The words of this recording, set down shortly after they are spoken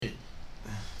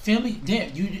Family,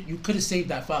 damn, you could have saved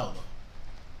that file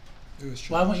though. It was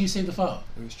trash. Why wouldn't you save the file?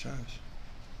 It was trash.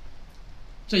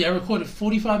 So yeah, I recorded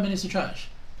 45 minutes of trash,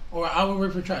 or an hour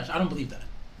worth of trash. I don't believe that.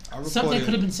 Something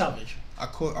could have been salvaged. I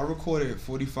recorded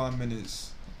 45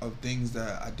 minutes of things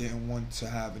that I didn't want to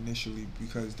have initially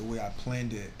because the way I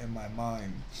planned it in my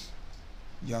mind,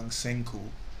 young Senku,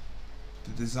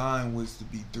 the design was to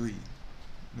be 3.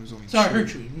 It was only 2. So I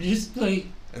hurt you. Just like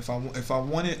if I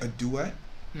wanted a duet,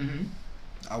 mm-hmm.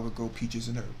 I would go Peaches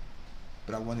and Herb,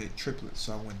 but I wanted triplets,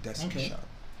 so I went Destiny Okay. Child.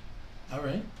 All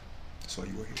right. That's why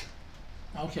you were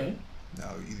here. Okay.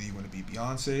 Now either you want to be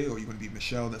Beyonce or you want to be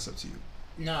Michelle. That's up to you.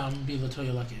 Nah, I'm gonna be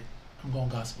Latoya Luckett. I'm going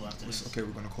gospel after this. Okay,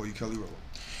 we're gonna call you Kelly Rowe.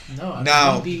 No, I'm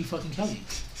Now- gonna be fucking Kelly.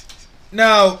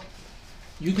 Now,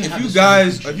 You can.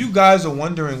 if you guys are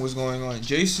wondering what's going on,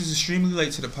 Jace is extremely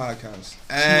late to the podcast, 2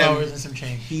 and hours and some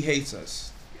change. he hates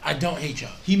us. I don't hate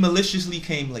y'all. He maliciously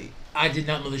came late. I did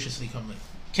not maliciously come late.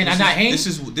 Can I not hate? This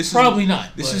is Probably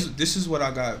not. This is what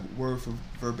I got word for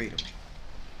verbatim.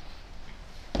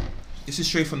 This is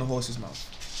straight from the horse's mouth.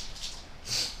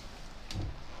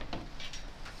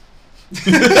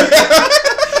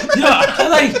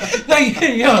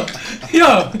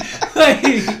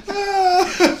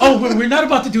 Oh, we're not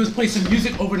about to do is play some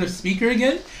music over the speaker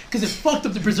again because it fucked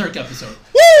up the Berserk episode.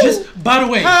 Woo! Just by the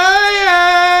way,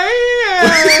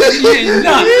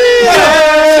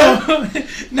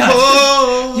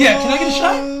 yeah, can I get a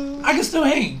shot? I can still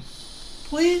hang,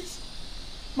 please,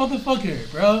 motherfucker,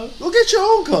 bro. Go get your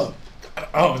own cup.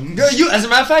 Oh, Girl, you. As a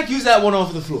matter of fact, use that one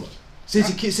off the floor.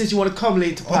 Since you want to come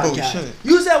late to podcast, shit.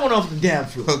 use that one off the damn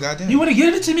floor. Oh goddamn! you want to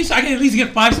give it to me so I can at least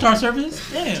get 5-star service?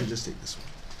 Damn, Just take this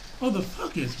one.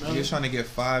 motherfuckers, bro. You're trying to get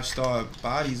 5-star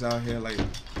bodies out here, like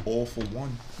all for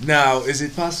one. Now, is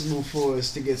it possible for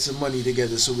us to get some money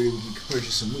together so we can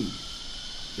purchase some weed?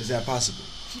 Is that possible?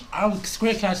 I would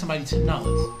square cash somebody $10.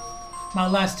 My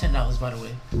last $10, by the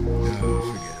way. No,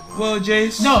 forget about Well,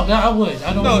 Jace. No, I would.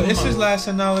 I don't. No, need it's money. his last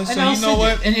 $10. So And I'll you know send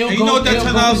what? it, and it'll you go- know what that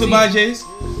it'll go $10 will with buy, me. Jace?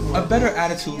 A better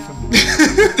attitude from me.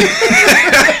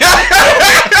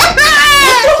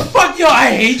 Fuck yo,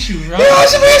 I hate you, bro.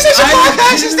 Shaboya Station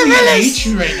Podcast is the I realest. hate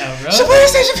you right now, bro. Shaboya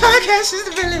Station Podcast is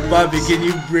the villain. Bobby, can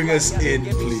you bring us in,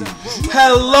 please?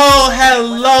 Hello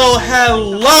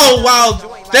out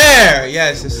there.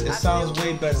 Yes, it sounds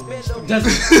way better. Does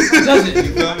it? Does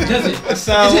it? Does it? It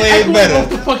sounds Is it way echoing better. off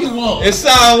the fucking wall? It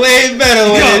sounds way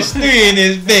better when Yo. there's 3 in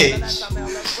this bitch.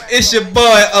 It's your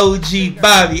boy OG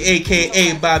Bobby,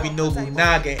 aka Bobby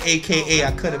Nobunaga, aka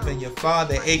I could have been your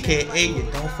father, aka you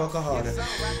don't fuck a harder.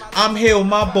 I'm here with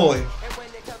my boy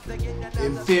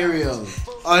Imperial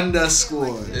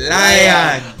 _.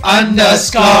 Lion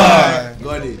 _.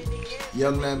 Got it.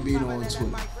 Young Lambino on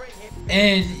Twitter.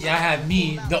 And y'all have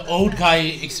me, the old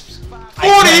guy, 40.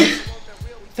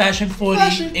 Fashion 40,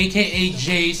 Fashion. aka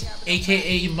Jace,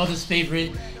 aka your mother's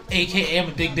favorite, aka I'm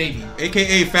a big baby.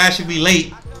 aka Fashion Be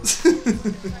Late.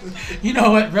 You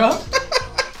know what, bro?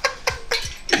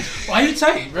 Why you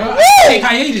tight, bro? I take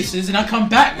hiatuses and I come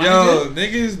back. my Yo,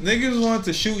 nigga. niggas want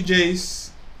to shoot Jace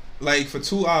like for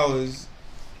 2 hours,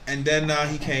 and then now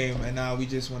he came, and now we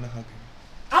just want to hug him.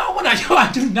 I don't want to. Yo,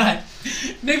 I do not.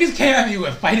 Niggas came at me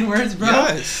with fighting words, bro.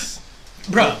 Yes,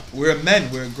 Bro, we're men.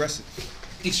 We're aggressive.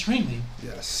 extremely.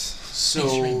 Yes. So,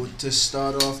 Extremely. to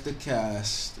start off the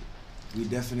cast, we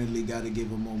definitely got to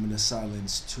give a moment of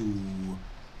silence to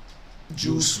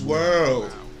Juice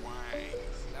WRLD.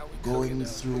 Going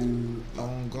through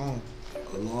Long gone.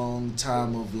 a long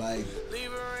time of like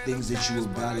things that you were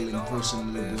battling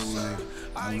personally, bro. Like,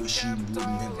 I wish you wouldn't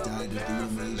have died at the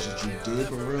young age that you did.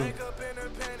 For real.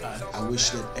 I wish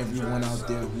that everyone out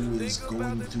there who is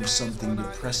going through something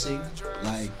depressing,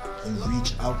 like, you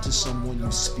reach out to someone,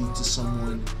 you speak to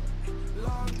someone,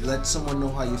 let someone know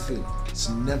how you feel. It's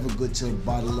never good to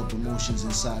bottle up emotions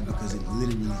inside because it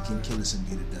literally can kill us and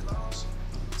be the death of us.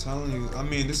 I'm telling you. I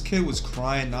mean, this kid was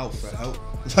crying out for help.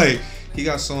 Like, he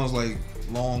got songs like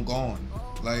Long Gone.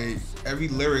 Like, every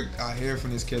lyric I hear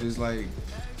from this kid is like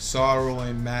sorrow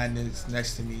and madness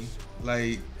next to me.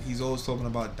 Like, he's always talking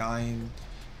about dying,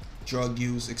 drug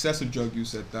use, excessive drug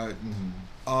use at that.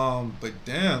 But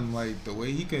damn, like, the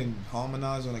way he can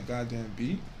harmonize on a goddamn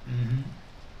beat, Mm-hmm.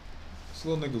 this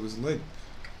little nigga was lit.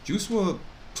 Juice WRLD,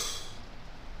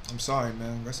 I'm sorry,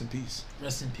 man. Rest in peace.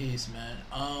 Rest in peace, man.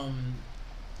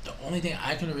 The only thing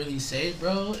I can really say,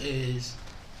 bro, is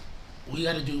we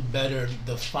gotta do better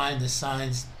to find the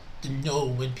signs to know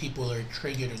when people are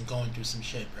triggered and going through some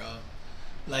shit, bro.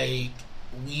 Like,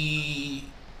 we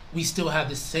still have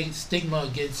this stigma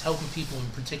against helping people in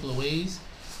particular ways.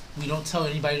 We don't tell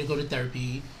anybody to go to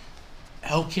therapy.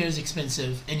 Healthcare is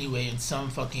expensive anyway in some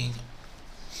fucking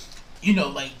you know,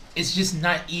 like, it's just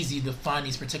not easy to find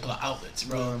these particular outlets,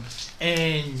 bro.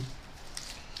 And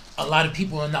a lot of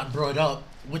people are not brought up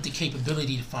with the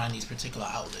capability to find these particular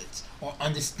outlets or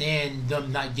understand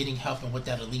them not getting help and what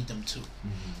that'll lead them to.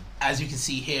 As you can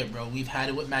see here, bro, we've had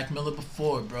it with Mac Miller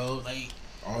before, bro. Like,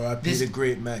 R.I.P. the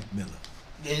great Mac Miller.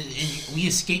 We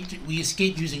escaped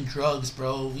using drugs,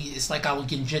 bro. It's like our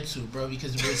genjutsu, bro,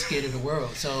 because we're scared of the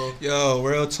world. So yo,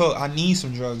 real talk, I need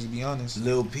some drugs to be honest.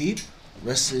 Lil Peep,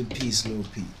 rest in peace, Lil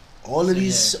Peep. All of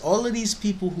these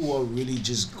people who are really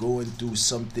just going through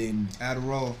something.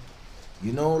 Adderall.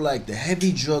 You know, like, the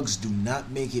heavy drugs do not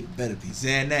make it better, people.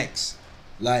 Xanax.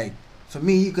 Like, for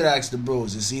me, you could ask the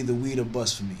bros. It's either weed or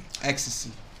bust for me.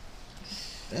 Ecstasy.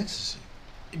 Ecstasy.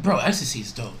 Bro, ecstasy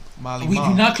is dope. Molly We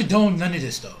Mom. do not condone none of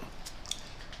this, though.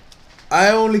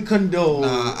 I only condone.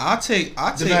 Nah, I take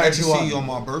ecstasy on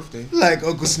my birthday. Like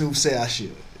Uncle Snoop say I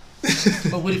should.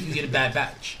 But what if you get a bad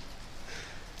batch?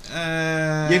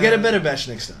 You get a better batch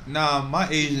next time. Nah, my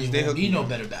Asians, they hook be me no up.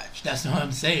 better batch. That's what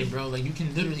I'm saying, bro. Like, you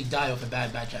can literally die off a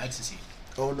bad batch of ecstasy.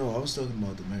 Oh no, I was talking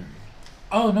about the Mary.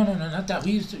 Oh no, not that.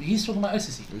 He's talking about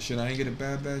ecstasy. But shit, I ain't get a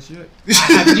bad batch yet. I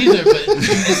haven't either, but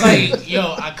it's like,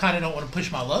 yo, I kind of don't want to push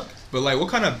my luck. But like, what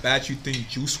kind of batch you think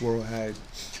Juice WRLD had?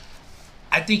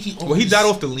 I think he. Well, he died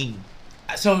off the lean.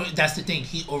 So that's the thing.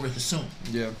 He overconsumed.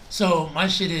 Yeah. So my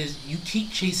shit is, you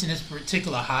keep chasing this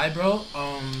particular high, bro.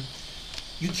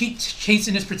 You keep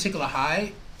chasing this particular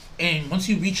high, and once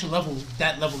you reach a level,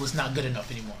 that level is not good enough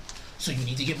anymore. So you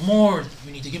need to get more.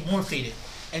 You need to get more faded.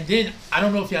 And then, I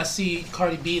don't know if y'all see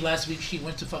Cardi B last week. She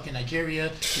went to fucking Nigeria.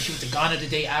 And she went to Ghana the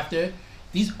day after.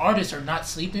 These artists are not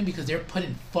sleeping because they're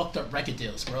putting fucked up record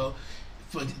deals, bro.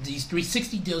 For these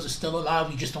 360 deals are still alive.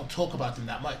 We just don't talk about them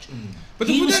that much. But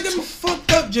the that got me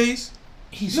fucked up, Jace.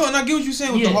 No, and I get what you're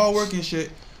saying with the hard work and shit.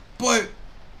 But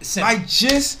I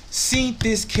just seen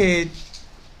this kid.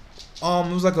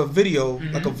 It was like a video,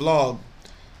 like a vlog.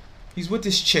 He's with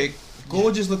this chick,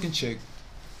 gorgeous looking chick.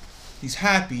 He's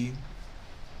happy.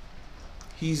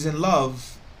 He's in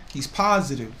love. He's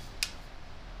positive.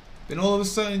 Then all of a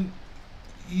sudden,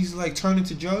 he's like turning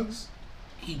to drugs.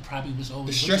 He probably was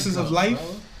always the stresses drugs, of life.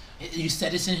 Bro. You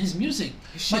said it's in his music.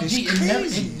 Shit is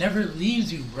crazy. It never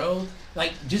leaves you, bro.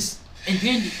 Like, just, and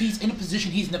then he's in a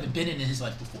position he's never been in his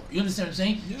life before. You understand what I'm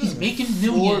saying? Yeah. He's making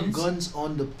millions. 4 guns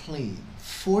on the plane.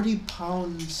 40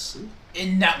 pounds.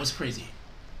 And that was crazy.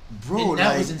 Bro, and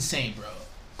that was insane, bro.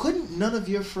 Couldn't none of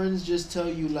your friends just tell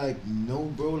you, like, no,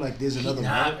 bro, like, there's another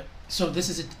route? So this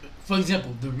is, for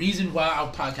example, the reason why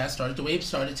our podcast started the way it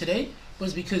started today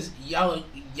was because y'all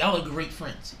are great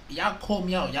friends. Y'all called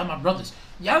me out. Y'all my brothers.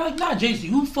 Y'all like, nah, Jason,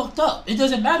 you fucked up. It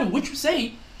doesn't matter what you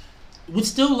say. What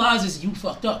still lies is you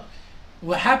fucked up.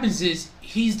 What happens is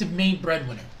he's the main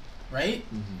breadwinner, right?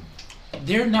 Mm-hmm.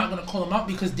 They're not gonna call him out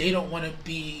because they don't want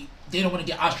to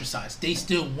get ostracized. They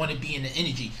still want to be in the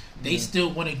energy. They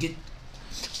still want to get.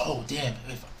 Oh damn!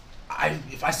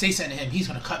 If I say something to him, he's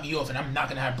gonna cut me off, and I'm not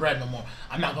gonna have bread no more.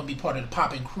 I'm not gonna be part of the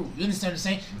popping crew. You understand what I'm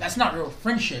saying? That's not real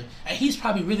friendship, and he's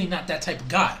probably really not that type of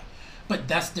guy. But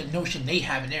that's the notion they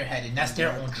have in their head, and that's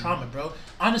their own trauma, bro.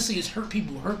 Honestly, it's hurt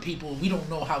people. We don't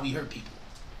know how we hurt people.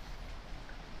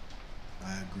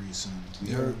 I agree, son.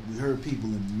 We hurt people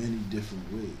in many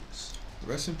different ways.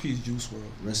 Rest in peace, Juice WRLD.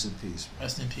 Rest in peace, bro.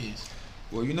 Rest in peace.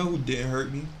 Well, you know who didn't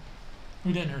hurt me?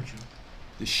 Who didn't hurt you?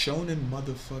 The Shonen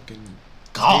motherfucking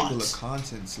table of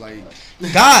contents. Like,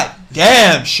 god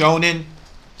damn, Shonen.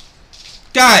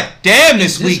 God damn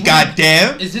this week, god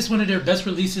damn. Is this one of their best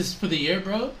releases for the year,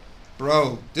 bro?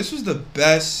 Bro, this was the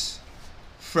best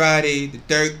Friday the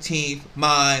 13th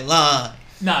my life.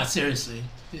 Nah, seriously.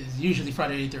 Usually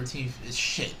Friday the 13th is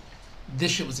shit.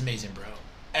 This shit was amazing, bro.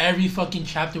 Every fucking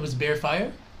chapter was bare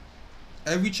fire.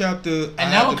 Every chapter.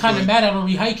 And now I'm kind of mad I don't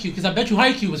read Haikyuu because I bet you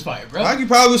Haikyuu was fire, bro. Haikyuu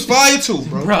probably was fire too,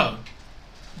 bro.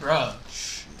 Bro.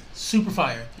 Super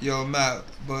fire. Yo, Matt,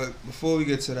 but before we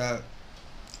get to that,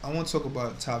 I want to talk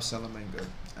about top selling manga.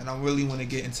 And I really want to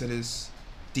get into this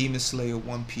Demon Slayer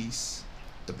One Piece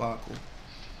debacle.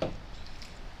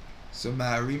 So,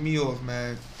 Matt, read me off,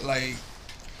 man. Like,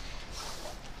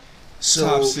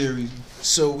 top series.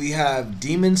 So we have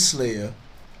Demon Slayer,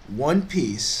 One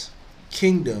Piece,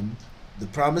 Kingdom, The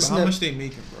Promised Neverland. How much they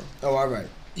making, bro? Oh, all right.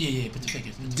 Yeah, put the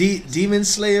figures. Demon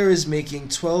Slayer is making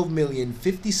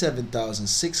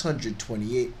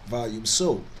 12,057,628 volumes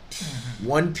sold. Mm-hmm.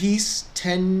 One Piece,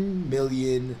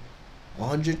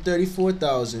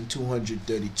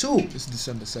 10,134,232. This is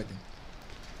December 2nd.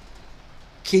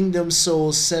 Kingdom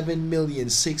sold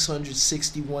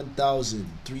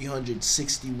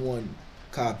 7,661,361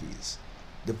 copies.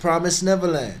 The Promised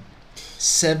Neverland,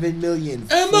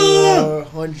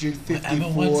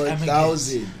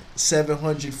 7,454,6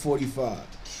 745.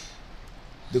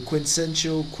 The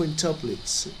quintessential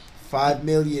quintuplets,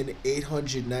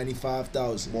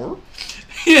 5,895,000. More?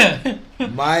 Yeah.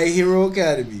 My Hero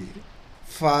Academy,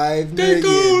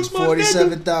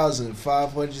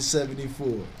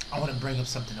 5,047,574. I want to bring up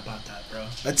something about that, bro.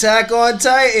 Attack on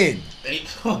Titan, Hey,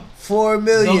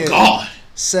 4,000,000. oh God.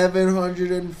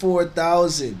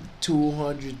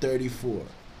 704,234.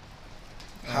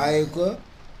 Hayaka,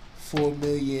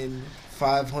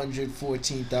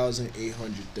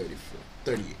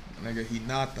 4,514,838. Nigga,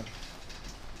 Hinata.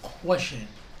 Question.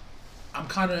 I'm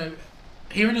kind of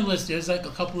hearing the list. There's like a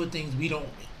couple of things we don't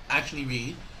actually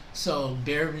read, so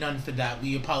bear none for that.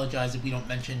 We apologize if we don't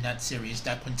mention that series,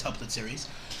 that quintuplet series.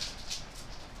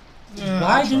 Yeah,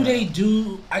 Why I'll do try. they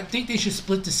do? I think they should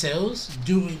split the sales.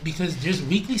 Because there's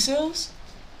weekly sales,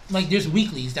 like there's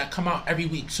weeklies that come out every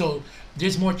week. So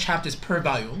there's more chapters per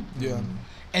volume, Yeah.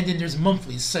 and then there's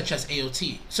monthlies such as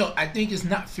AOT. So I think it's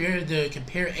not fair to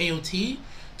compare AOT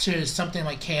to something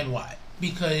like KNY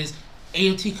because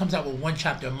AOT comes out with one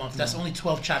chapter a month. That's only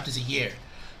 12 chapters a year.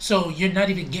 So you're not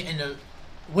even getting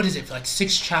what is it, like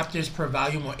 6 chapters per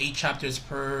volume or 8 chapters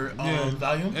per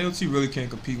volume? AOT really can't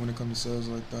compete when it comes to sales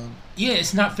like that. Yeah,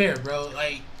 it's not fair, bro.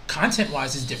 Like,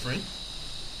 content-wise is different.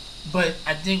 But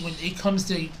I think when it comes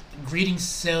to grading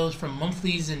sales from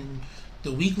monthlies and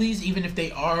the weeklies, even if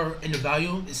they are in the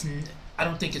volume, I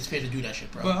don't think it's fair to do that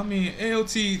shit, bro. But I mean,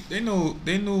 AOT,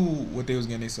 they knew what they was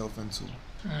getting themselves into.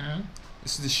 Mm-hmm.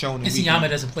 This is the shonen. Isayama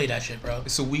doesn't play that shit, bro.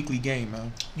 It's a weekly game,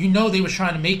 man. You know they were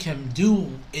trying to make him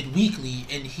do it weekly,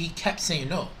 and he kept saying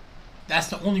no. That's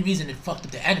the only reason it fucked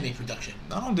up the anime production.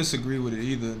 I don't disagree with it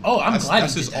either. Oh, I'm glad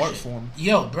that's he his did that art shit. form.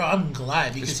 Yo, bro, I'm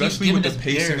glad because Especially he's with giving the us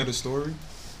pacing bare, of the story.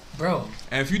 bro.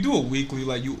 And if you do a weekly,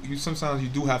 like you sometimes you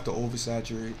do have to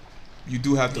oversaturate. You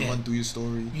do have to Yeah. run through your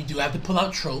story. You do have to pull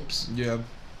out tropes. Yeah.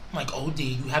 Like OD,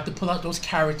 you have to pull out those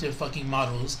character fucking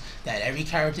models that every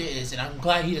character is, and I'm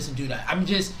glad he doesn't do that.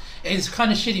 It's kind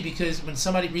of shitty because when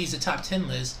somebody reads the top 10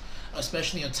 list,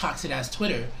 especially on toxic ass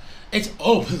Twitter, it's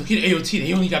look at AOT,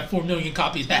 they only got 4 million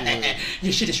copies.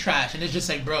 Your shit is trash, and it's just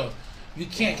like, bro, you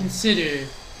can't consider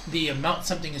the amount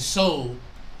something is sold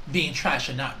being trash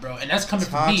or not, bro. And that's coming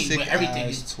from me Toxic where everything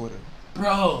ass is, Twitter.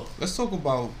 bro, Let's talk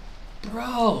about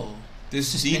this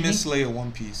Suspending? Demon Slayer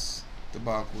One Piece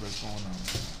debacle that's going on.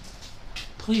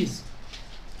 please.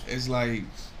 It's like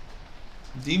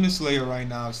Demon Slayer right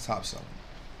now is top selling.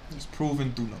 It's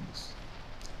proven through numbers.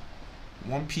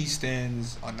 One Piece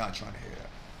stands are not trying to hear that.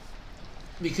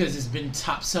 Because it's been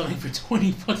top selling for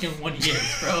 20 fucking 1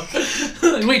 years, bro.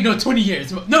 Wait, no, 20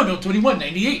 years. No, 21,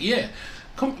 98, yeah.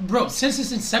 Bro, since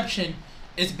its inception,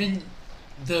 it's been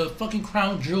the fucking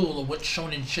crown jewel of what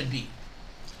shonen should be.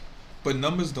 But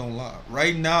numbers don't lie.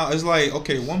 Right now, it's like,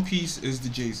 okay, One Piece is the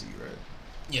Jay-Z, right?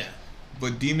 Yeah.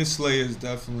 But Demon Slayer is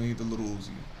definitely the Little Uzi.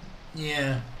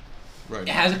 Yeah. Right. It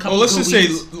has a couple Well, let's good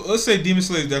just weeks. say Demon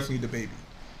Slayer is definitely the baby.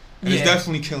 And it's Yeah.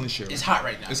 definitely killing shit. It's hot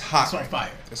right now. It's hot. It's on fire.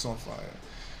 It's on fire.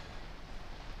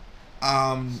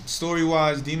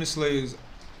 Story-wise, Demon Slayer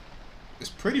is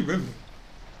pretty riveting.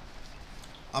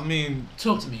 I mean,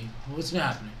 Talk to me. What's been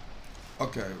happening?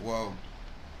 okay, well,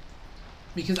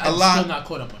 Because A I'm lot. still not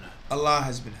caught up on that. a lot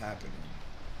has been happening.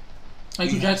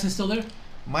 Michael Yeah. Jackson's still there?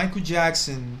 Michael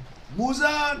Jackson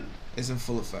Muzan! is in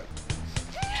full effect.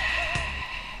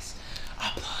 Yes.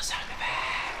 Applause on the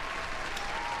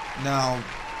back. Now,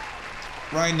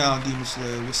 right now, Demon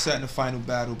Slayer, we're setting the final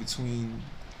battle between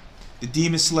the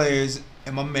Demon Slayers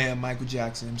and my man Michael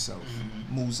Jackson himself,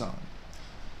 Muzan.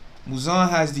 Muzan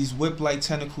has these whip-like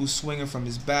tentacles swinging from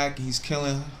his back. He's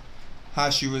killing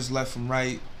Hashira's left and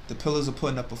right. The pillars are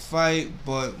putting up a fight,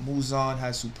 but Muzan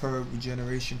has superb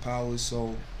regeneration powers,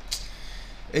 so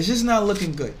it's just not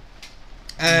looking good.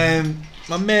 And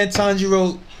my man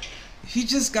Tanjiro, he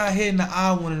just got hit in the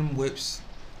eye with one of them whips,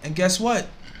 and guess what?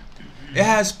 It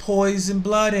has poison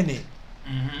blood in it.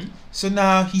 Mm-hmm. So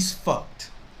now he's fucked.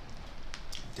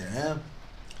 Damn.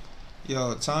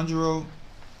 Yo, Tanjiro,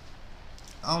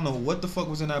 I don't know what the fuck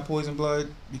was in that poison blood,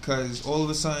 because all of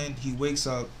a sudden he wakes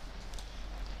up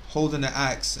holding the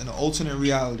axe in an alternate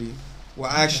reality where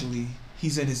actually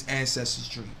he's in his ancestor's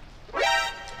dream.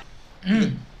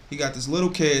 He got this little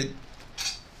kid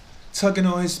tugging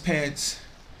on his pants,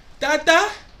 da.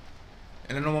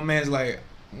 And then my man's like,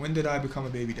 when did I become a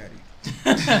baby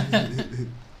daddy?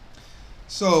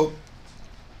 So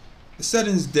the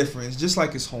setting is different. It's just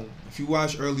like his home. If you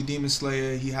watch early Demon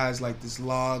Slayer, he has like this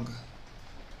log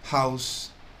house.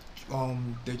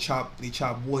 They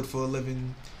chop wood for a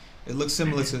living. It looks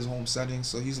similar to his home setting.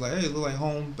 So he's like, hey, it look like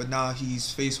home. But now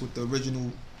he's faced with the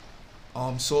original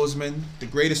swordsman, the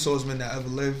greatest swordsman that ever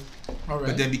lived. All right.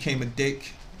 But then became a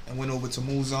dick and went over to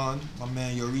Muzan, my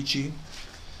man Yorichi.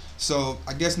 So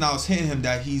I guess now it's hitting him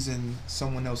that he's in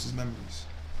someone else's memories.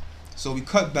 So we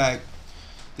cut back.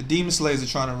 The Demon Slayers are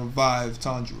trying to revive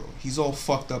Tanjiro. He's all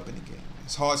fucked up in the game.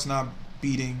 His heart's not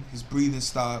beating. His breathing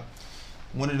stopped.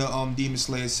 One of the Demon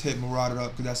Slayers hit Marauder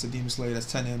up because that's the Demon Slayer that's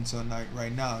tending him tonight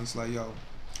right now. He's like, yo,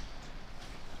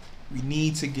 we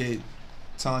need to get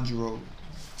Tanjiro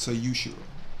to Yushiro.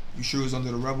 Yushiro's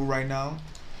under the rebel right now.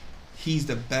 He's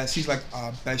the best. He's like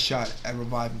our best shot at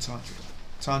reviving Tanjiro.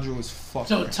 Tanjiro is fucked.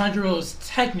 So right. Tanjiro is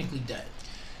technically dead.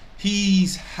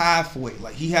 He's halfway.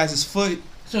 Like he has his foot.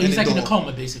 So he's like in a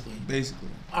coma, basically. Basically.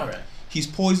 All right. He's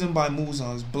poisoned by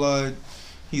Muzan's blood.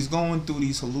 He's going through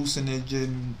these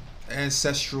hallucinogen,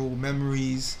 ancestral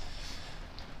memories.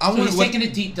 So he's taking a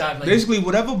deep dive. Like, basically,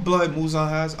 whatever blood Muzan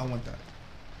has, I want that.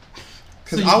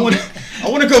 Because so I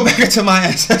want to go back into my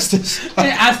ancestors. I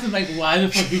asked him like, why the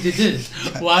fuck you did this?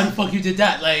 Why the fuck you did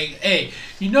that? Like, hey,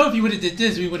 you know, if you would have did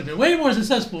this, we would have been way more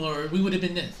successful, or we would have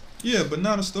been this. Yeah, but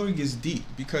now the story gets deep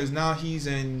because now he's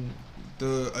in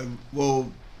the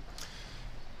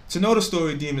to know the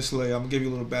story of Demon Slayer, I'm gonna give you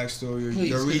a little backstory.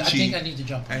 Please, Yorichi I think I need to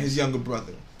jump on and his younger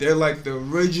brother. They're like the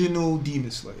original Demon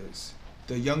Slayers.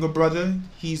 The younger brother,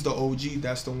 he's the OG.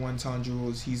 That's the one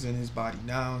Tanjiro's. He's in his body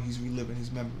now. He's reliving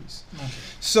his memories. Okay.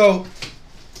 So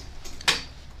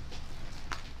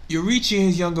Yorichi and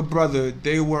his younger brother,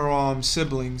 they were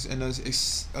siblings in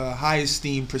a high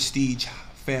esteemed prestige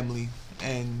family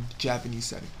in Japanese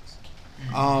settings.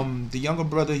 Mm-hmm. The younger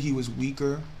brother, he was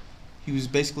weaker. He was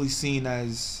basically seen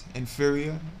as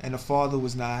inferior, and the father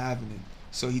was not having it.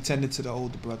 So he tended to the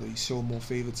older brother. He showed more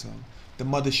favor to him. The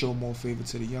mother showed more favor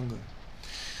to the younger.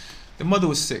 The mother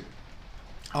was sick.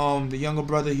 The younger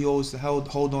brother, he always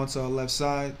hold on to her left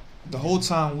side. The whole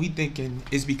time we thinking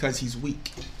is because he's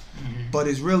weak. Mm-hmm. But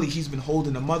it's really he's been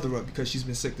holding the mother up because she's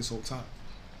been sick this whole time.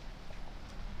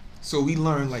 So we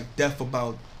learned like death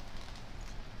about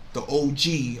the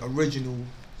OG original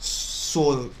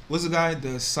sword. What's the guy?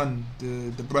 The son,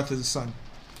 the breath of the sun,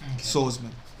 Okay.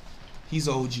 swordsman. He's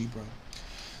an OG, bro.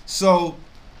 So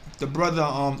the brother,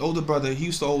 older brother, he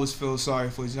used to always feel sorry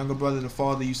for his younger brother. The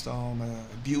father used to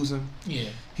abuse him. Yeah.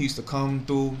 He used to come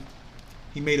through.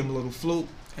 He made him a little flute,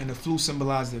 and the flute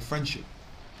symbolized their friendship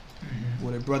Mm-hmm. or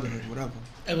their brotherhood, whatever.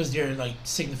 It was their like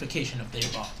signification of their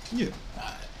bond. Yeah.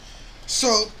 Alright.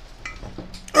 So,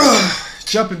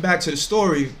 jumping back to the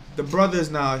story, the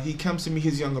brothers now, he comes to meet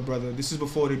his younger brother. This is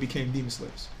before they became Demon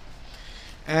Slayers.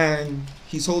 And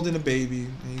he's holding a baby,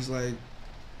 and he's like,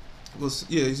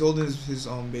 he's holding his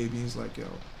baby. He's like, yo,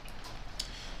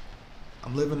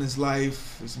 I'm living this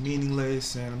life, it's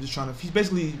meaningless, and I'm just trying to, he's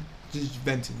basically just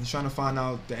venting. He's trying to find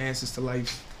out the answers to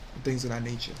life and things of that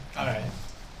nature. Alright.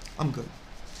 I'm good.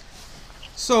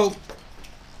 So,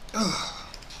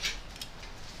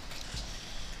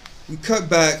 we cut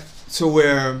back to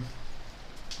where,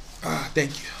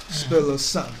 thank you, spill a little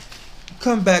something.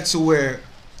 Come back to where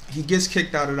he gets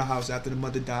kicked out of the house after the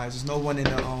mother dies. There's no one in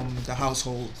the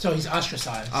household. So he's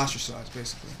ostracized. Ostracized,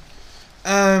 basically.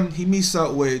 He meets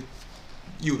up with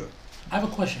Yuta. I have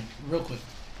a question, real quick.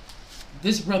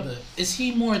 This brother, is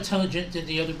he more intelligent than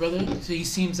the other brother? So he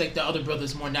seems like the other brother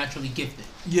is more naturally gifted.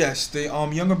 Yes, the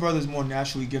younger brother is more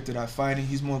naturally gifted at fighting.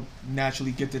 He's more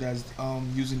naturally gifted as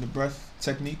using the breath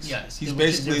techniques. Yes, he's which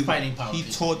is their basically fighting power, he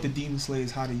basically. taught the Demon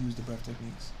Slayers how to use the breath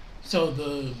techniques. So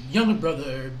the younger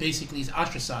brother basically is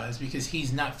ostracized because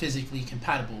he's not physically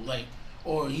compatible, like,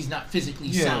 or he's not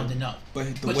physically sound enough.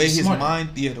 But the But way he's his smarter.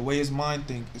 mind, the way his mind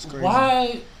think is crazy.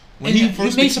 Why? When And he it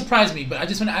first may bec- surprise me, but I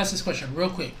just want to ask this question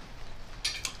real quick.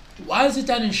 Why is it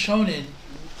that in Shonen,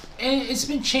 and it's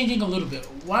been changing a little bit,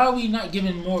 why are we not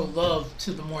giving more love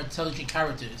to the more intelligent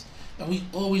characters? And we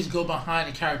always go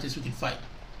behind the characters who can fight.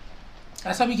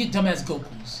 That's how we get dumbass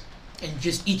Gokus and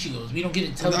just Ichigos. We don't get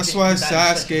And intelligent. that's why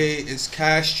combative Sasuke is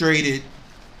castrated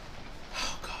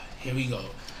Oh god, here we go.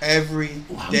 every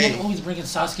Why we day. gotta always bring in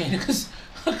Sasuke into this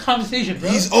conversation, bro?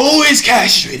 He's always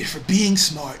castrated for being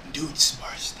smart and doing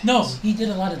smart things. No, he did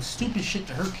a lot of stupid shit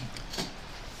to hurt people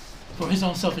for his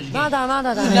own selfish gain. まだま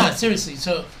だだね。 Nah, seriously.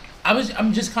 So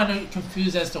I'm just kind of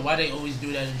confused as to why they always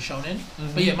do that in Shonen.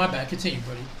 But yeah, my bad. Continue,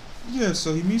 buddy. Yeah,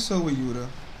 so he meets up with Yuta,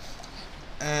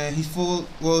 and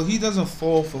he doesn't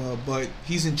fall for her, but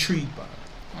he's intrigued by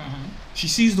her. Mm-hmm. She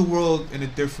sees the world in a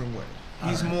different way.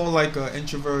 He's Alright. more like an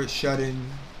introvert, shut in.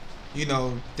 You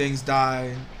know, things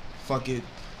die, fuck it.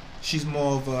 She's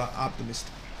more of a optimist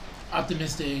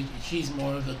Optimistic. She's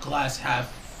more of a glass half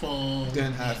full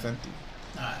than half empty.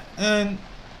 Alright. And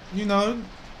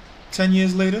 10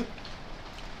 years later,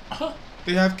 Uh-huh.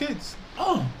 they have kids.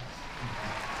 Oh.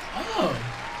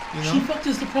 You She know, fucked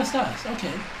his depressed ass.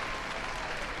 Okay.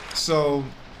 so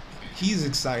He's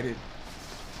excited.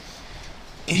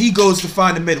 And he goes to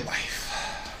find a midwife.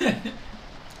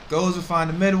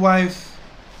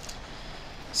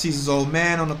 Sees his old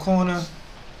man on the corner.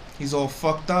 He's all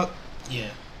fucked up. Yeah.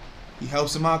 He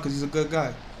helps him out because he's a good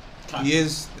guy. He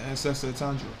is the ancestor of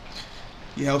Tanjiro.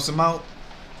 He helps him out.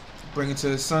 Bring him to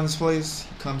his son's place.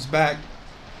 He comes back.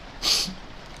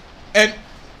 And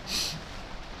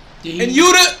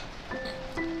Yuta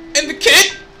and the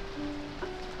kid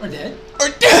are dead.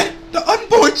 The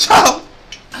unborn child.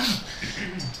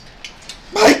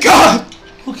 My God.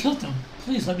 Who killed them?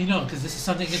 Please let me know, because this is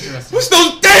something interesting. What's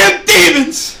those damn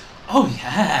demons? Oh,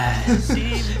 yes.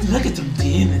 Look at them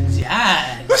demons,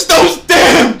 yes. What's those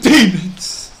damn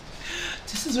demons?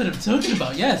 This is what I'm talking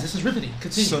about. Yes, this is riveting.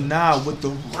 Continue. So now, with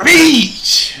the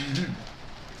rage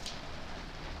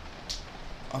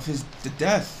of the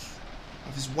death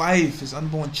of his wife, his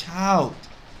unborn child,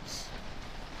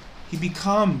 he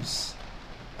becomes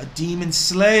a demon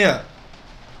slayer.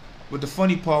 But the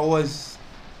funny part was,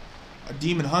 a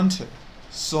demon hunter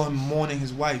saw him mourning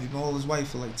his wife. He mourned his wife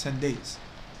for like 10 days.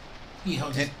 He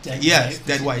held his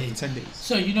dead wife for 10 days.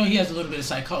 So you know he has a little bit of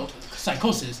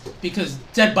psychosis because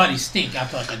dead bodies stink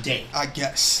after like a day. I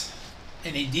guess.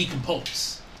 And they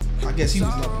decompose. I guess he was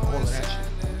loving all of that shit.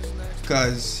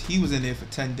 Because he was in there for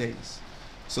 10 days.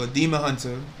 So a demon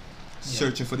hunter,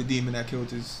 searching for the demon that killed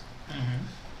his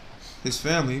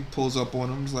family, pulls up on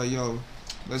him. He's like, yo,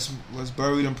 let's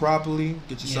bury them properly.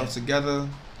 Get yourself together.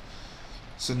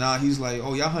 So now he's like,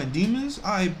 oh, y'all hunt demons?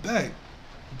 I bet.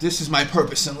 This is my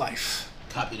purpose in life.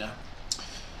 Copy that.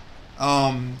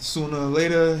 Sooner or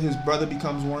later, his brother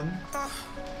becomes one.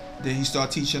 Then he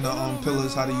starts teaching the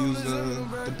pillars how to use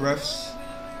the breaths.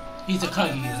 He's the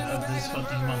Kage of this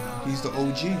fucking manga. He's the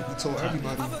OG. He told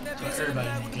everybody. Everybody.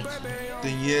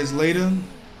 Then years later,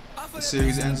 the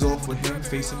series ends off with him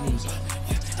facing Musa.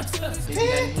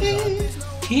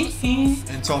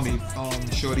 And Tommy,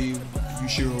 Shorty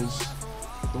Yushiro's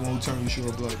the one who turned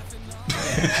Yushiro blood.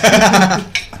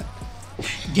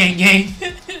 Gang.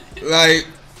 Like,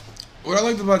 what I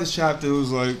liked about this chapter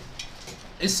was like,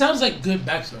 it sounds like good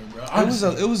backstory, bro.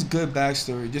 Honestly. It was good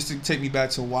backstory, just to take me back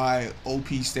to why OP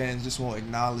stands just won't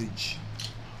acknowledge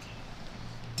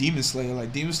Demon Slayer.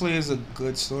 Like, Demon Slayer is a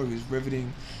good story. It's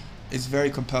riveting. It's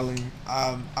very compelling.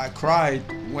 I cried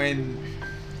when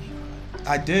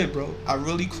I did, bro. I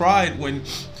really cried when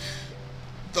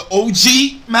the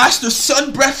OG Master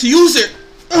Sun Breath user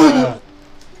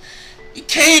he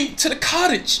came to the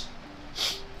cottage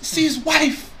to see his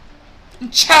wife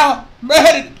and child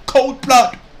murdered in cold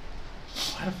blood.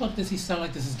 Why the fuck does he sound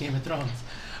like this is Game of Thrones?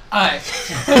 Alright.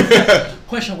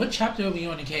 Question, what chapter are we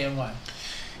on in K and Y?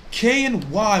 K and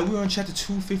Y, we're on chapter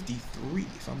 253,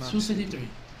 if I'm not mistaken. 253.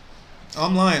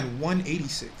 I'm lying,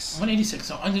 186. 186,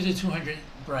 so under the 200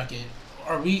 bracket.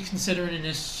 Are we considering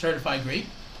this certified great?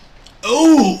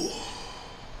 Oh!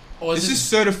 Or this is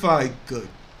certified good.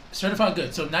 Certified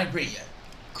good, so not great yet.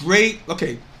 Great,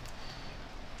 okay.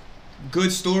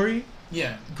 Good story.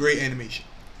 Yeah. Great animation.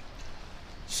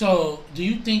 So, do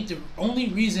you think the only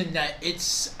reason that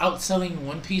it's outselling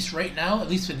One Piece right now, at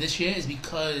least for this year, is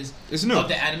because of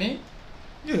the anime?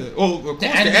 Yeah. Oh, of course, the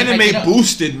anime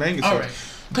boosted manga. All right.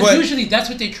 Because usually that's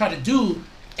what they try to do,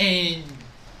 and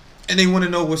they want to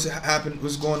know what's going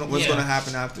to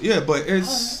happen after. Yeah, but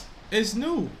it's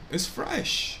new. It's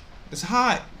fresh. It's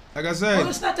hot. Like I said. Well,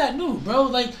 it's not that new, bro.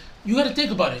 Like, you got to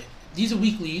think about it. These are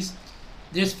weeklies.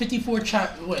 There's 54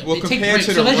 chapters. Well, compared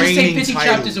to the let's just say 50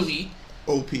 chapters a week.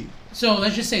 OP. So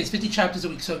let's just say it's 50 chapters a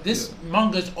week. So this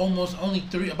manga is almost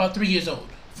about 3 years old,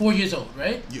 4 years old,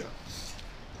 right? Yeah.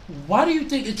 Why do you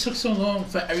think it took so long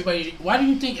for everybody? Why do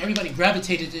you think everybody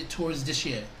gravitated it towards this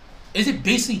year? Is it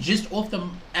basically just off the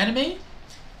anime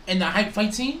and the hype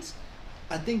fight scenes?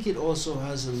 I think it also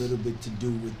has a little bit to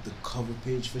do with the cover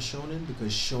page for Shonen,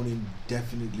 because Shonen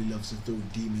definitely loves to throw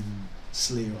Demon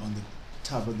Slayer on the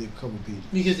top of their cover page.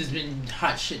 Because it's been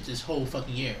hot shit this whole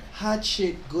fucking year. Hot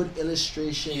shit, good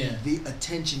illustration, the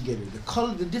attention getter.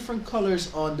 The different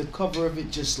colors on the cover of it,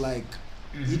 just like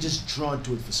you're just drawn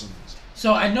to it for some reason.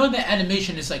 So I know the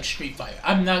animation is like Street Fighter.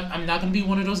 I'm not gonna be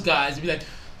one of those guys to be like,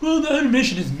 well, the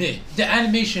animation is mid. The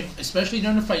animation, especially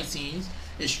during the fight scenes,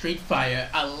 is Street Fighter.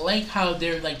 I like how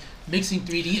they're like mixing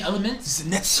 3D elements.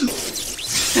 Zenitsu.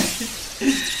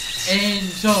 And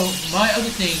so my other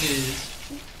thing is,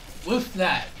 with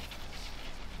that,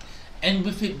 and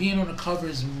with it being on the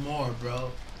covers more,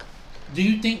 bro, do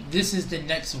you think this is the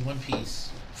next One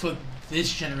Piece for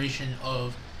this generation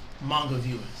of manga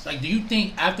viewers? Like, do you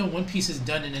think after One Piece is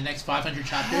done in the next 500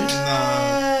 chapters,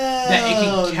 that it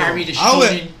can carry the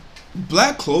shonen?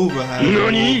 Black Clover had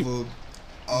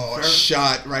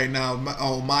shot right now.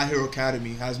 My Hero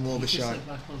Academy has more of a shot.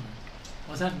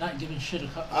 Was that not giving shit a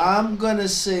couple? I'm gonna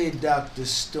say Dr.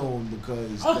 Stone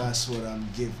because that's what I'm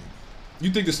giving.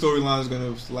 You think the storyline is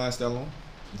gonna last that long?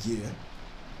 Yeah.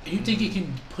 You think it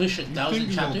can push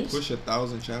 1,000 chapters? Push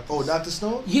 1,000 chapters. Oh, Dr.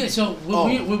 Stone? Yeah. So what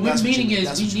we're meaning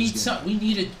is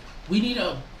we need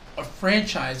a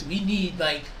franchise. We need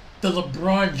like the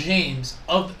LeBron James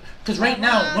of, because right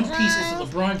now One Piece is the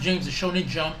LeBron James of Shonen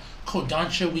Jump,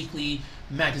 Kodansha Weekly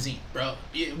magazine, bro.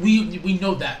 We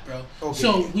know that, bro. Okay.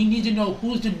 So we need to know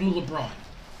who's the new LeBron.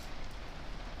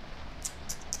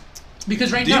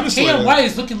 Because right now KNY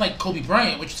is looking like Kobe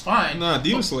Bryant, which is fine. Nah,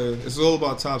 Demon Slayer. It's all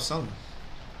about top selling.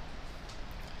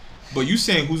 But you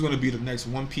saying who's gonna be the next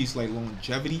One Piece, like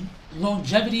longevity?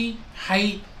 Longevity,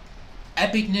 height,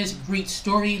 epicness, great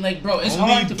story. Like, bro, it's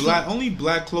hard to only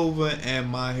Black Clover and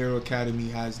My Hero Academy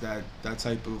has that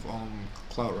type of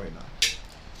clout right now.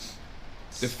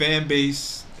 The fan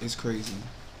base is crazy.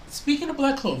 Speaking of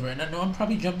Black Clover, and I know I'm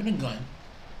probably jumping the gun.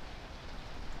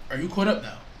 Are you caught up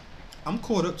now? I'm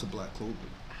caught up to Black Clover.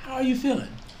 How are you feeling?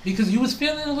 Because you was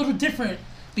feeling a little different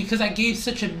because I gave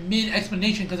such a mid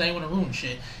explanation because I didn't want to ruin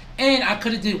shit. And I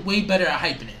could have did way better at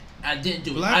hyping it. I didn't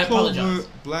do it. I apologize.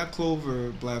 Black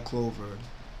Clover.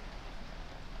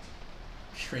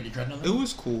 Straight adrenaline. It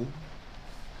was cool.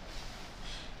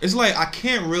 It's like I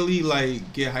can't really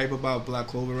like get hype about Black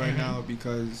Clover right now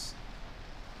because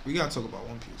we gotta talk about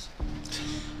One Piece.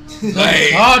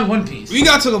 Like, God, One Piece. We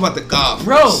gotta talk about the God.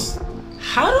 Bro,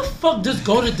 how the fuck does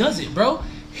Gota does it, bro?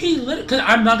 He literally, because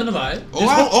I'm not gonna lie.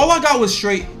 All I got was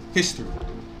straight history.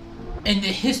 And the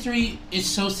history is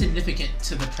so significant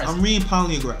to the present. I'm reading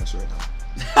Polygraphs right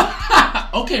now.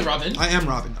 Okay, Robin. I am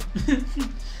Robin.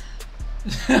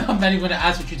 I'm not even going to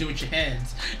ask what you do with your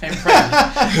hands and pray. Well,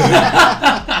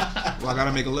 I got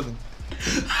to make a living.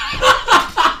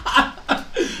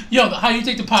 Yo, how you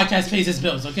think the podcast pays its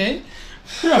bills, okay?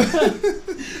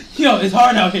 Yo, it's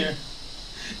hard out here.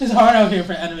 It's hard out here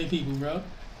for anime people, bro.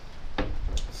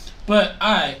 But,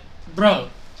 alright, bro.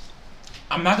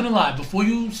 I'm not gonna lie, before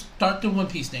you start the One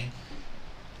Piece thing,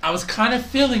 I was kind of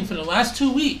feeling for the last 2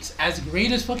 weeks, as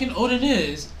great as fucking Oden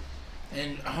is,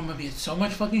 and I'm gonna be so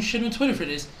much fucking shit on Twitter for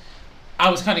this, I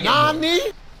was kind of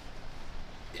getting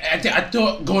I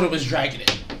thought Gota was dragging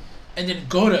it. And then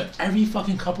Gota, every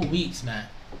fucking couple weeks, man.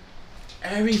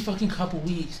 Every fucking couple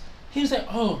weeks. He was like,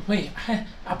 oh, wait,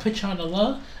 I put you on the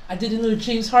low. I did a little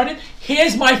James Harden.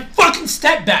 Here's my fucking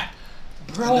step back.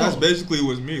 Bro. That's basically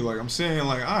was me. Like, I'm saying,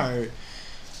 like, alright.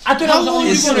 I thought I was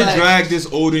only gonna drag this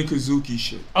Oden Kazuki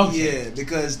shit. Okay. Yeah,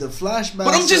 because the flashbacks.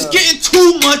 But I'm just getting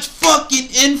too much fucking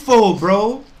info,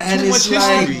 bro. And too it's much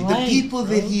like history. the people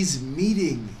that he's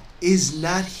meeting is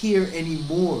not here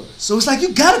anymore. So it's like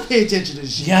you gotta pay attention to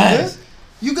this shit. Yes. Man.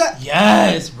 You got.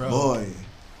 Yes, bro. Boy.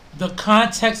 The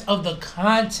context of the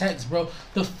context, bro.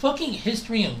 The fucking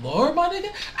history and lore, my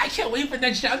nigga. I can't wait for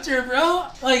next chapter, bro.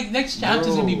 Like, next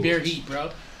chapter's gonna be bare heat,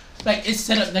 bro. Like, it's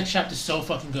set up next chapter so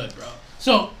fucking good, bro.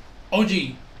 So, OG,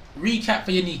 recap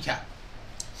for your kneecap.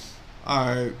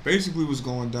 Alright, basically what's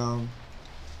going down.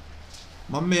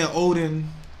 My man Oden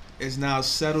is now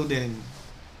settled in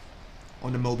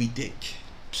on the Moby Dick.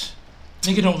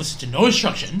 Nigga don't listen to no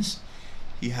instructions.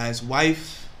 He has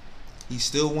wife. He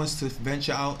still wants to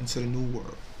venture out into the new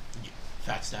world. Yeah,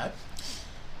 facts that.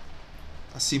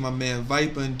 I see my man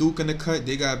Viper and Duke in the cut.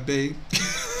 They got big.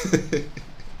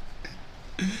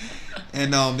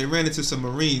 And they ran into some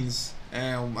Marines.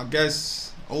 And I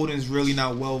guess Oden's really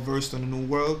not well versed on the new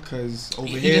world because over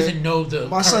he doesn't know the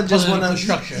my son just wanna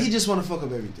structure. He just wanna fuck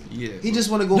up everything. Yeah, he just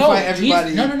wanna go fight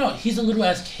everybody. No. He's a little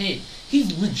ass kid.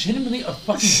 He's legitimately a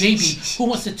fucking baby who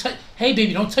wants to touch. Hey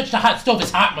baby, don't touch the hot stove.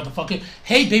 It's hot, motherfucker.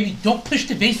 Hey baby, don't push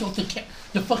the vase off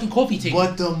the fucking coffee table.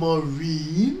 But the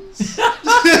Marines,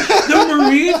 the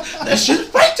Marines, let's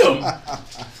just fight them.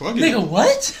 Fuck it. Nigga,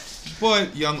 what?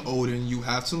 But young Oden, you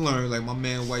have to learn, like my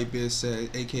man Whitebeard said,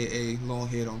 aka long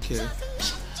hair don't care.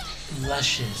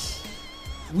 Luscious.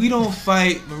 We don't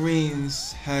fight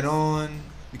Marines head on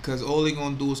because all they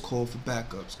gonna do is call for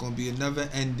backup. It's gonna be a never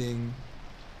ending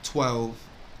 12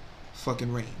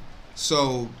 fucking reign.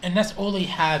 So and that's all they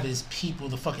have is people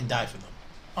to fucking die for them.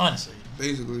 Honestly.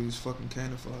 Basically it's fucking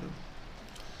cannon fodder.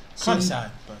 Kind of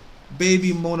sad, but baby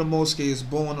Monomosuke is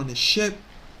born on the ship.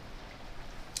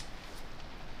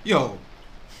 Yo,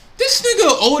 this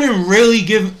nigga Oden really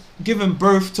giving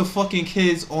birth to fucking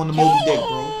kids on the Moby Dick,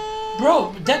 bro.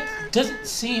 Bro, that doesn't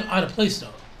seem out of place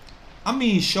though. I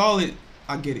mean, Charlotte,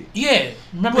 I get it. Yeah,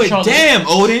 remember but Charlotte? Damn,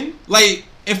 Oden, like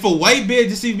if a Whitebeard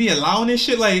just even be allowing this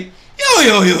shit, like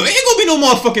Yo, ain't gonna be no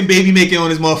motherfucking baby making on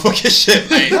this motherfucking shit.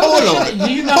 Like, hold on.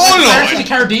 You not Pirates of the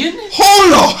Caribbean?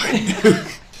 Hold on.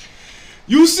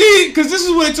 You see, because this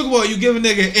is what they talk about. You give a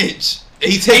nigga an inch,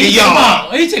 and he take a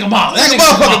yard. He take him out. That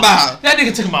motherfucking mouth. That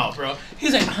nigga took him out, bro.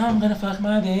 He's like, I'm gonna fuck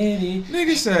my baby.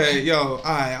 Nigga said, yo,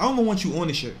 alright, I don't want you on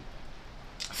this shit.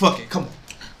 Fuck it, come on.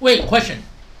 Wait, question.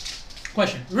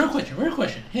 Real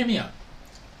question. Hear me out.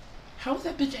 How was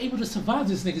that bitch able to survive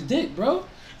this nigga's dick, bro?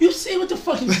 You see what the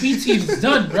fucking BT's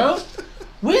done, bro?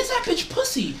 Where's that bitch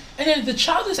pussy? And then the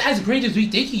child is as great as we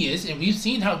think he is, and we've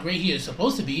seen how great he is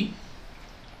supposed to be.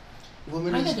 Her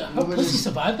pussy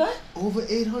survived that? Over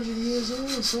 800 years old.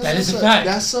 So that is a fact.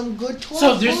 That's some good talk.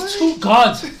 So there's two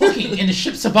gods fucking, and the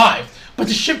ship survived, but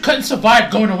the ship couldn't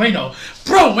survive going to Wano.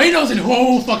 Bro, Wano's in a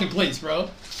whole fucking place, bro.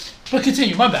 But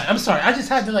continue, my bad. I'm sorry. I just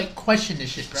had to like question this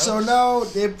shit, bro. So now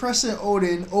they're pressing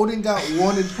Odin. Odin got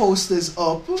wanted posters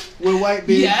up with White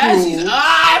Babe yes, Crew.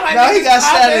 now he got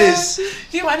status.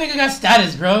 Yeah, my nigga got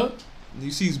status, bro.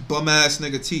 You see his bum ass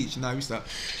nigga Teach. Nah, you stop.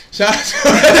 Shout out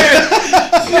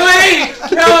to Wait,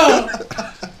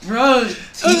 bro.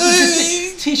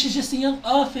 Teach is just a young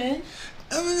orphan.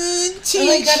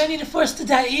 Teach. I need to force to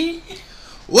die.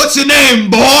 What's your name,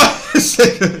 boy?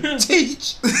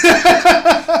 Teach.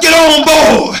 Get on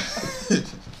board.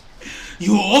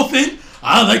 You an orphan?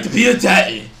 I'd like to be a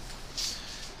daddy.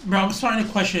 Bro, I'm starting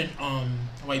to question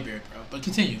Whitebeard, bro. But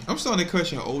continue. I'm starting to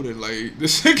question Odin. Like,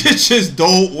 this nigga just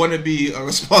don't want to be a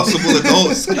responsible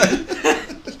adult.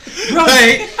 Bro.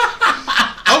 Like,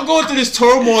 I'm going through this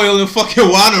turmoil in fucking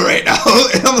Wano right now.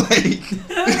 And I'm like,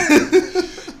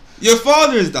 your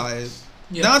father is dying.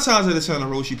 Yeah. 9 times out of 10,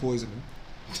 Orochi poisoned him.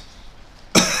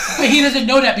 But he doesn't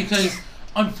know that because,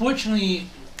 unfortunately,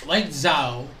 like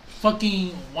Zhao,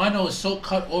 fucking Wano is so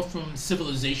cut off from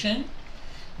civilization.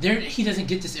 He doesn't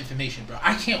get this information, bro.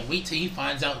 I can't wait till he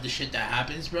finds out the shit that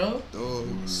happens, bro.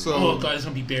 Oh god, it's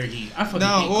gonna be bare heat.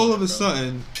 Now all of a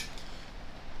sudden,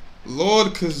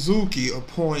 Lord Kazuki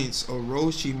appoints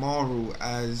Orochimaru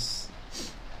as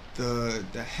the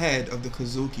head of the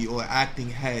Kazuki, or acting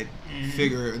head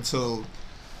figure, until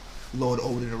Lord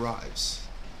Odin arrives.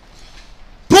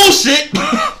 Bullshit!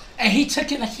 And he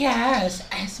took it like, yes,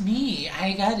 ask me,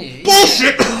 I got it.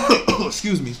 Bullshit!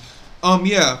 Excuse me.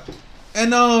 Yeah.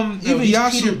 And yo, even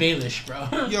Yasu, Peter Baelish, bro.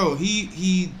 Yo,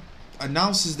 he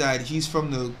announces that he's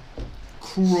from the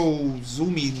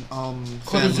Kurozumi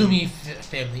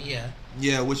family, yeah.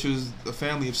 Yeah, which was a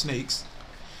family of snakes.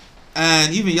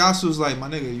 And even Yasu's like, my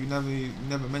nigga, you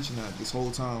never mentioned that this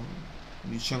whole time.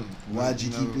 You chilling. Why'd you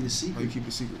keep it a secret? Why'd you keep it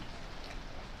a secret?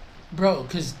 Bro,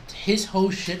 because his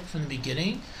whole shit from the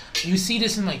beginning, you see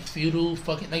this in like feudal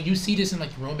fucking, like you see this in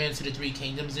like Romance of the Three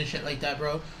Kingdoms and shit like that,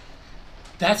 bro.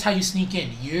 That's how you sneak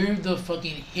in. You're the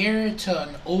fucking heir to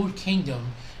an old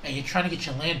kingdom and you're trying to get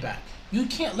your land back. You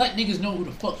can't let niggas know who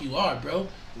the fuck you are, bro.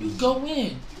 You go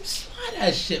in, you slide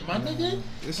that shit, my nigga.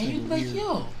 And you be like,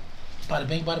 yo, bada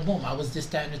bang, bada boom. I was this,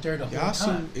 that, and the third the whole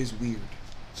time. Yasu is weird.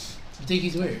 You think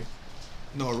he's weird?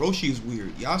 No, Orochi is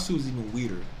weird. Yasu is even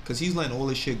weirder because he's letting all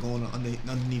this shit going on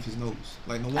underneath his nose.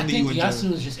 Like, no wonder I think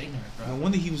Yasu is just ignorant, bro. No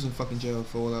wonder he was in fucking jail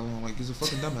for all that long. Like, he's a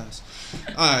fucking dumbass.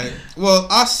 Alright, well,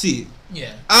 I see it.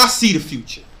 Yeah. I see the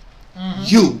future.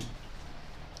 You,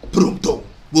 Brumdo,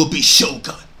 will be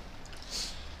Shogun.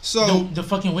 So the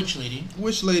fucking witch lady.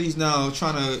 Witch lady's now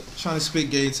trying to spit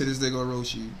game to this nigga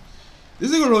Orochi.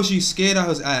 This nigga Orochi scared out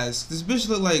his ass. This bitch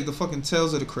look like the fucking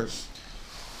Tales of the Crypt.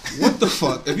 What the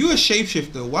fuck? If you a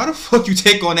shapeshifter, why the fuck you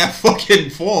take on that fucking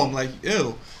form? Like,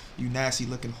 ew. You nasty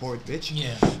looking horde bitch.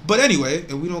 Yeah. But anyway,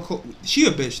 and we don't call... She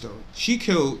a bitch, though.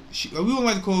 We don't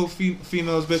like to call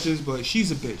females bitches, but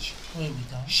she's a bitch. Wait, we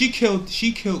don't.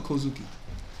 She killed Kozuki.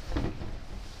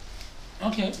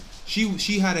 Okay.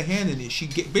 She had a hand in it. She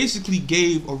basically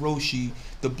gave Orochi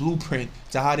the blueprint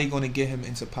to how they gonna get him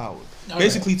into power.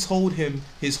 Basically told him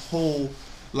his whole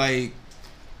birthright.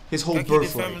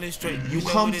 You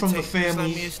come from a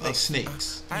family of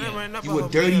snakes. You a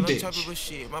dirty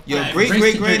bitch. Your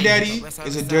great granddaddy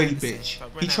is a dirty bitch.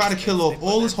 He tried to kill off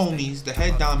all his homies, the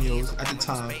head daimyos at the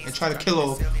time, and tried to kill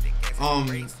off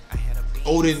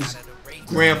Odin's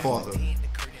grandfather.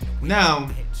 Now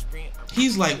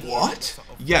he's like, what?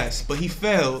 Yes, but he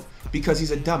failed because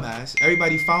he's a dumbass.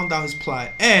 Everybody found out his plot,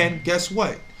 and guess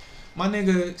what? My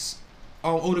nigga's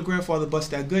older grandfather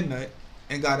bust that good nut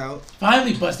and got out.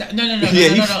 Finally bust that. No.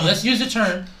 Let's use the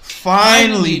term.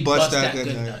 Finally bust that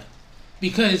good nut.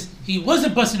 Because he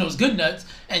wasn't busting those good nuts,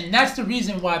 and that's the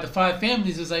reason why the 5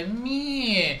 families was like,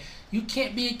 man, you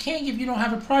can't be a king if you don't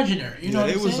have a progenitor. You know what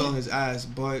I'm saying? It was on his ass,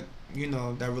 but you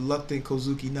know that reluctant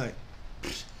Kozuki nut.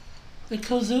 The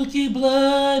Kozuki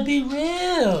blood be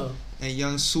real. and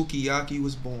young Sukiyaki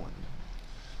was born.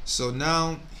 So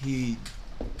now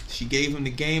she gave him the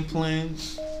game plan.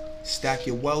 Stack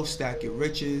your wealth, stack your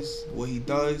riches. What he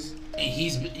does. And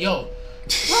he's bro.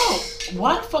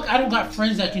 Why the fuck I don't got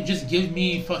friends that can just give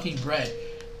me fucking bread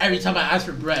every time I ask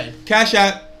for bread? Cash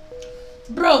App.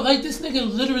 Bro, like this nigga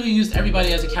literally used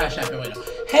everybody as a cash app right now.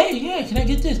 Hey, yeah, can I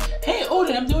get this? Hey,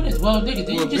 Odin, I'm doing this. Well, nigga, did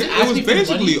you just ask me for money? It was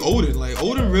basically Odin. Like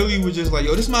Odin really was just like,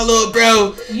 yo, this my little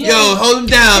bro. Yeah, yo, hold him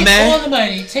down, take man. all the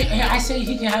money. I say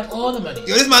he can have all the money. Yo,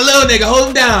 this my little nigga. Hold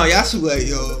him down. Yasu like,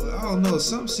 yo, I don't know.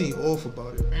 Something seemed off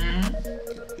about it.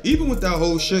 Mm-hmm. Even with that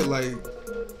whole shit, like,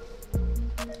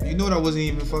 you know that wasn't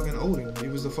even fucking Odin.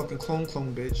 It was the fucking clone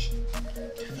bitch.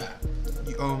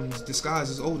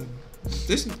 Disguised as Odin.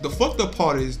 The fucked up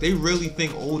part is they really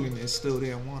think Odin is still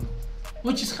there in Wano.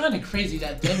 Which is kind of crazy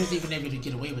that they was even able to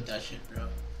get away with that shit, bro.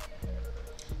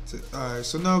 Alright,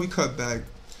 so now we cut back.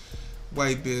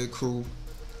 Whitebeard crew.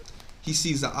 He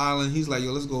sees the island. He's like,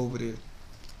 yo, let's go over there.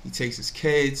 He takes his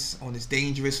kids on this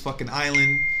dangerous fucking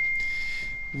island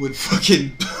with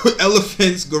fucking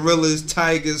elephants, gorillas,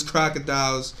 tigers,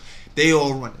 crocodiles. They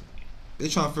all running. They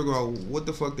trying to figure out what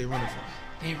the fuck they running from.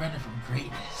 They running from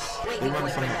greatness. They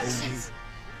running from the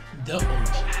OG. The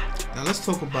OG. Now let's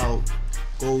talk about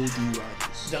Gol D.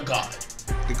 Rogers. The god.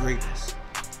 The greatness.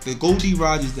 The Gol D.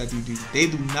 Rogers that they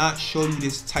do not show you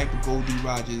this type of Gol D.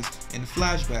 Rogers in the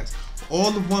flashbacks. All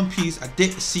of One Piece, I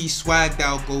didn't see swagged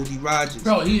out Gol D. Rogers.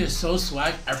 Bro, he is so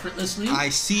swagged effortlessly. I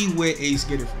see where Ace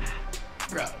get it from.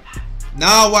 Bro.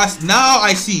 Now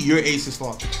I see you're Ace's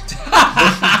father.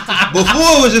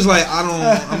 Before it was just like I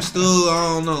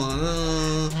don't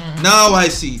know. Now I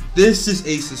see this is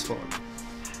Ace's father.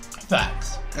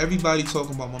 Facts. Everybody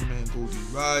talking about my man Gol D.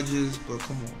 Rogers, but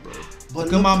come on, bro. But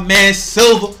look at my man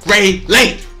Silver Ray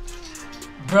Lake.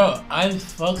 Bro, I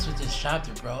fucks with this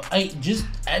chapter, bro.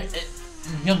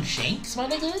 Young Shanks, my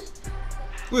nigga.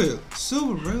 Wait,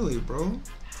 Silver Ray Lake, bro.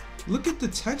 Look at the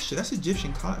texture. That's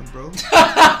Egyptian cotton, bro.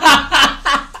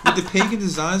 With the pagan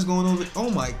designs going over. Oh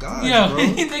my god, yo, bro.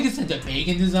 Nigga said the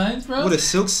pagan designs, bro. With a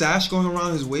silk sash going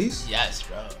around his waist. Yes,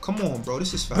 bro. Come on, bro.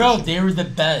 This is fashion. Bro, they were the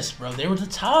best, bro. They were the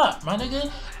top, my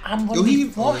nigga. I'm gonna be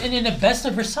flaunting in the best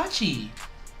of Versace.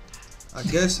 I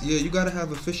guess, yeah, you gotta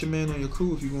have a fisherman on your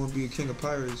crew if you're gonna be a king of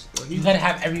pirates. You gotta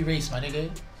have every race, my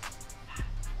nigga.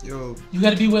 Yo. You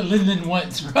gotta be what Lyndon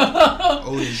wants, bro.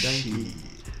 Oh, thank you.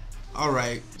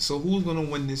 Alright, so who's gonna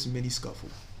win this mini scuffle?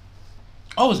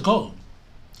 Oh, it's Gold.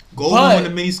 Gold will win the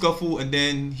mini scuffle, and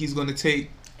then he's gonna take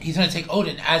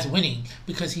Odin as winning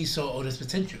because he saw Odin's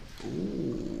potential.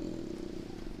 Ooh.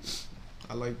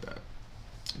 I like that.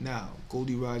 Now, Gol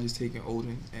D. Rogers taking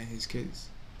Odin and his kids.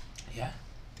 Yeah.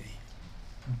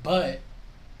 Damn. But,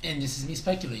 and this is me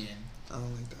speculating, I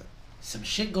don't like that. some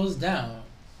shit goes down.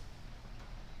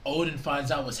 Odin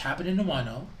finds out what's happening to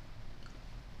Wano,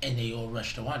 and they all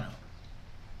rush to Wano.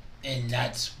 And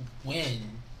that's when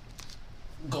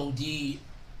Gol D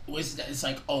was. It's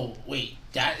like, oh wait,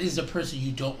 that is the person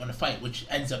you don't want to fight, which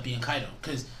ends up being Kaido,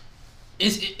 because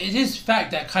it is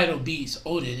fact that Kaido beats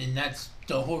Odin, and that's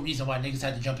the whole reason why niggas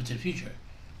had to jump into the future.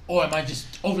 Or am I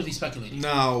just overly speculating?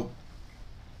 Now,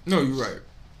 no, you're right.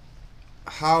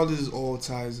 How does it all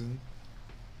ties in?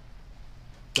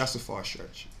 That's a far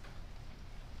stretch.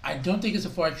 I don't think it's a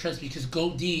far stretch because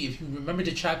Gol D, if you remember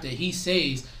the chapter, he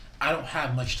says, I don't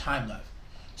have much time left.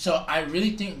 So I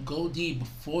really think Gol D,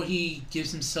 before he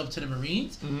gives himself to the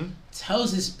Marines,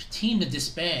 tells his team to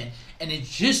disband. And it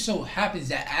just so happens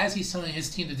that as he's telling his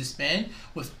team to disband,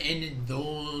 within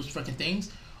those freaking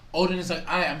things, Odin is like,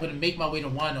 alright, I'm going to make my way to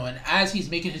Wano. And as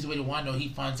he's making his way to Wano, he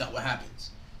finds out what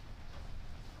happens.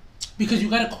 Because you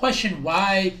got to question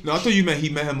why... No, I thought you meant he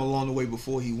met him along the way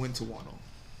before he went to Wano.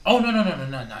 Oh, no, not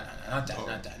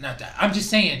that. I'm just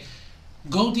saying,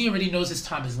 Gol D already knows his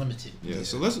time is limited. Yeah,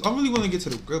 so I really want to get to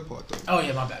the good part, though. Oh,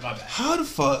 yeah, my bad. How the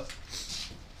fuck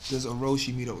does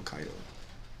Orochi meet up with Kaido?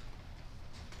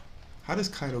 How does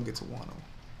Kaido get to Wano?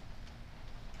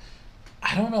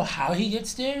 I don't know how he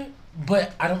gets there,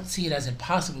 but I don't see it as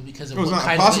impossible because of it's what not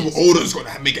Kaido impossible. is. Oda's going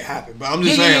to make it happen, but I'm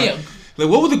just saying. Yeah. Like,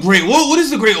 what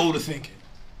is the great Oda thinking?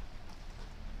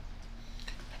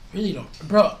 Really don't,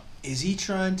 bro. Is he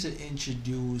trying to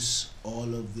introduce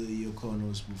all of the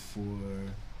Yokonos before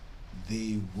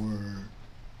they were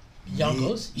Young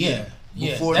Ghosts? Yeah.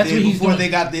 Before That's before they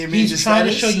got their major He's trying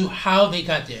status? to show you how they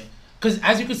got there. Because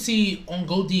as you can see on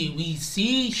Gol D, we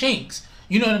see Shanks.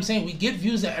 You know what I'm saying? We get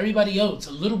views of everybody else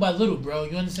little by little, bro.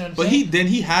 You understand what I'm saying?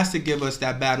 He has to give us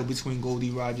that battle between Gol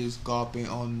D. Rogers, Garp,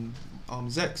 and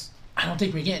Zex. I don't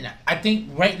think we're getting that. I think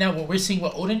right now what we're seeing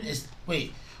with Odin is...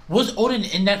 Wait, was Odin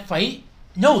in that fight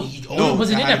No, Oden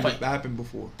wasn't in that fight. That happened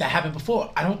before. That happened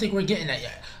before. I don't think we're getting that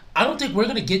yet. I don't think we're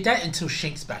gonna get that until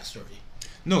Shank's backstory.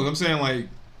 No, I'm saying like,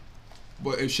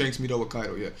 but if Shanks meet up with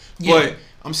Kaido, yeah. Yeah. But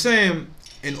I'm saying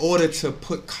in order to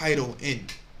put Kaido in,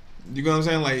 you know what I'm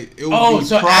saying? Like it would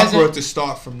be proper to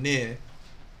start from there.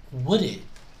 Would it?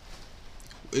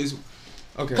 Is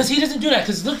okay. Because he doesn't do that.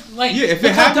 Because look, like if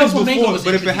it happens before,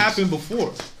 but if it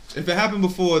happened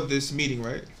before this meeting,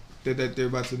 right? That they're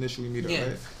about to initially meet up,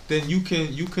 right? Then you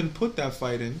can put that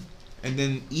fight in, and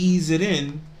then ease it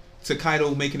in to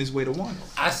Kaido making his way to Wano.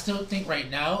 I still think right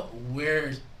now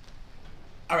we're.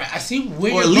 All right, I see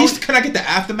where. Or at least can I get the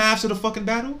aftermaths of the fucking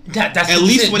battle? That's at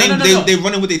least when they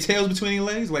running with their tails between their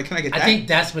legs. Like, can I get that? I think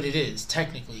that's what it is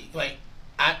technically. Like,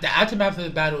 the aftermath of the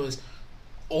battle is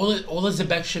all of the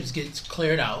Zebek ships gets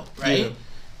cleared out, right? Yeah.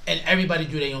 And everybody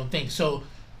do their own thing. So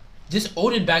this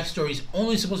Oden backstory is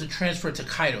only supposed to transfer to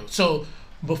Kaido. So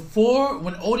before,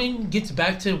 when Oden gets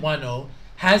back to Wano,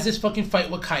 has this fucking fight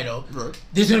with Kaido, right,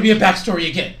 there's gonna be a backstory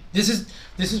again. This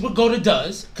is what Goda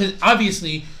does, because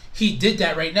obviously he did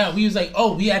that right now. He was like,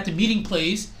 oh, we at the meeting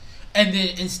place, and then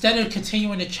instead of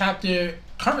continuing the chapter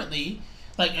currently,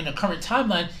 like in the current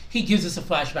timeline, he gives us a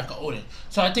flashback of Oden.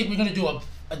 So I think we're gonna do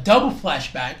a double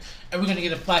flashback, and we're gonna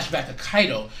get a flashback of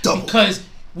Kaido. Double. Because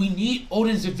we need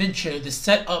Oden's adventure to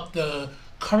set up the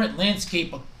current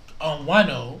landscape of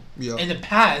Wano in the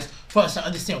past for us to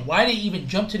understand why they even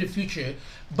jumped to the future.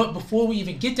 But before we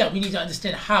even get that, we need to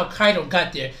understand how Kaido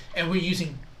got there, and we're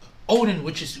using Oden,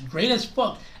 which is great as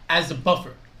fuck, as the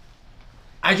buffer.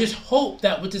 I just hope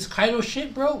that with this Kaido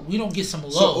shit, bro, we don't get some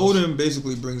lows. So Oden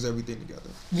basically brings everything together.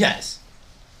 Yes.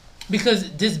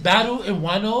 Because this battle in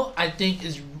Wano, I think,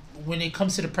 is when it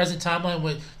comes to the present timeline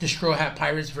with the Straw Hat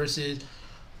Pirates versus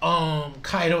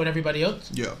Kaido and everybody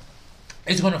else. Yeah.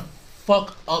 It's going to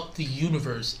fuck up the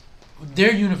universe.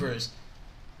 Their universe.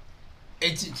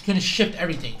 It's going to shift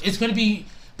everything. It's going to be...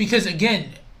 Because,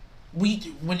 again... when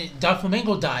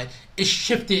Doflamingo died, it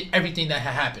shifted everything that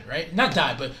had happened, right? Not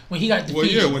died, but when he got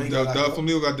defeated. Well, yeah, when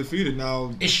Doflamingo got defeated,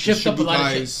 now it shifted up a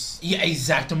lot of shit. Yeah,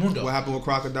 exactamundo. What happened with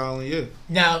Crocodile and yeah.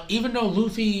 Now, even though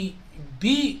Luffy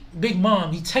beat Big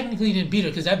Mom, he technically didn't beat her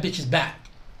because that bitch is back.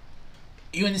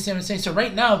 You understand what I'm saying? So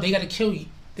right now, they got to kill you.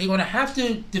 They're going to have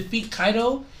to defeat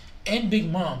Kaido and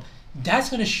Big Mom. That's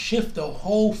going to shift the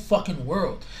whole fucking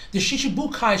world. The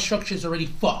Shichibukai structure is already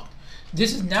fucked.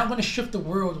 This is now going to shift the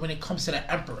world when it comes to the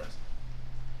Emperor.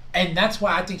 And that's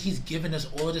why I think he's giving us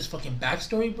all of this fucking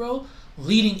backstory, bro,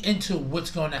 leading into what's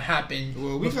going to happen.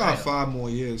 Well, we got 5 more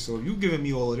years, so if you giving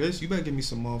me all of this, you better give me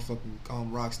some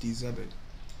motherfucking Rocksteady Zebek.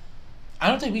 I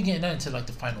don't think we getting that until like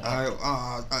the final.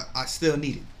 I still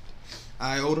need it.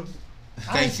 Alright, Oda.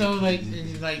 Alright, so like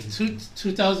in like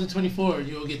 2024,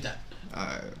 you'll get that.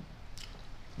 Alright.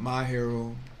 My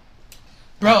Hero.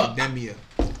 Bro, Academia.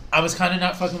 I was kind of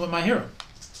not fucking with My Hero.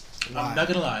 Why? I'm not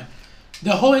gonna lie.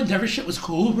 The whole Endeavor shit was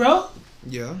cool, bro.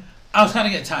 Yeah. I was kind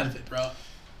of getting tired of it, bro.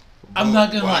 I'm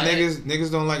not gonna lie.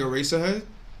 Niggas don't like Eraserhead?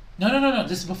 No.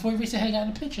 This is before Eraserhead got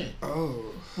in the picture.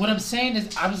 Oh. What I'm saying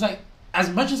is, I was like, as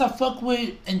much as I fuck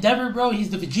with Endeavor, bro, he's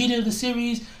the Vegeta of the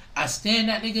series. I stand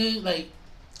that nigga. Like,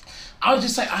 I was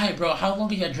just like, alright, bro, how long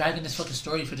are you dragging this fucking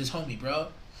story for this homie, bro?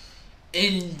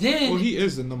 And then... Well, he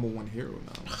is the #1 hero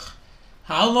now.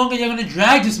 How long are you gonna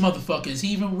drag this motherfucker? Is he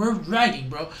even worth dragging,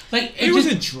 bro? Like it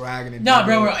wasn't dragging it. Nah,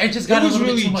 bro, it just got a little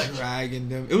bit too much. It was really dragging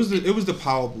them. It was the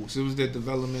power boost. It was their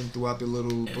development throughout the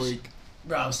little break.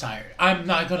 Bro, I was tired. I'm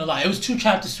not gonna lie. It was 2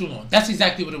 chapters too long. That's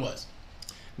exactly what it was.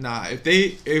 Nah, if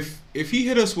he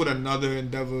hit us with another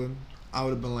Endeavor, I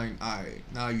would have been like, alright,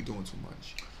 now you're doing too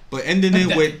much. But ending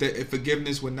it with the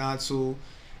forgiveness with Natsu.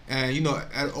 And you know,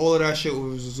 all of that shit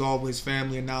was resolved with his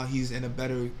family, and now he's in a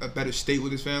better state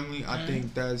with his family. I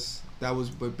think that was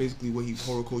basically what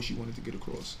Horikoshi wanted to get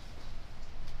across.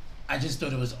 I just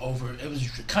thought it was over. It was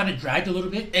kind of dragged a little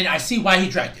bit, and I see why he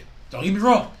dragged it. Don't get me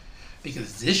wrong,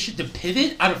 because this shit, the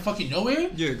pivot out of fucking nowhere.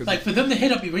 Yeah. Like for them to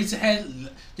hit up Eraserhead,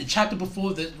 the chapter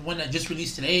before the one that just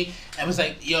released today, and was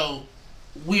like, "Yo,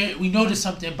 we noticed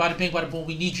something. Bada bing, bada boom.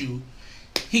 We need you."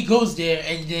 He goes there,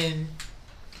 and then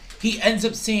he ends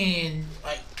up saying,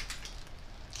 like,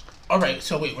 alright,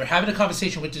 so wait, we're having a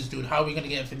conversation with this dude. How are we going to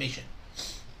get information?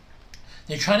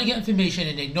 They're trying to get information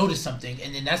and they notice something.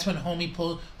 And then that's when homie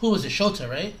pulled, who was it, Shota,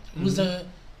 right? Mm-hmm.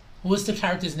 Who was the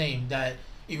character's name that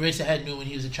Eraserhead knew when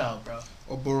he was a child, bro?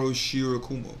 Oboroshiro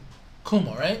Kumo.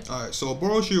 Kumo, right? Alright, so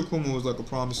Oboroshiro Kumo was like a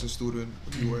promising student,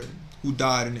 who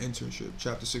died in the internship,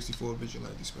 chapter 64 of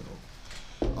Vigilante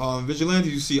spinoff. Vigilante,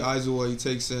 you see Aizawa, he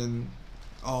takes in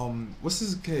what's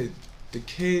his kid? The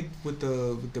kid with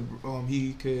the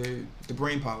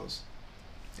brain powers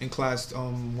in class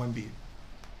 1B.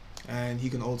 and he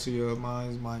can alter your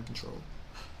mind control.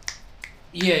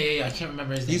 Yeah. I can't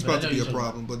remember his name. He's about to be a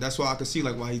problem, but that's why I can see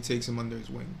like why he takes him under his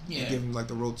wing. Yeah. And give him like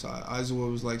the rope tie.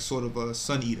 Aizawa was like sort of a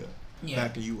sun eater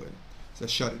back in UA. It's a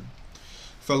shut-in.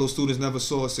 Fellow students never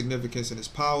saw significance in his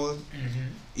power. Mm-hmm.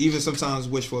 Even sometimes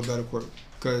wish for a better quirk,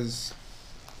 because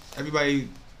everybody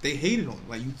they hated on him.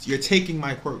 Like you're taking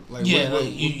my quirk. Like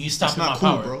you stopping my cool,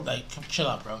 power, bro. Like chill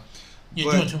out, bro.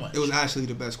 You're doing too much. It was actually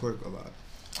the best quirk alive.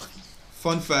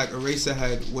 Fun fact: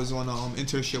 Eraserhead was on an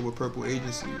internship with Purple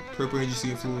Agency. Purple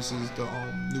Agency influences the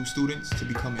new students to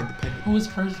become independent. Who was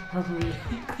Purple?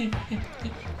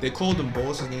 They called him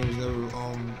boss. His name was never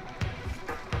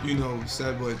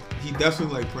said, but he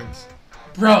definitely like Prince.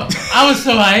 Bro, I was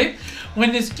so hyped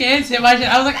when this kid said my shit.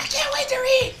 I was like, I can't wait to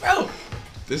read, bro.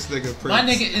 This nigga Prince. My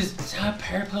nigga is top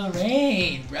Purple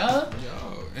Rain, bro.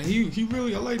 Yo, and he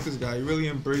really, I like this guy. He really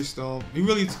embraced he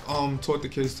really taught the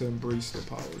kids to embrace their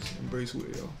powers, embrace who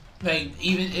they are. Like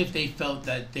even if they felt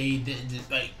that they didn't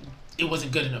like. It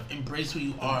wasn't good enough. Embrace who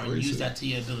you are and use that to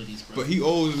your abilities, bro. But he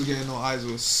always was getting on eyes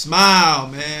with smile,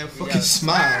 man. Fucking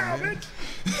smile, man.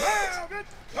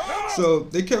 So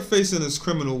they kept facing this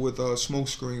criminal with a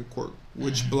smokescreen quirk,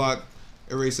 which blocked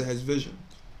Eraserhead's vision.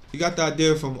 He got the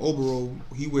idea from Oboro.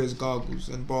 He wears goggles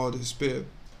and borrowed his spear.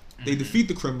 They defeat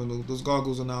the criminal. Those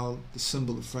goggles are now the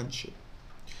symbol of friendship.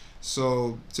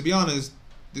 So, to be honest,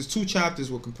 these 2 chapters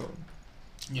were compelling.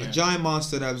 Yeah. A giant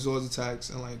monster that absorbs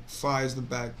attacks and like fires them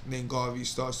back, named Garvey,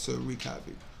 starts to wreak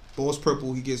havoc. Boss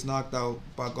Purple, he gets knocked out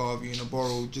by Garvey, and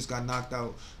Oboro just got knocked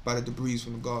out by the debris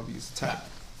from the Garvey's attack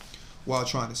while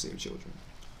trying to save children.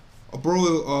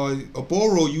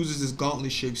 Oboro uses his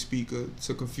gauntlet-shaped speaker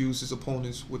to confuse his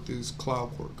opponents with his cloud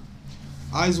quirk.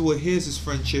 Aizawa hears his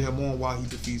friend cheer him on while he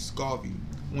defeats Garvey.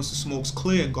 Once the smoke's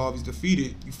clear and Garvey's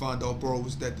defeated, you find out Oboro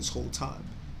was dead this whole time,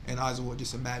 and Aizawa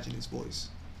just imagined his voice.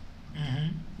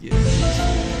 Mm-hmm. Yeah.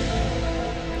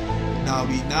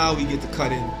 Now we get to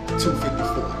cut in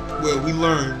 254, where we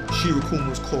learn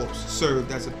Shirakumo's corpse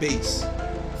served as a base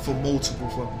for multiple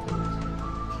fucking quirks.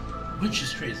 Which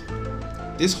is crazy.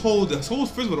 This whole first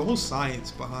of all, the whole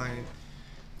science behind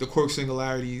the quirk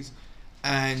singularities,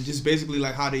 and just basically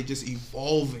like how they just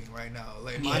evolving right now.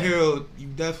 Like My Hero, you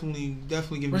definitely give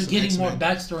me some X-Men. We're getting more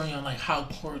backstory on like how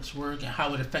quirks work and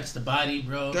how it affects the body,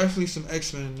 bro. Definitely some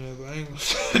X-Men in there, but I ain't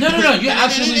No, you're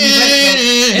absolutely right, bro.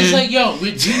 It's like, yo,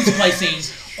 we're gene splicing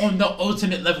on the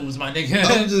ultimate levels, my nigga.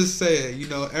 I'm just saying,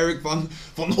 Eric von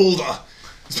Holder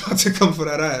is about to come for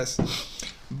that ass.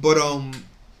 But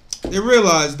they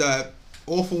realized that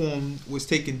All For One was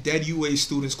taking dead UA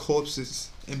students' corpses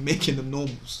and making them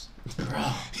normals.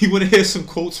 Bro. You want to hear some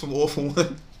quotes from All For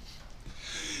One?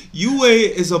 UA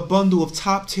is a bundle of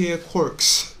top tier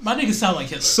quirks. My niggas sound like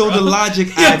Hitler. So bro. the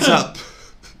logic adds up.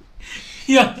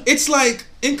 Yeah. It's like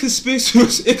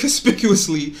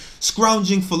inconspicuously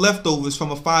scrounging for leftovers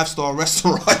from a 5-star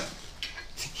restaurant.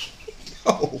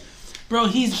 Yo. Bro,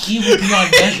 he's evil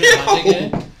beyond measure, my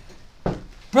nigga.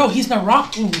 Bro, he's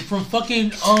Naraku from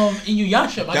fucking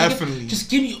Inuyasha, my Definitely. nigga. Just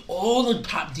give me all the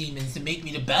top demons to make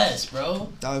me the best,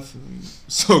 bro. Definitely.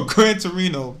 So Gran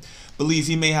Torino believes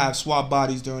he may have swapped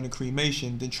bodies during the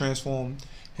cremation, then transform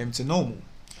him to normal.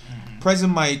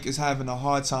 President Mike is having a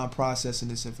hard time processing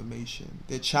this information.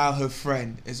 Their childhood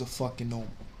friend is a fucking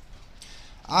normal.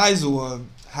 Aizawa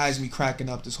has me cracking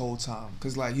up this whole time,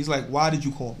 cause like he's like, why did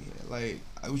you call me here? Like,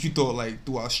 what you thought like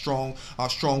through our strong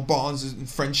bonds and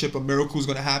friendship, a miracle's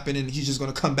gonna happen and he's just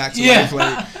gonna come back to life?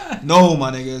 Like, no,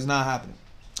 my nigga, it's not happening.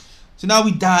 So now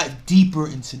we dive deeper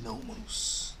into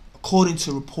Nomos. According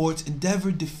to reports,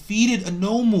 Endeavor defeated a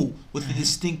Nomu with a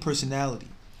distinct personality.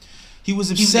 He was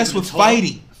obsessed with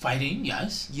fighting. Fighting,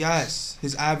 yes. Yes,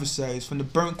 his adversaries. From the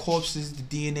burnt corpses, the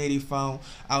DNA, they found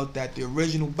out that the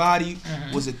original body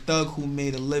was a thug who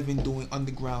made a living doing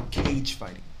underground cage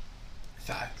fighting.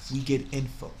 Facts. We get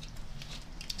info.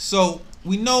 So,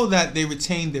 we know that they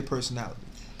retained their personality.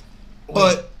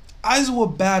 But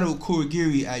Aizawa battled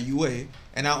Kurogiri at UA,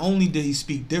 and not only did he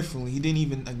speak differently, he didn't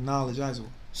even acknowledge Aizawa.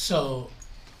 So,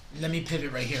 let me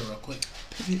pivot right here real quick.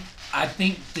 I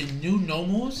think the new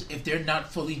Nomos, if they're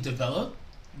not fully developed,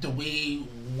 the way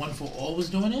One For All was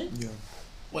doing it. Yeah.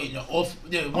 Wait, no, One For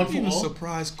All. I'm even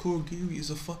surprised Kurogiri is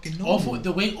a fucking Nomu.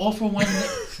 The way All For One,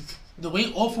 the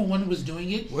way All For One was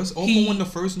doing it. Was All For One the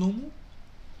first Nomu?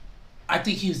 I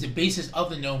think he was the basis of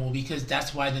the Nomu because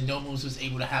that's why the Nomos was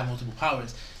able to have multiple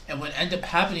powers. And what ended up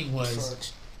happening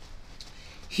was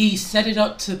he set it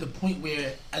up to the point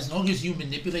where as long as you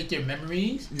manipulate their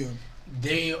memories,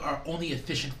 they are only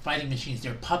efficient fighting machines.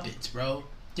 They're puppets, bro.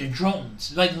 They're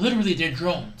drones. Like, literally, they're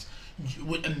drones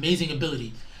with amazing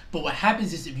ability. But what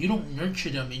happens is if you don't nurture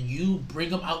them and you bring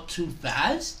them out too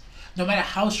fast, no matter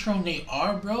how strong they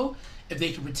are, bro, if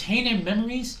they can retain their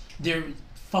memories, they're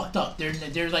fucked up.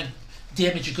 They're like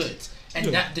damaged goods.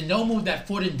 And that the Nomu that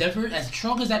fought Endeavor, as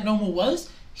strong as that Nomu was,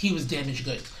 he was damaged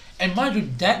goods. And mind you,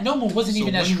 that Nomu wasn't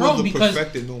even as strong because the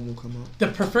perfected Nomu come out? The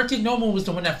perfected Nomu was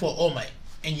the one that fought All Might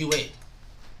in UA.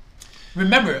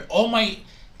 Remember, All Might,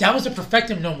 that was the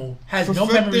perfected Nomu. Has no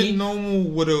memory. Perfected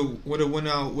Nomu would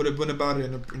have went about it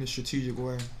in a strategic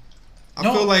way. I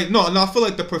feel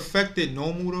like the perfected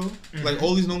Nomu though, like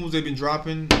all these Nomus they've been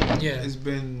dropping, has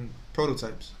been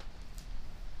prototypes.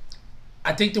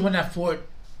 I think the one that fought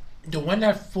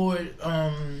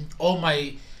All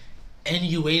Might in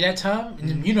UA that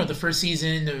time, you know, the first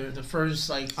season, the first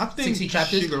like 60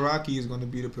 chapters. Shigaraki is going to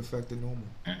be the perfected Nomu.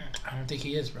 I don't think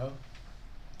he is, bro.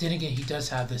 Then again, he does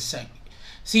have the second.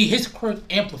 See, his quirk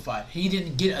amplified. He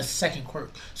didn't get a second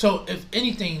quirk. So, if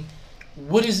anything,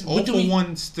 what do we...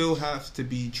 one still have to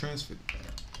be transferred.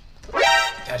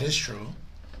 That is true.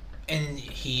 And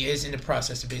he is in the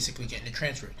process of basically getting it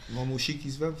transferred.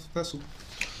 Momoshiki's vessel.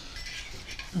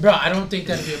 Bro, I don't think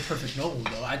that'd be a perfect Nomu,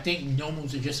 though. I think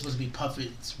Nomus are just supposed to be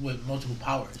puppets with multiple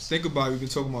powers. Think about it. We've been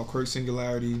talking about quirk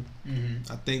singularity. Mm-hmm.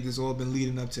 I think this all been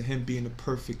leading up to him being the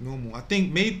perfect Nomu. I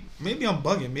think maybe I'm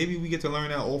bugging. Maybe we get to learn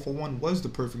that All For One was the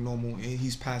perfect Nomu, and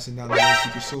he's passing down the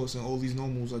secret source, and all these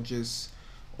Nomus are just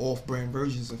off-brand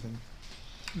versions of him.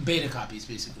 Beta copies,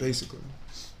 basically.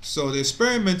 So they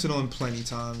experimented on plenty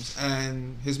times,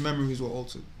 and his memories were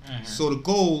altered. Mm-hmm. So the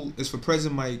goal is for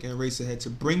President Mike and Eraserhead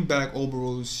to bring back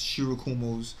Oberon's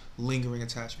Shirakumo's lingering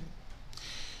attachment.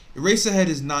 Eraserhead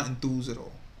is not enthused at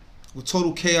all. With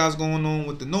total chaos going on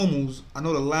with the Nomus, I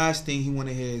know the last thing he want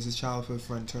to hear is his childhood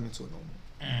friend turn into a Nomu.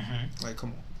 Mm-hmm. Like, come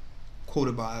on.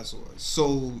 Quoted by Azor.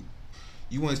 So,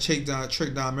 you want to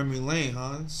trick down memory lane,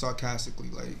 huh? Sarcastically,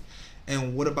 like...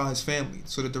 And what about his family?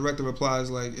 So the director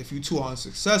replies like, if you two are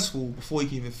unsuccessful, before he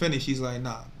can even finish, he's like,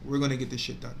 nah, we're going to get this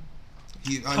shit done.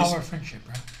 Power of friendship,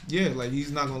 bro. Yeah, like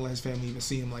he's not going to let his family even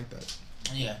see him like that.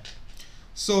 Yeah.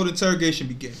 So the interrogation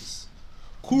begins.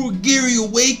 Kurogiri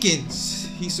awakens.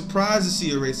 He's surprised to see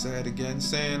Eraserhead again,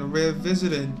 saying, a rare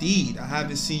visitor indeed. I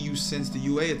haven't seen you since the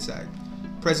UA attack.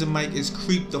 President Mike is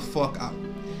creeped the fuck out.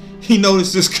 He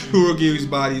notices Kurogiri's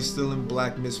body is still in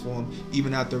black mist form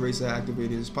even after Eraserhead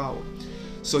activated his power.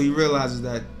 So he realizes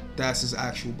that that's his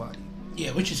actual body. Yeah,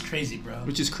 which is crazy, bro.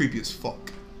 Which is creepy as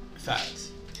fuck.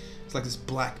 Facts. It's like this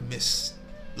black mist.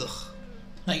 Ugh.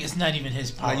 Like it's not even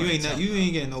his power. You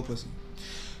ain't getting no pussy.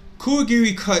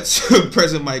 Kurogiri cuts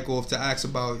President Mike off to ask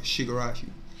about Shigaraki.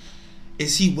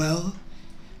 Is he well?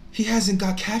 He hasn't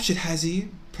got captured, has he?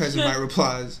 President Mike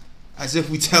replies, as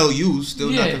if we tell you, still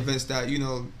not convinced that, you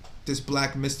know, this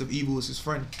black mist of evil is his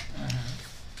friend.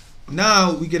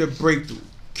 Now we get a breakthrough.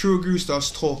 Kurogiri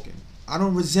starts talking. I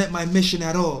don't resent my mission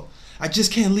at all. I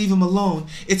just can't leave him alone.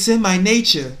 It's in my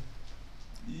nature.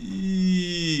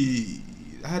 I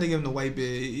had to give him the white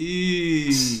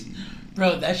beard.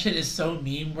 Bro, that shit is so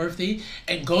meme worthy.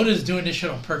 And Goda's doing this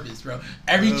shit on purpose, bro.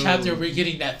 Every chapter we're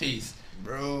getting that face.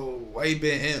 Bro, white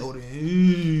beard and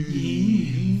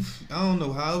Odin. I don't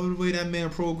know, however the way that man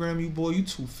programmed you, boy, you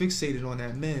too fixated on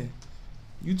that man.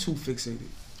 You too fixated.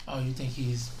 Oh, you think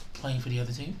he's playing for the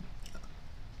other team?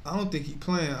 I don't think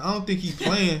he's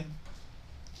playing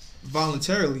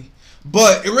voluntarily.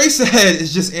 But Eraserhead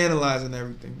is just analyzing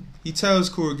everything. He tells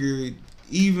Kurogiri,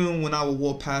 even when I would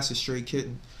walk past a stray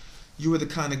kitten, you were the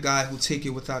kind of guy who'll take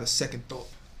it without a second thought.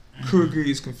 Kurogiri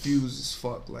is confused as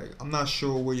fuck. Like, I'm not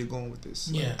sure where you're going with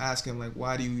this. Like, ask him, like,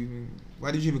 why did you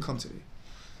even come today?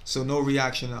 So no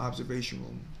reaction in the observation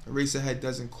room. Eraserhead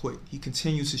doesn't quit. He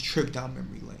continues his trip down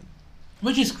memory lane.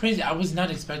 Which is crazy. I was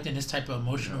not expecting this type of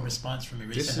emotional response from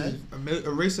Eraserhead.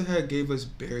 Eraserhead gave us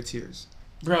bare tears.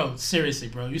 Bro, seriously,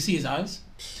 bro. You see his eyes?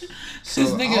 So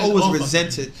this nigga I always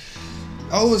resented.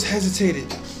 I always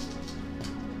hesitated.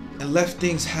 And left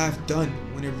things half done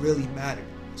when it really mattered.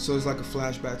 So it's like a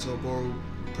flashback to Oboro,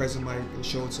 President Mike, and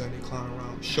Shota, and they clown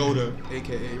around. Shota,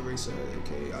 a.k.a. Eraserhead,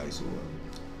 a.k.a. Aizawa.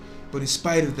 But in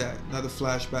spite of that, another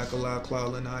flashback allowed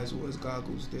Cloud and Aizawa's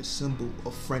goggles, their symbol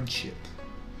of friendship.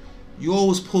 You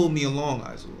always pulled me along,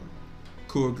 Aizawa.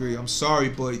 Kurogiri, I'm sorry,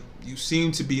 but you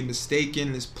seem to be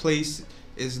mistaken. This place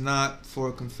is not for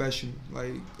a confession.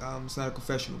 Like, it's not a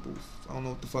confessional booth. I don't know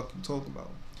what the fuck you talking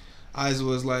about.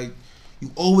 Aizawa's like,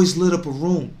 you always lit up a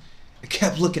room and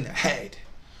kept looking ahead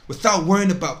without worrying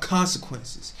about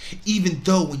consequences. Even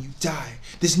though when you die,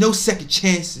 there's no second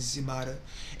chances, Yamada.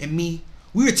 And me,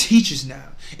 we're teachers now,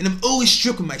 and I'm always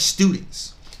strict with my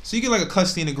students. So you get like a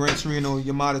cutscene in Gran Torino,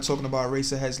 Yamada talking about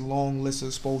Eraserhead's long list of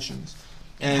expulsions.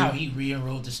 And how he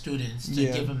re-enrolled the students to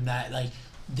give them that, like,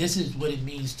 this is what it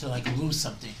means to, like, lose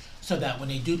something. So that when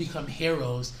they do become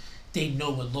heroes, they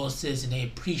know what loss is and they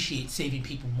appreciate saving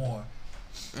people more.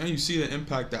 And you see the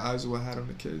impact that Aizawa had on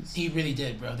the kids. He really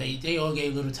did, bro. They all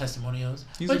gave little testimonials.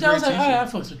 He's but a that was great like, alright, I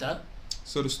teacher. fucks with that.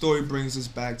 So the story brings us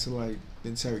back to like the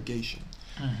interrogation.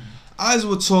 Mm-hmm.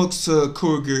 Aizawa talks to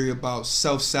Kurogiri about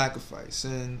self-sacrifice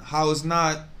and how it's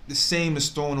not the same as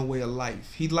throwing away a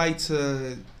life. He'd like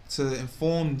to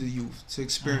inform the youth to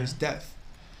experience death.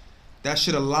 That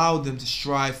should allow them to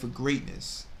strive for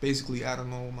greatness. Basically, I don't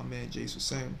know what my man Jace was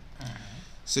saying.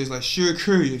 So he's like,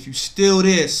 Shirokuri, if you still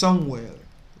there somewhere,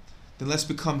 then let's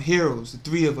become heroes, the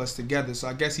three of us together. So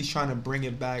I guess he's trying to bring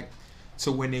it back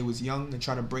to when they was young and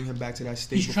trying to bring him back to that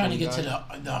state. He's trying to get died.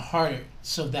 to the heart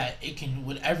so that it can,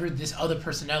 whatever this other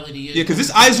personality is. Yeah, because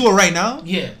this Aizawa right now,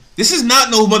 yeah, this is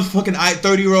not no motherfucking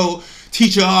 30-year-old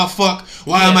teacher. Oh fuck,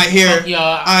 why am I here? Fuck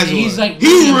y'all. Aizawa. He's like, he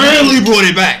really brought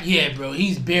it back. Yeah, bro.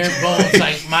 He's bare bones.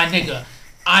 Like, my nigga,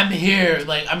 I'm here.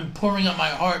 Like, I'm pouring up my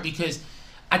heart because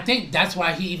I think that's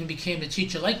why he even became a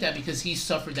teacher like that, because he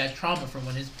suffered that trauma from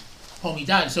when his homie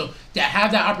died. So to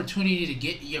have that opportunity to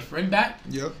get your friend back,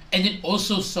 Yep. and then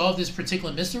also solve this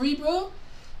particular mystery, bro,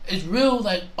 is real.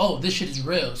 Like, oh, this shit is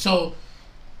real. So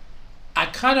I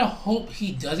kind of hope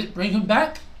he doesn't bring him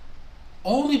back,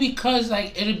 only because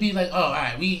like it'd be like, oh, all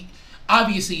right, we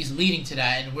obviously he's leading to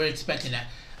that, and we're expecting that.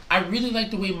 I really like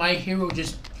the way My Hero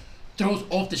just throws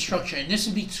off the structure, and this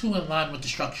would be too in line with the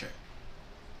structure.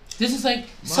 This is like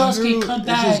Sasuke come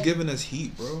back. It's just giving us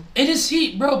heat, bro. It is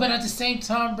heat, bro, but at the same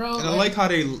time, bro. And I like how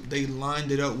they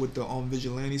lined it up with the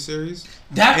Vigilante series.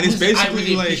 That and was, it's basically I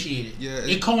really like, appreciated. Yeah,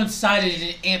 it coincided and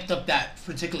it amped up that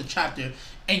particular chapter,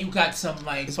 and you got some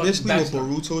like. It's fucking basically what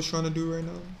backstory. Boruto's trying to do right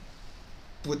now.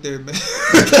 With their that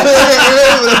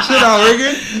shit out,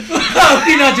 Riggin. No,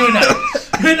 we're not doing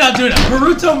that. We're not doing that.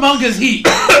 Boruto manga's heat.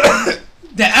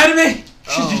 The anime,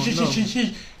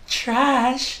 Oh,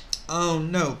 trash. Oh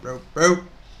no, bro.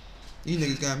 You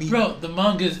niggas got me. Bro, the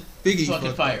manga's Figgy fucking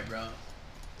fucked fire, up. bro.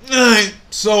 Alright,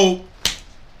 so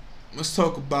let's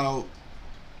talk about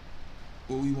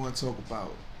what we want to talk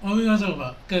about. What are we gonna talk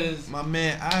about? Cause My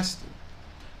man Asta,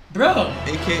 bro,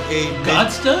 aka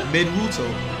Godsta? Midruto,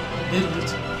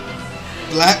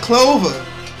 Black Clover.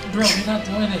 bro, we're not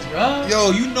doing this, bro.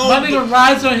 Yo, you know My nigga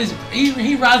rides on his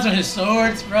he rides on his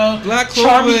swords, bro. Black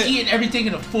Charlie Clover- eating everything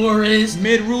in the forest.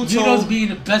 Midruto, Juno's being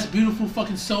the best beautiful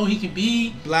fucking soul he can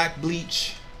be. Black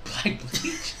Bleach, Black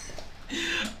Bleach.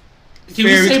 Can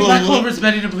Fairy we say Black Clover. Clover is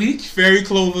better than Bleach? Fairy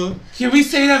Clover. Can we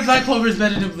say that Black Clover is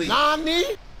better than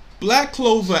Bleach? Black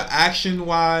Clover, action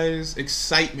wise,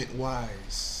 excitement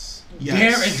wise.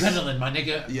 Bare adrenaline, my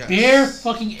nigga. Yes. Bare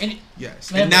fucking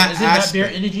Yes. Man, And that is it not aspect. bare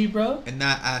energy, bro? In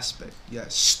that aspect,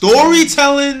 yes.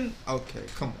 Storytelling. Okay,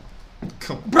 come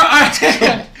on. Bro, alright.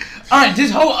 Alright,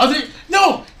 this whole other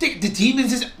the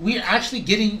demons is we're actually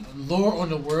getting lore on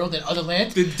the world and other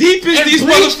lands. The deepest And these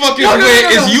Bleach- motherfuckers No, no, went no, no,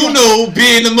 is no. Yuno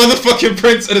being the motherfucking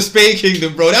prince of the Spade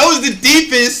Kingdom, bro. That was the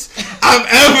deepest I've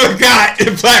ever got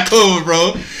in Black Clover,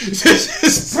 bro.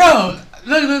 Bro,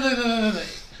 look.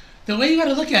 The way you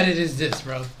gotta look at it is this,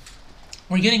 bro.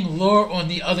 We're getting lore on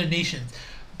the other nations.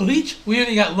 Bleach, we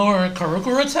only got lore on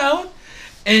Karukura Town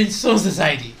and Soul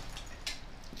Society.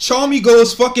 Charmy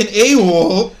goes fucking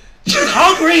AWOL. She's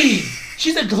hungry.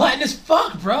 She's a gluttonous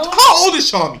fuck, bro. How old is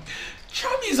Charmy?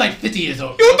 Charmy is like 50 years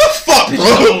old. Yo, what the fuck, Bitch bro?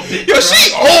 is an old bitch, Yo, bro.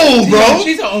 she old, bro.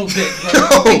 She's an old bitch,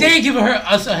 bro. Yo. If they ain't giving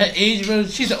us her age, bro,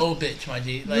 she's an old bitch, my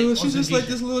G. Like, Yo, on she's some just like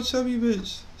decent. this little chubby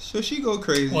bitch. So she go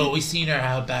crazy. Well, we seen her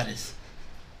how bad is.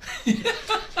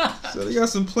 So they got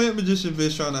some plant magician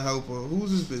bitch trying to help her.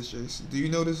 Who's this bitch, Jason? Do you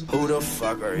know this? Who the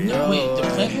fuck are you? No, wait, the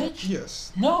plant bitch?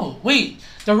 Yes. No, wait,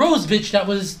 the rose bitch that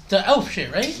was the elf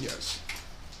shit, right? Yes.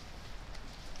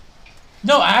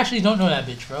 No, I actually don't know that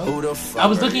bitch, bro. Who the fuck I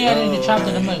was are looking at it in the you? chapter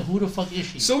and I'm like, who the fuck is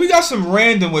she? So we got some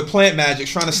random with plant magic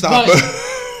trying to stop But-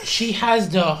 her. She has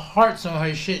the hearts on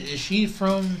her shit. Is she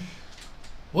from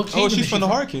what kingdom? Oh, is she's she from the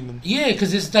Heart Kingdom. Yeah,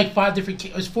 because it's like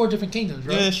it's 4 different kingdoms,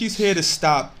 bro. Yeah, she's here to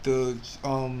stop the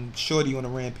shorty on a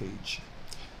rampage.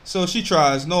 So she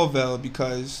tries, no avail,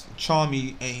 because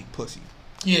Charmy ain't pussy.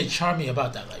 Yeah, charm me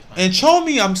about that life, man. And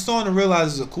Charmy, I'm starting to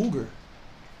realize, is a cougar.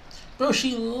 Bro,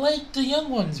 she liked the young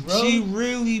ones, bro. She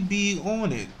really be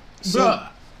on it. So,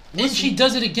 Bro, and she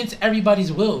does it against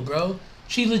everybody's will, bro.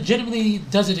 She legitimately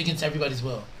does it against everybody's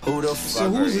will. Who the fuck So are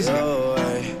who's this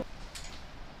you?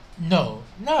 No,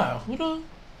 nah, who the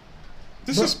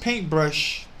this Bro- is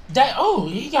Paintbrush. that? Oh,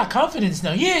 he got confidence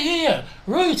now. Yeah.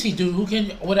 Royalty dude who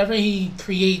can whatever he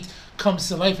creates comes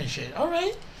to life and shit. All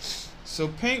right. So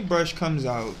Paintbrush comes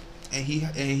out, and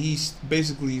he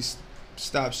basically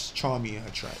stops Charmy in her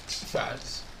tracks.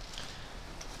 Facts.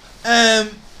 I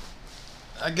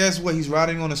guess he's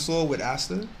riding on a sword with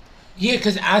Asta. Yeah,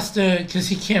 because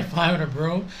he can't fly on a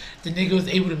broom, the nigga was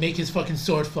able to make his fucking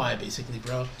sword fly, basically,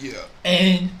 bro. Yeah.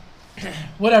 And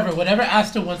whatever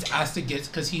Asta wants, Asta gets,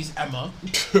 because he's Emma.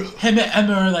 Him and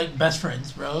Emma are, like, best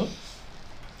friends, bro.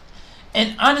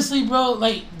 And honestly, bro,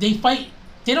 like, they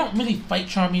don't really fight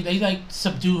Charmy. They, like,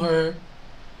 subdue her.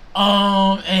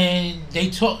 And they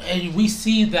talk, and we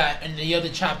see that in the other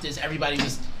chapters, everybody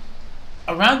was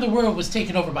around the world was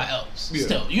taken over by elves. Yeah.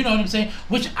 Still, you know what I'm saying?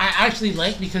 Which I actually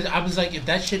like, because I was like, if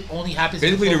that shit only happens,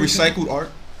 Basically, the in recycled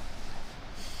art.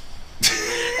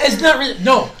 it's not really.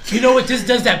 No, you know what this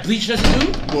does that Bleach doesn't do?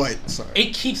 What? Sorry.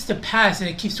 It keeps the past and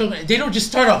it keeps talking. They don't just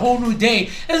start a whole new day.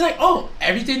 It's like, oh,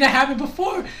 everything that happened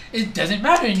before, it doesn't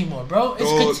matter anymore, bro.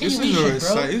 It's continuation,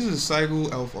 bro. This is a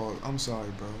cycle elf art. I'm sorry,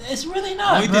 bro. It's really The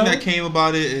not. only bro. thing that came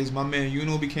about it is my man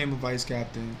Yuno became a vice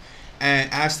captain,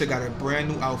 and Asta got a brand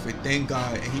new outfit. Thank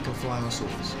God, and he can fly on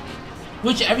swords.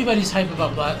 Which everybody's hype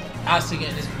about Black Asta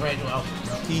getting his brand new outfit,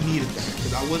 bro. He needed that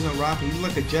because I wasn't rocking. He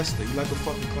like a jester. He like a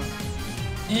fucking clown.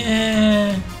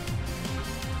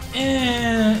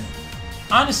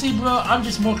 Honestly, bro, I'm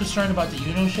just more concerned about the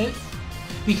Yuno shit.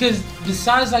 Because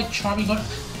besides, like, Charmy going...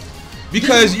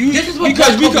 Because we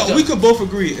Black Clover could both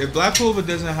agree if Black Clover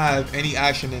doesn't have any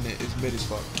action in it, it's mid as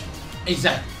fuck.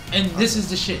 Exactly. And this is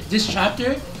the shit. This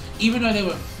chapter, even though they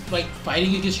were, like,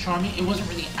 fighting against Charmy, it wasn't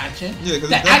really action. Yeah, 'cause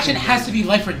the it's action definitely- has to be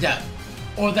life or death.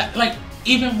 Or that, like,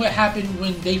 even what happened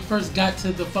when they first got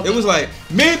to the fucking... It was like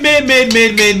mid.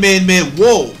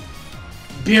 Whoa,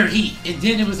 bare heat. And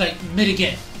then it was like mid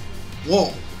again.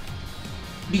 whoa.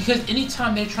 Because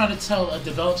anytime they're trying to tell a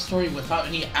developed story without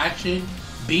any action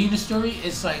being the story,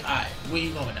 it's like, alright, where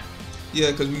you going now?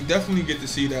 Yeah, because we definitely get to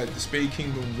see that the Spade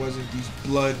Kingdom wasn't these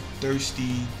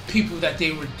bloodthirsty People that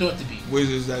they were thought to be.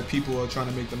 wizards that people are trying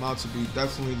to make them out to be.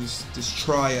 Definitely this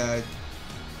triad.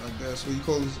 I guess what do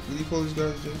you call these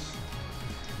guys, Jace?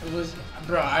 It was,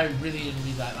 bro, I really didn't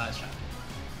read that last chapter.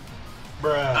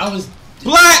 Bruh. I was...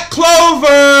 Black Clover.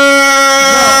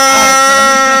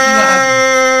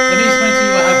 Let me explain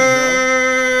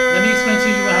to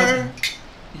you what happened,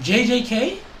 bro.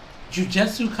 JJK?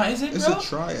 Jujutsu Kaisen, bro? It's a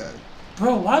triad.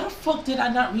 Bro, why the fuck did I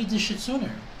not read this shit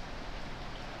sooner?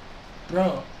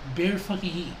 Bro, bare fucking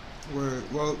heat.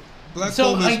 Well, Black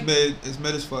So, Clover like- is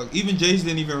mid as fuck. Even Jace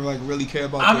didn't even like really care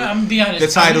about I'm gonna be honest. the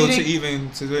title I'm reading-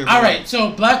 to Alright,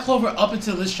 so Black Clover up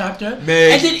until this chapter,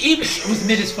 Mid. and then even it was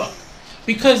mid as fuck.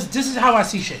 Because this is how I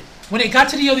see shit. When they got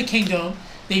to the other kingdom,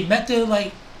 they met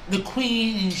the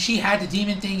queen, and she had the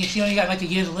demon thing, and she only got like a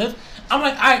year to live. I'm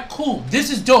like, alright, cool. This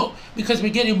is dope because we're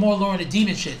getting more lore on the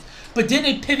demon shit. But then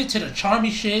they pivot to the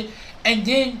Charmy shit, and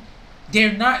then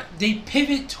they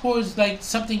pivot towards like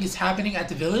something is happening at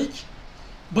the village.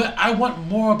 But I want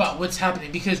more about what's happening,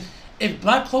 because if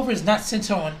Black Clover is not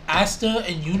centered on Asta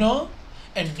and Yuno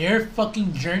and their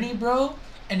fucking journey, bro,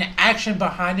 and the action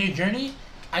behind their journey,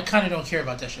 I kind of don't care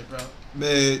about that shit, bro.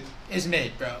 Mid. It's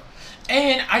mid, bro.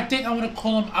 And I think I want to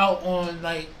call them out on,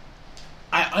 like,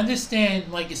 I understand,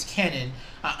 like, it's canon.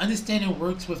 I understand it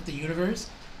works with the universe.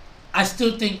 I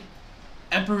still think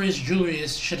Empress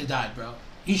Julius should have died, bro.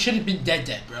 He should have been dead,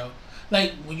 bro.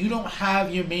 Like, when you don't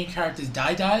have your main characters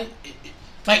die,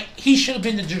 like, he should have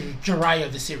been the Jiraiya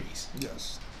of the series.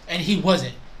 Yes. And he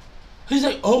wasn't. He's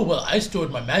like, oh, well, I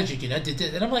stored my magic and I did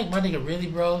this. And I'm like, my nigga, really,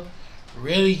 bro?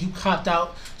 Really? You copped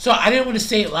out? So I didn't want to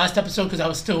say it last episode because I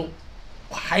was still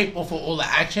hype off of all the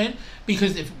action.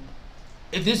 Because if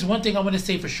there's one thing I want to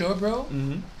say for sure, bro,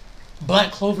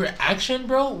 Black Clover action,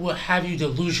 bro, will have you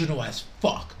delusional as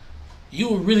fuck. You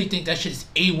will really think that shit is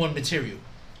A1 material.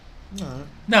 Alright.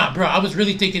 Nah, bro, I was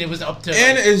really thinking it was up to...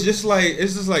 And it's just like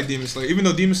Demon Slayer. Even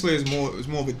though Demon Slayer is more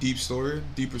of a deeper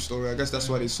story. I guess that's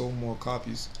why they sold more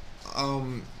copies.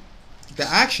 The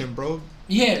action, bro.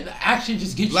 Yeah, the action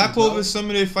just gets Black you, bro. Clover, some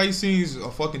of their fight scenes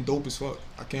are fucking dope as fuck.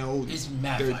 I can't hold it. It's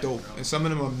mad They're fire, dope, bro. and some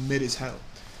of them are mid as hell.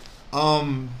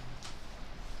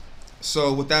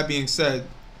 So with that being said,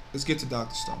 let's get to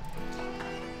Dr. Stone.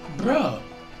 Bro,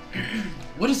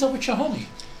 what is up with your homie?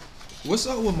 What's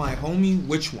up with my homie?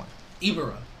 Which one?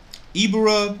 Ibara,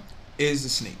 Ibara is the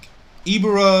snake.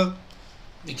 Ibara,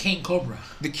 the King Cobra.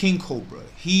 the King Cobra.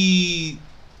 He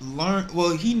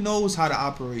knows how to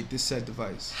operate this said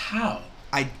device. How?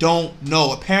 I don't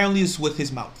know. Apparently it's with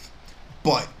his mouth.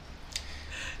 But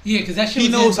Yeah, because that shit He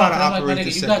was knows in how to I'm like, my operate nigga,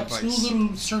 this you said got device. two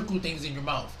little circle things in your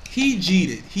mouth. he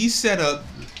cheated. He set up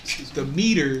the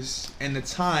meters and the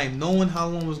time, knowing how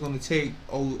long it was going to take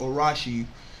Orochi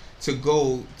to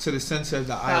go to the center of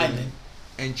the island,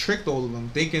 and tricked all of them,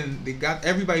 thinking they got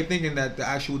everybody thinking that the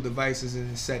actual device is in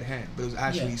his said hand, but it was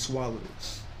actually swallowed.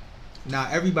 Now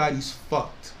everybody's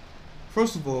fucked.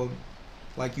 First of all,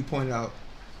 like you pointed out,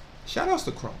 shout outs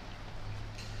to Chrome.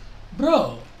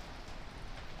 Bro.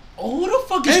 Who the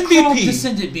fuck is MVP. Chrome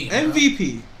descendant being?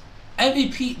 MVP.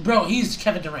 MVP, bro. He's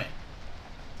Kevin Durant.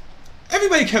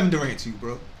 Everybody Kevin Durant to you,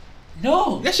 bro.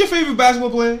 No, That's your favorite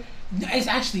basketball player? it's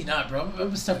actually not, bro.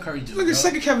 What was Steph Curry do? Look bro? at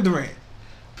second Kevin Durant.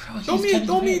 Bro, he's Don't Kevin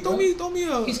Durant, bro.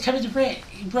 me He's Kevin Durant,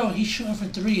 bro. He's shooting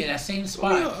from 3 in that same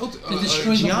spot. To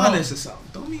destroy Giannis LeBron. or something.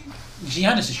 Don't me.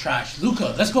 Giannis is trash.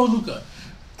 Luka, let's go, Luka.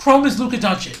 Chrome is Luka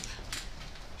Doncic.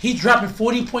 He's dropping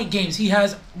 40-point games. He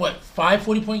has what 5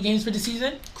 40-point games for the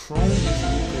season? Chrome is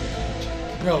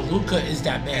Luka. Bro, Luka is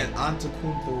that man. And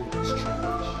Antetokounmpo is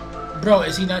trash. Bro,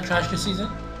 is he not trash this season?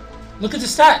 Look at the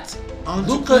stats.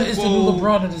 Luka is the new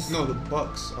LeBron of this. No, the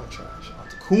Bucks are trash.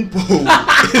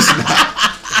 Antetokounmpo is not.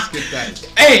 Let's get that.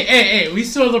 Hey, we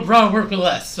saw LeBron work with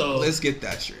less, so Let's get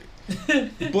that straight.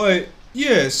 But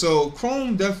yeah, so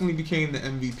Chrome definitely became the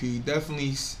MVP.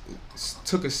 Definitely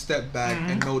took a step back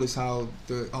and noticed how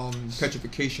the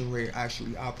petrification rate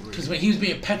actually operates. because when he was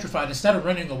being petrified, instead of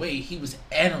running away, he was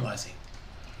analyzing.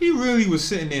 He really was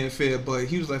sitting there in fear, but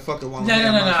he was like, "Fuck it, why No.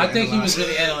 I think he was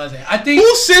really analyzing. I think.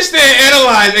 Who sits there and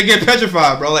analyze and get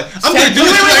petrified, bro? Like, I'm gonna do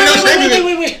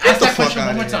this. Wait. Get Ask the that fuck question one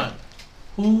outta more here. time.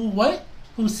 Who? What?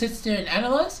 Who sits there and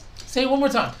analyze? Say it one more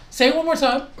time.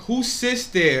 Who sits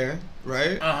there,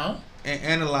 right, and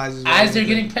analyzes As they're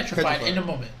getting petrified in the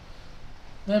moment.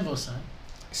 Lambo son.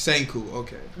 Senku,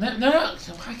 okay. No.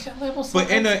 Why can't Lambo son?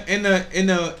 But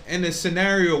in a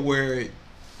scenario where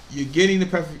you're getting the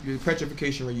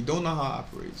petrification rate, you don't know how it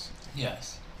operates.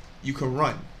 Yes. You can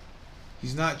run.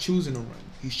 He's not choosing to run.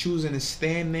 He's choosing to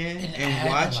stand there and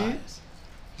watch it.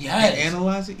 Yes. And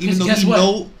analyze it, even though guess he what?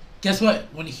 know. Guess what?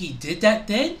 When he did that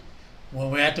then, when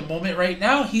we're at the moment right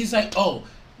now, he's like, oh,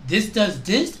 this does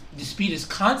this. The speed is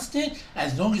constant.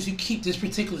 As long as you keep this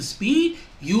particular speed,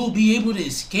 you will be able to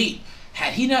escape.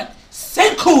 Had he not,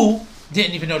 Senku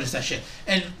didn't even notice that shit.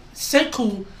 And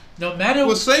Senku, no matter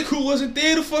Well, Senku wasn't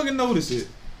there to fucking notice it.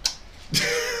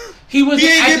 he wasn't He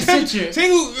ain't at the get center.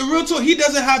 Senku, real talk, he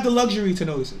doesn't have the luxury to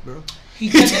notice it, bro. He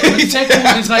doesn't. But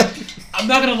Senku is like, I'm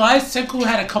not gonna lie, Senku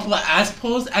had a couple of ass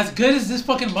pulls. As good as this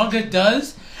fucking manga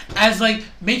does, as like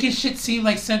making shit seem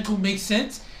like Senku makes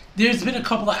sense, there's been a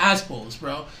couple of ass pulls,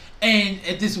 bro. And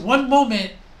at this one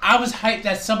moment, I was hyped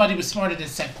that somebody was smarter than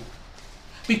Senku.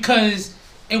 Because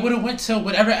it would have went to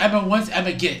whatever Emma wants,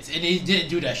 Emma gets. And he didn't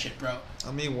do that shit, bro.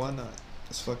 I mean, why not?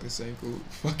 It's fucking Senku.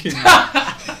 Fucking.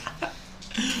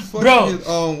 Bro.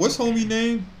 What's homie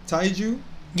name? Taiju?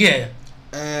 Yeah.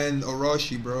 And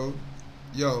Arashi, bro.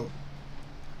 Yo.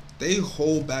 They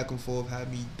whole back and forth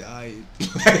had me dying.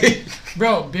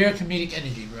 Bro, bare comedic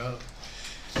energy, bro.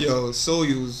 Yo,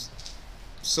 Soyu's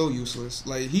so useless.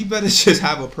 Like, he better just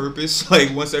have a purpose,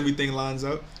 like, once everything lines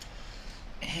up.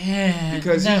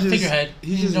 Because figurehead.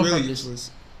 He's just no really purpose.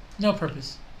 useless. No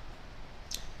purpose.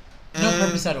 No And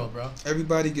purpose at all, bro.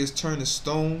 Everybody gets turned to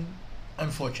stone.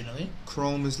 Unfortunately.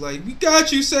 Chrome is like, we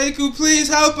got you, Senku. Please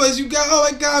help us. You got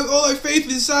all our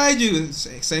faith inside you. And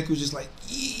Senku's just like,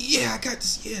 yeah, I got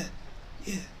this. Yeah.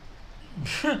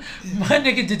 My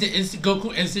nigga did the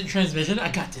Goku instant transmission.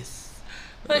 I got this.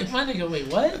 Like, my nigga, wait,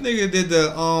 what? That nigga did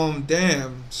the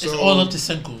damn. So it's all up to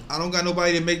Senku. I don't got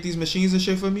nobody to make these machines and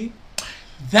shit for me.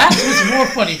 That's what's more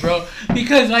funny, bro.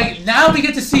 Because like now we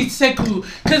get to see Senku.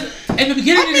 Because in the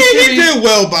beginning of the series, he did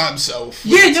well by himself.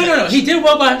 Yeah, no. He did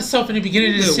well by himself in the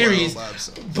beginning of the series. Well by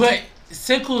himself. But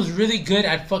Senku is really good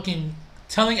at fucking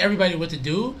telling everybody what to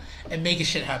do and making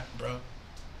shit happen, bro.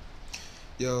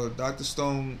 Yo, Dr.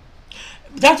 Stone.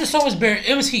 Dr. Stone was bare.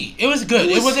 It was heat. It was good.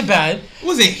 It wasn't bad. It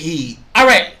wasn't heat. All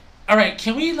right.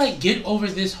 Can we like get over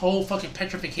this whole fucking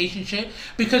petrification shit?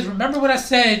 Because remember what I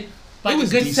said like a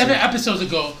good decent. 7 episodes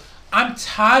ago. I'm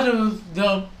tired of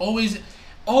them always.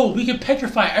 Oh, we can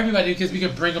petrify everybody because we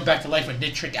can bring them back to life with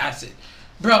nitric acid.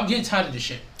 Bro, I'm getting tired of this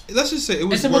shit. Let's just say it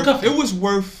was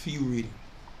worth you reading.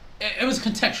 It was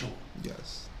contextual.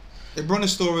 Yes. It brought the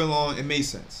story along. It made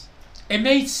sense. It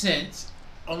made sense,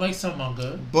 unlike some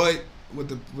manga. But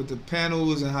with the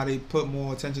panels and how they put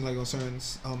more attention like on certain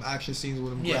action scenes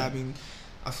with them grabbing,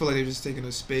 I feel like they're just taking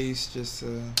a space just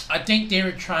to. I think they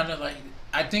were trying to like.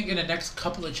 I think in the next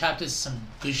couple of chapters, some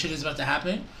good shit is about to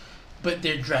happen, but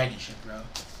they're dragging shit, bro.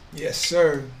 Yes,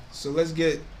 sir. So let's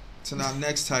get to our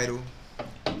next title.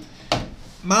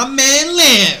 My man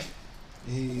Lamb.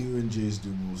 You and Jace do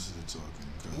most of the talking.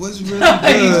 What's really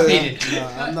good?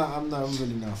 I'm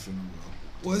really not feeling well.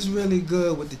 What's really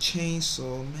good with the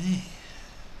chainsaw, man?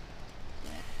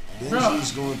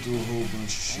 Benji's going through a whole bunch of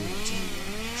shit. I'll tell you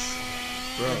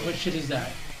that. Bro, what shit is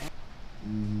that?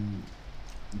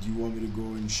 Do you want me to go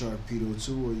in Sharpedo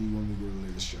 2 or you want me to go to the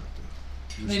latest chapter?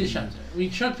 Latest chapter.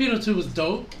 Sharpedo 2 was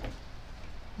dope.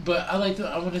 But I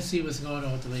want to see what's going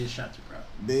on with the latest chapter, bro.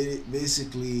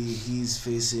 Basically, he's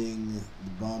facing the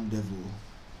Bomb Devil.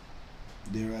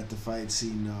 They're at the fight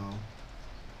scene now.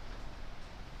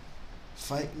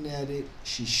 Fighting at it,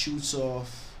 she shoots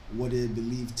off what they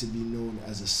believe to be known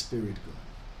as a spirit gun.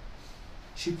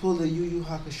 She pulled a Yu Yu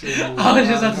Hakusho. I was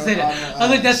just about to say that. I was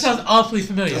like, that sounds awfully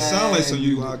familiar. That sounds like some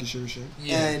Yu Yu Hakusho shit.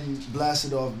 Yeah. And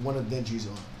blasted off one of Denji's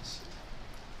arms.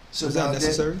 So is that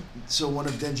necessary? So one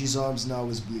of Denji's arms now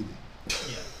is bleeding.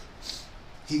 Yeah.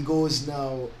 He goes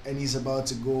now and he's about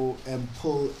to go and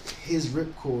pull his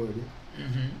ripcord,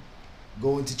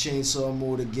 go into chainsaw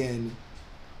mode again,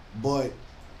 but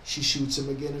she shoots him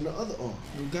again in the other arm.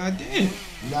 Oh, goddamn.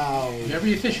 Now,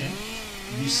 very efficient.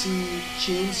 You see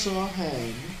chainsaw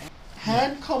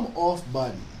hand come off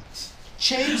body,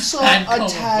 chainsaw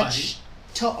attached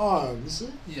to arms,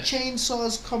 yes.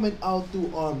 Chainsaws coming out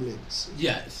through armlets.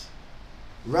 Yes.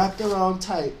 Wrapped around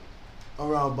tight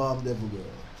around Bomb Devil Girl.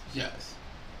 Yes.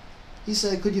 He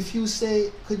said, could your fuse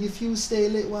stay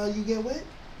lit while you get wet?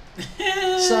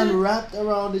 Son wrapped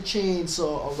around the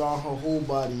chainsaw around her whole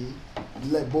body,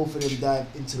 let both of them dive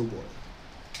into the water.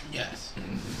 Yes.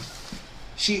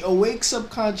 She awakes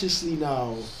subconsciously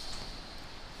now,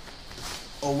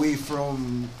 away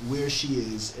from where she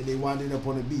is, and they winded up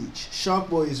on the beach. Shark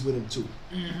Boy is with him too.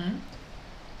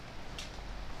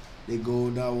 They go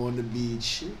now on the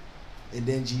beach, and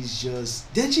Denji's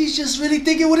just really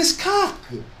thinking with his cock.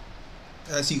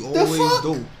 As he always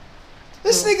do.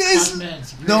 This nigga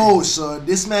is no, son.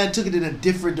 This man took it in a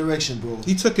different direction, bro.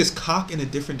 He took his cock in a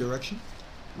different direction.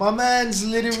 My man's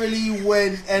literally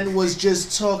went and was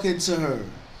just talking to her,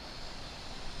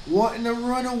 wanting to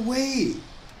run away,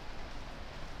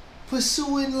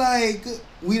 pursuing like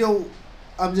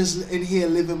I'm just in here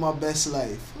living my best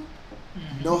life.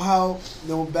 No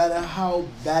matter how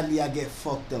badly I get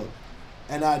fucked up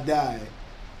and I die,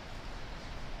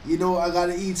 I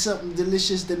gotta eat something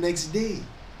delicious the next day.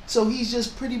 So he's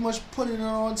just pretty much putting her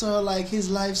onto her like his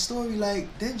life story,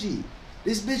 like, Denji,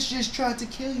 this bitch just tried to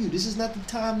kill you. This is not the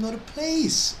time nor the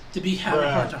place to be having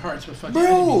heart to hearts with fucking bro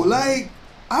enemies. Like,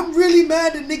 I'm really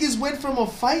mad that niggas went from a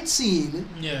fight scene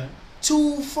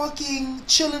to fucking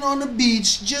chilling on the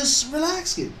beach just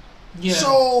relaxing. Yeah.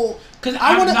 So, because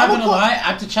I'm not gonna lie,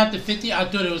 after chapter 50 I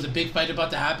thought it was a big fight about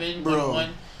to happen. Bro,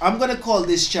 I'm gonna call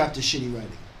this chapter shitty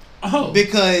writing. Oh.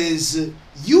 Because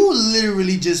you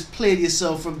literally just played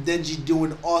yourself from Denji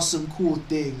doing awesome, cool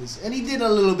things. And he did a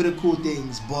little bit of cool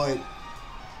things, but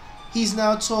he's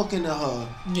now talking to her.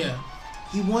 Yeah.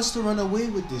 He wants to run away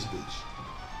with this bitch.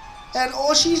 And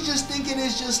all she's just thinking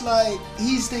is just like,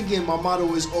 he's thinking, my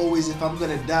motto is always, if I'm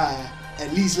gonna die,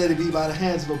 at least let it be by the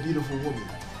hands of a beautiful woman.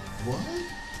 What?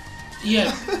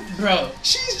 Yeah, bro.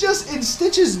 She's just in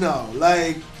stitches now.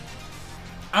 Like,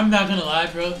 I'm not gonna lie,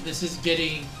 bro.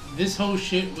 This whole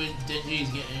shit with Denji is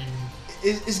getting...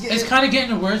 It's kind of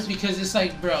getting worse because it's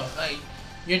like, bro, like,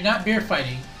 you're not bear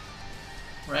fighting,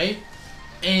 right?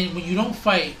 And when you don't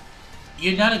fight,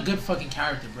 you're not a good fucking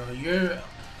character, bro. You're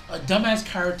a dumbass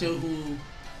character who,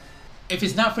 if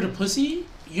it's not for the pussy,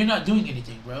 you're not doing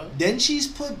anything, bro. Then she's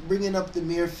bringing up the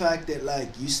mere fact that, like,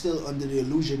 you still under the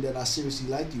illusion that I seriously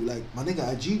like you. Like, my nigga,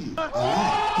 I G'd you. Alright.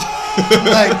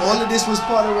 Like, all of this was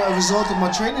part of a result of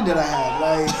my training that I had.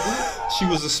 Like, she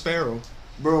was a sparrow.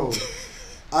 Bro,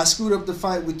 I screwed up the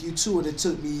fight with you too, and it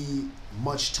took me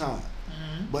much time.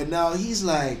 But now he's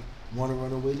like, wanna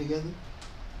run away together?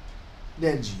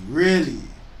 Denji, really?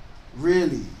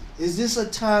 Really? Is this a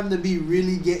time to be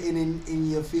really getting in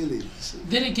your feelings?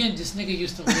 Then again, this nigga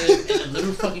used to live in a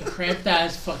little fucking cramped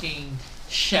ass fucking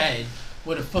shed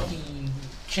with a fucking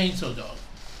chainsaw dog.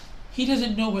 He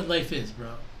doesn't know what life is, bro.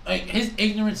 Like, his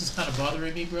ignorance is kind of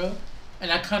bothering me, bro.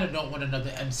 And I kind of don't want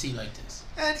another MC like this.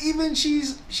 And even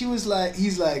he's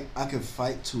like, I can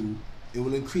fight too. It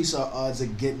will increase our odds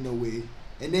of getting away.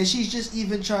 And then she's just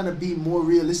even trying to be more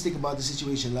realistic about the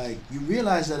situation. Like, you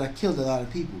realize that I killed a lot of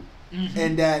people.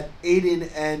 And that Aiden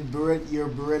and you're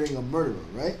beretting a murderer,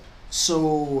 right?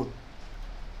 So,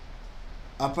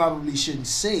 I probably shouldn't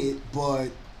say it, but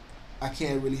I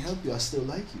can't really help you. I still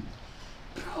like you.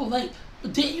 Bro, like,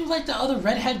 didn't you like the other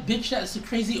redhead bitch that's the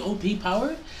crazy OP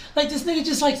power? Like, this nigga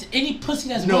just likes any pussy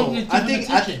that's willing to give him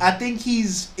attention. I think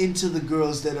he's into the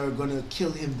girls that are gonna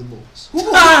kill him the most. Who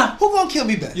gonna kill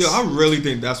me best? Yo, I really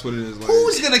think that's what it is. Like,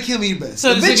 who's gonna kill me best?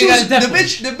 So the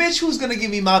bitch who's gonna give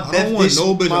me my best. I don't want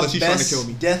no bitch unless she's trying to kill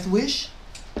me. Death wish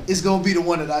is gonna be the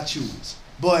one that I choose.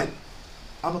 But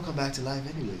I'm gonna come back to life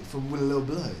anyway, with a little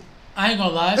blood. I ain't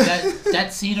gonna lie,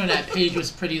 that scene on that page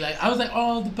was pretty, like, I was like,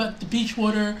 oh, the beach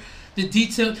water, the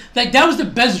detail, like, that was the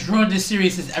best drawing this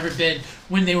series has ever been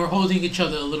when they were holding each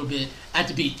other a little bit at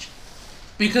the beach.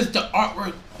 Because the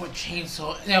artwork for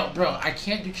Chainsaw... No, bro, I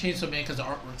can't do Chainsaw Man because the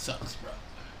artwork sucks, bro.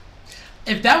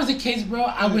 If that was the case, bro,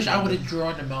 I wish I would have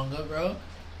drawn the manga, bro.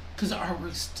 Because the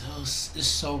artwork still is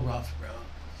so rough, bro.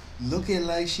 Looking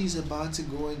like she's about to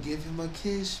go and give him a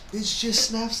kiss. Bitch just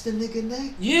snaps the nigga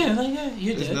neck. Yeah, like, yeah,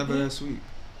 you're It's dead. never that sweet.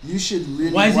 You should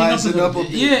really Wise it up a bit.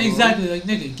 Yeah, bro. exactly. Like,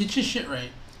 nigga, get your shit right.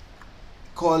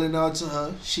 Calling out to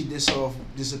her, she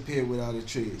disappeared without a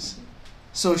trace.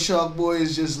 So Shark Boy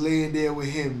is just laying there with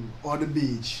him on the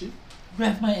beach.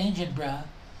 Rev my engine, bro.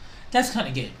 That's kind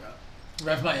of gay, bro.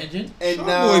 Rev my engine? And Shark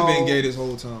now, Boy been gay this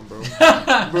whole time, bro.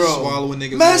 bro, Swallowing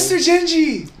niggas. Master whole.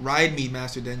 Genji, Ride me,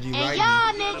 Master Denji. And Ride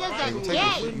y'all me. niggas Hey, are take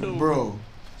this shit. gay. bro.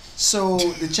 So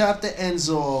the chapter ends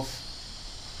off.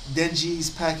 Denji's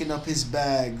packing up his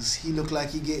bags. He looked like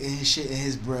he getting his shit and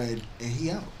his bread, and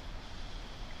he out.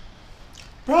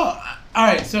 Bro,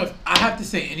 alright, so if I have to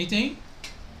say anything,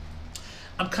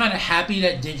 I'm kind of happy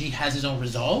that Denji has his own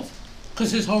resolve.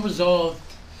 Because his whole resolve,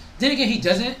 then again, he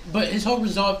doesn't, but his whole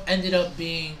resolve ended up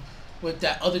being with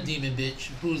that other demon bitch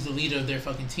who's the leader of their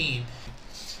fucking team.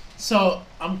 So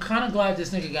I'm kind of glad this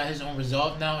nigga got his own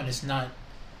resolve now, and it's not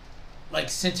like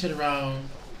centered around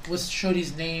what's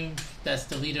Shorty's name that's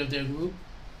the leader of their group?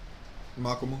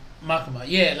 Makima. Makima.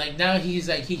 Yeah, like now he's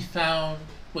like he found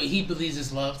what he believes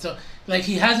is love. So like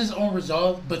he has his own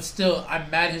resolve, but still I'm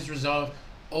mad his resolve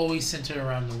always centered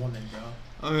around the woman, bro.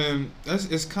 I mean,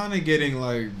 it's kind of getting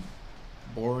like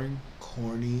boring,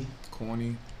 Corny.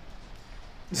 corny.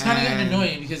 It's kind of getting And-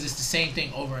 annoying because it's the same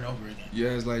thing over and over again. Yeah,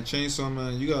 it's like Chainsaw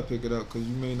Man. You gotta pick it up because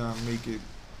you may not make it.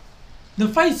 The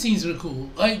fight scenes were cool.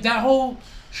 Like that whole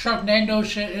Sharknado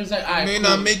shit. It was like, You alright, may cool.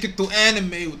 not make it through anime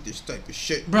with this type of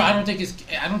shit. Bro, I don't think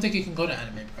it can go to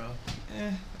anime, bro.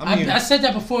 I mean, I said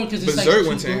that before because it's Berserk like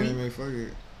went too to gory. anime. Fuck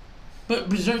it. But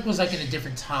Berserk was like in a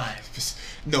different time.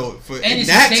 No, for And in it's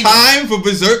that sustainable. time for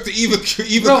Berserk to even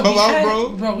Bro, come we out,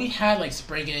 had, bro. we had like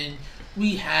Spriggan,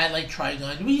 we had like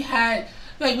Trigun, we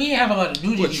didn't have a lot of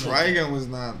nudity. But Trigun was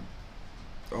not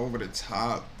over the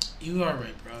top, You are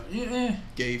right, bro. Yeah,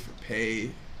 gay for pay.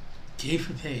 gay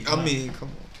for pay. I mean, come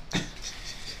on.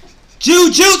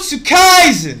 Jujutsu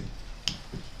Kaisen.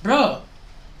 bro,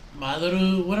 my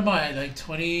little, what am I, like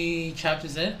 20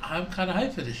 chapters in? I'm kind of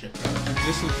hyped for this shit, bro.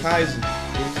 Jujutsu Kaisen.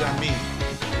 What does that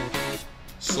mean?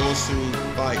 Sorcery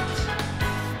fight.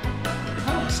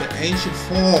 It's an ancient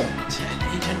form.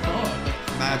 Ancient Lord.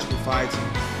 Magical fighting,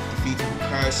 defeating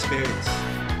cursed spirits,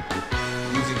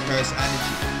 using cursed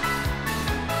energy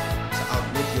to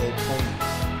outwit your opponents,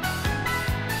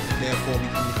 and therefore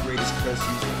become the greatest curse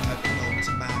user ever known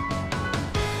to man.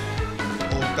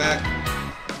 Going back,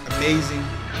 amazing.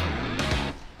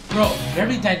 Bro,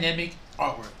 very dynamic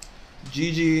artwork.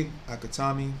 Gigi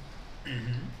Akatami,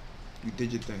 you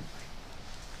did your thing.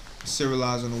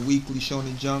 Serialized on a weekly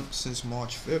Shonen Jump since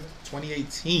March 5th,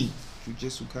 2018.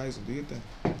 Jujutsu Kaisen, do your thing.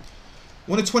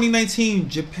 One of 2019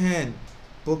 Japan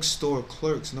bookstore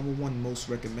clerks, #1 most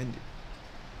recommended.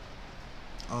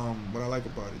 What I like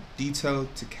about it,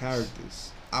 detailed to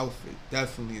characters, outfit,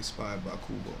 definitely inspired by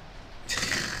Kubo.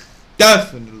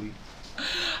 Definitely.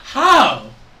 How?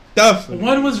 Definitely.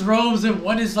 One was robes and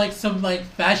one is like some like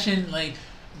fashion like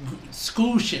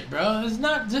school shit, bro. It's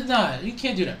not. You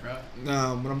can't do that, bro.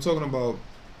 Nah, but I'm talking about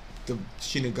the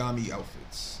Shinigami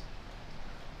outfits.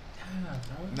 Yeah,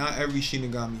 bro. Not every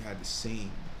Shinigami had the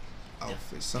same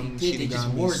outfit. Some They did, they just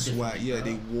wore it Shinigami swag. differently, Yeah, bro.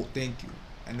 they wore. Thank you.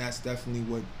 And that's definitely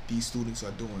what these students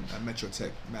are doing at Metro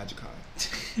Tech Magic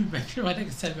High. Metro, my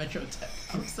nigga said Metro Tech.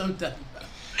 I'm so done, bro.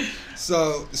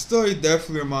 So the story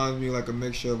definitely reminds me like a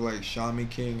mixture of like Shaman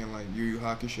King and like Yu Yu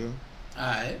Hakusho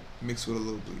Alright. mixed with a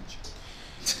little Bleach.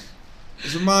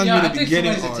 It reminds Yo, me I of the think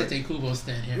beginning somebody's arc. a Tete Kubo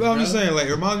stand here. Well, I'm bro. just saying, like,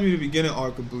 it reminds me of the beginning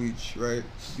arc of Bleach, right?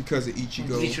 Because of When Ichigo.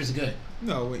 Bleach was good.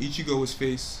 No, when Ichigo was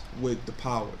faced with the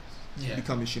power, Yeah.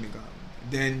 becoming Shinigami.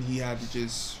 Then he had to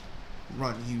just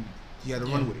run. He had to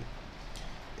run Yeah. with it.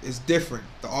 It's different.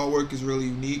 The artwork is really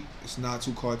unique. It's not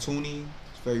too cartoony.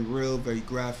 It's very real, very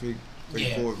graphic, very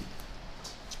Yeah. gory.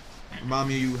 Remind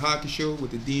me of Yu Yu Hakusho with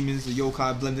the demons, the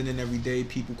yokai blending in every day,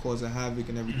 people causing havoc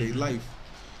in everyday Mhm. life.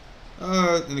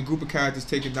 And a group of characters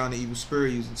taking down the evil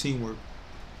spirit using teamwork,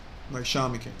 like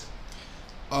Shaman King.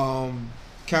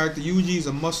 Character Yuji is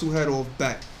a muscle head off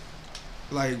bat,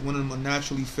 like one of them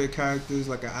unnaturally fit characters,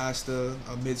 like a Asta,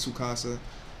 a Mitsukasa,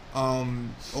 or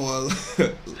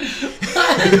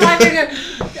My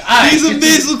nigga. Alright, he's a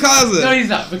continue. Mitsukasa. No, he's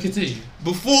not, but continue.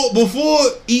 Before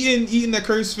eating that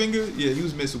cursed finger, yeah, he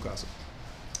was Mitsukasa.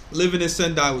 Living in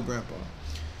Sendai with Grandpa.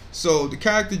 So the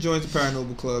character joins the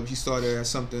Paranoble Club. He started as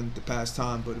something to pass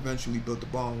time, but eventually built a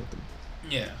bond with them.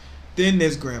 Yeah. Then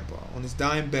there's Grandpa on his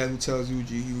dying bed who tells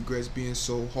Yuji he regrets being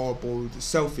so hard-boiled and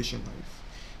selfish in life.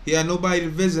 He had nobody to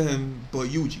visit him but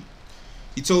Yuji.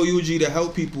 He told Yuji to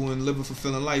help people and live a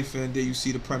fulfilling life, and there you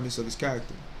see the premise of his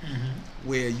character,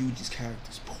 where Yuji's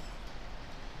character is born.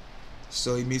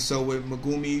 So he meets up with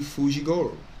Megumi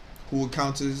Fujigoro, who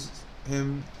encounters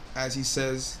him as he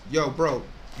says, "Yo, bro,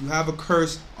 you have a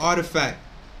cursed artifact.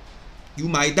 You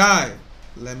might die.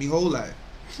 Let me hold that."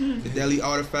 The deadly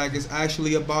artifact is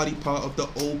actually a body part of the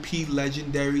OP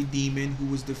legendary demon who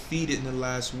was defeated in the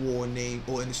last war named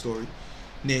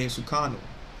Sukano.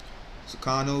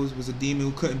 Sukano was a demon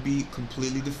who couldn't be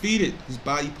completely defeated. His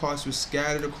body parts were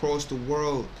scattered across the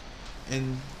world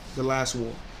in the last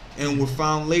war, and were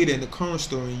found later in the current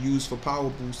story and used for power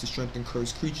boosts to strengthen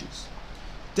cursed creatures.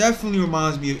 Definitely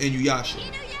reminds me of Inuyasha.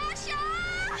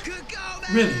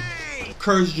 Really?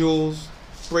 Cursed jewels,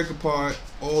 break apart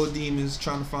all the demons,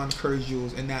 trying to find the cursed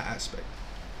jewels in that aspect.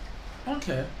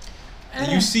 Okay.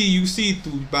 And you see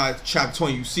through by chapter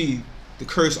 20, you see the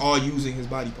curse are using his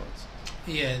body parts.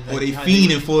 Yeah. Or they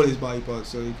fiending for his body parts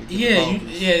so he could get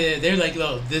yeah. They're like,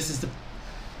 "Oh, this is the."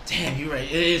 Damn, you're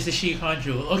right. It is the Shikan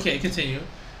jewel. Okay, continue.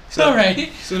 So, all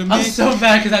right. So I'm so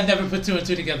mad because I never put two and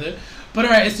two together. But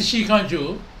all right, it's the Shikan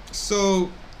jewel. So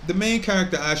the main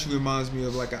character actually reminds me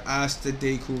of like an Asta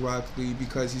Deku Rock Lee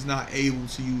because he's not able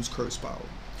to use curse power.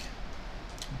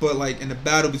 But like in the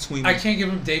battle between, I can't give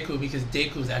him Deku because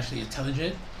Deku is actually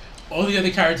intelligent. All the other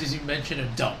characters you mentioned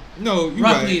are dumb. No, you're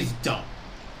Rock right. Lee is dumb.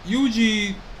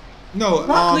 Yuji, no.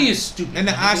 Rock Lee is stupid. And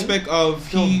the aspect of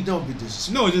don't be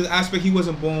disrespectful. No, just the aspect he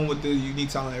wasn't born with the unique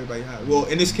talent everybody has. Well,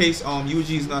 in this case,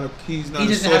 Yuji is not a He a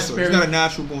doesn't have sorcerer. He's not a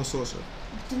natural born sorcerer.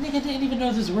 The nigga didn't even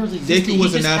know this world existed. Deku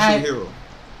was He a just natural had- hero.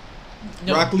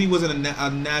 No, Rock Lee wasn't a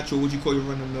natural, what you call your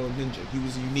run-of-the-mill ninja. He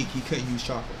was unique. He couldn't use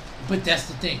chakra. but that's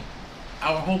the thing.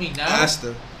 Our homie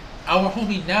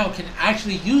now can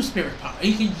actually use spirit power.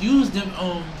 He can use them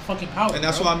fucking power. And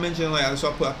that's bro. why I mentioned, like, that's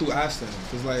why I threw Asta in.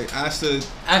 Because, like,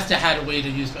 Asta had a way to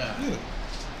use power. yeah.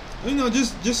 You know,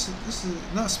 just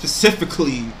not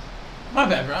specifically. My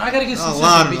bad, bro. I gotta get some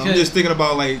I'm because just thinking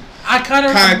about, like, I kind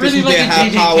of characters really who like didn't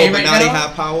have JJK power, right but now they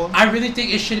have power. I really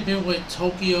think it should have been what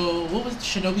Tokyo, what was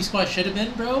Shinobi Squad should have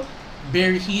been, bro.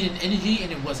 Bare heat and energy,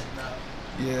 and it wasn't, bro.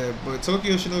 Yeah, but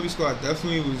Tokyo Shinobi Squad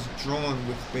definitely was drawn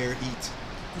with bare heat.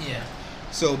 Yeah.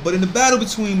 So, but in the battle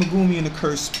between Megumi and the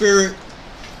cursed spirit,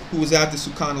 who was after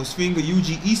Sukano's finger,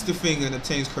 Yuji eats the finger and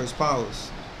obtains cursed powers,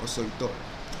 or so he thought.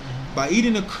 By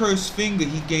eating the cursed finger,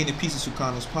 he gained a piece of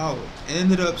Sukano's power. It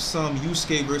ended up some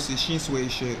Yusuke versus Shinsui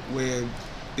shit, where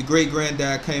the great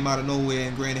granddad came out of nowhere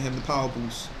and granted him the power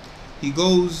boost. He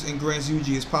goes and grants Yuji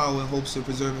his power in hopes of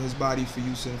preserving his body for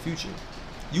use in the future.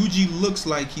 Yuji looks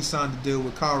like he signed a deal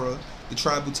with Kara. The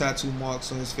tribal tattoo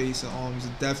marks on his face and arms.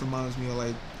 It definitely reminds me of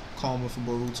like Karma from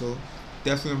Boruto.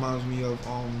 Definitely reminds me of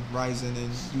Ryzen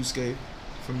and Yusuke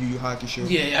from Yu Yu Hakusho.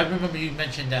 Yeah, I remember you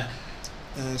mentioned that.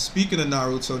 And speaking of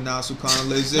Naruto, now Sukano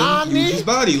lives in Yuji's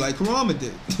body like Kurama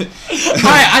did.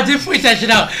 Alright, I did point that shit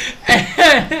out.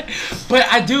 But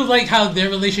I do like how their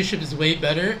relationship is way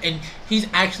better, and he's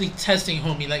actually testing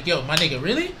homie like, yo, my nigga,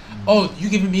 really? Oh, you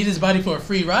giving me this body for a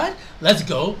free ride? Let's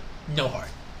go. No heart.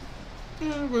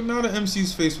 Yeah, but now the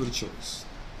MC's faced with a choice.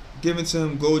 Given to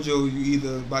him Gojo, you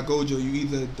either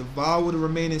devour the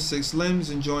remaining 6 limbs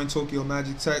and join Tokyo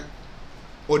Magic Tech,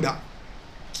 or die.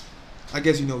 I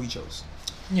guess you know he chose.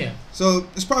 Yeah. So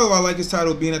it's probably why I like his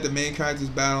title, being that the main character's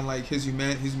battling like his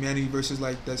humanity versus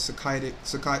like that psychotic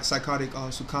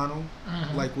Sukano,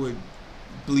 like with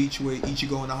Bleach with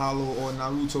Ichigo in the Hollow or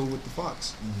Naruto with the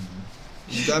Fox.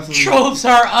 Definitely. Tropes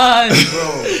are us.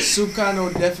 Bro,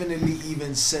 Sukano definitely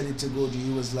even said it to Gojo.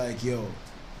 He was like, yo,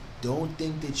 don't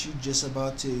think that you just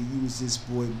about to use this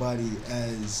boy body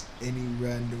as any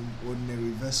random ordinary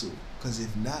vessel. Because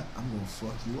if not, I'm going to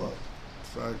fuck you up.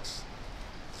 Facts.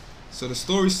 So the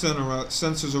story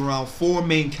centers around 4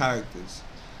 main characters.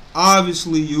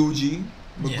 Obviously Yuji,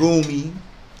 Megumi,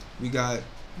 we got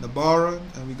Nabara,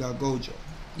 and we got Gojo.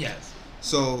 Yes.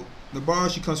 So Nabara,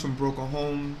 she comes from broken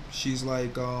home. She's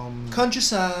like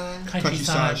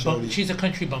Countryside. shorty. She's a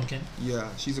country bumpkin. Yeah,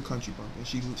 she's a country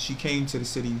bumpkin. She came to the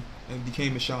city and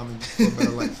became a shaman for a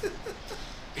better life.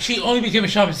 She only became a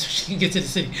shaman so she can get to the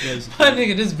city. Basically. My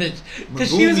nigga, this bitch. Because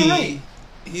she was right.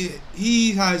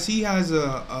 He has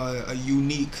a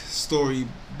unique story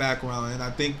background, and I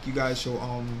think you guys should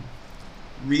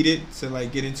read it to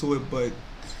like get into it, but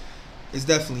it's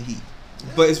definitely heat.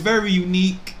 But it's very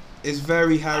unique. It's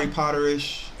very Harry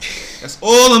Potter-ish. That's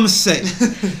all I'm gonna say.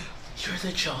 You're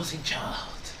the chosen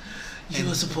child. You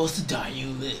were supposed to die. You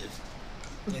live.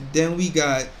 And then we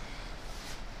got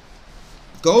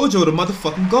Gojo, the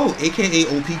motherfucking GOAT, aka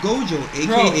OP Gojo, aka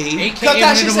AKA one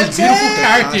of the most beautiful Kakashi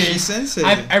characters Sensei.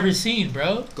 I've ever seen,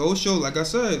 bro. Gojo, like I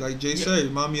said, like Jay said,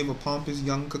 remind me of a pompous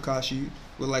young Kakashi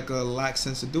with like a lax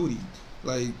sense of duty.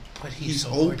 Like, But he's so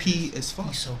OP gorgeous. as fuck.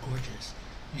 He's so gorgeous.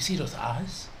 You see those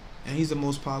eyes? And he's the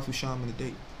most powerful shaman to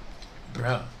date.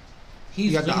 Bro.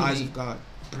 He got the eyes of God.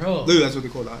 Bro. Literally, that's what they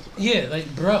call the eyes of God. Yeah,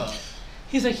 like, bro.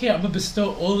 He's like, here, I'm gonna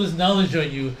bestow all this knowledge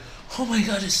on you. Oh my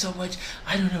god, there's so much.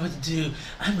 I don't know what to do.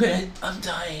 I'm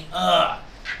dying.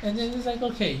 And then it's like,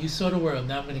 okay, you saw the world.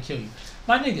 Now I'm gonna kill you.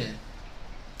 My nigga,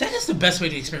 that is the best way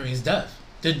to experience death.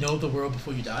 To know the world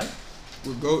before you die.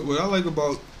 What I like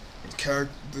about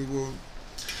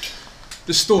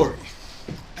the story.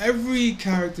 Every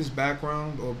character's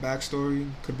background or backstory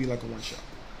could be like a one shot.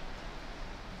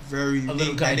 They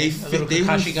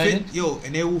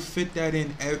will fit that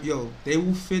in. They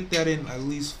will fit that in at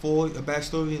least a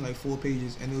backstory in like 4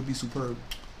 pages, and it'll be superb.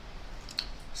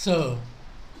 So,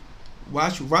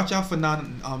 watch out for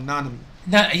Nanami.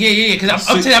 Yeah, because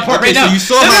I'm up to that part right now. So you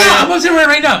saw I'm up to it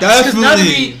right now.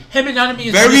 Definitely. Him and Nanami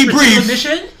is very on this brief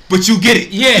mission. But you get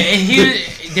it. Yeah,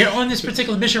 and they're on this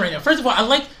particular mission right now. First of all,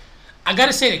 I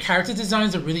gotta say the character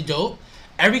designs are really dope.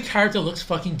 Every character looks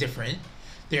fucking different.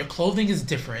 Their clothing is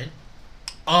different.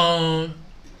 They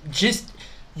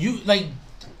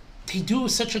do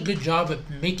such a good job of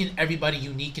making everybody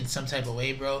unique in some type of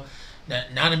way, bro.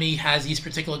 Nanami has these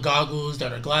particular goggles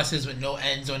that are glasses with no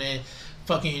ends on it.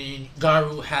 Fucking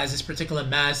Garu has this particular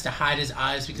mask to hide his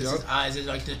eyes because his eyes is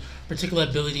like the particular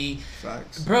ability.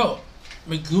 Facts. Bro,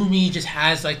 Megumi just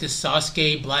has like this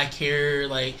Sasuke black hair,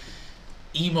 like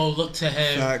emo look to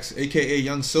him. Facts, aka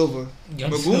Young Silver.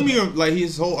 Megumi, like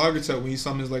his whole archetype when he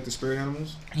summons like the spirit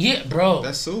animals. Yeah, bro.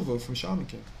 That's Silver from Shaman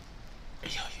King. Yo,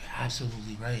 you're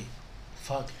absolutely right.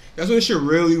 Fuck. That's what it should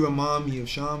really remind me of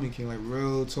Shaman King, like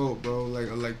real talk, bro.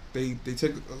 Like they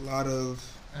take a lot of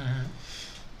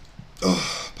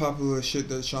popular shit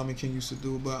that Shaman King used to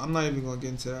do, but I'm not even gonna get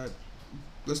into that.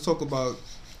 Let's talk about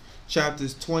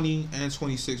chapters 20 and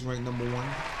 26 ranked number 1 in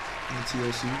the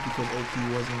TLC because OP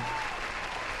wasn't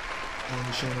on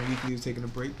the Shonen Weekly. He was taking a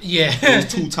break. Yeah, it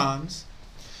was 2 times.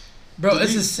 Bro,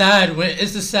 it's sad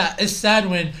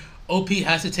when OP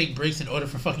has to take breaks in order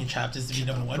for fucking chapters to be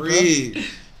number 1. Bro.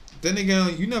 Then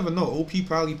again, you never know. OP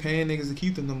probably paying niggas to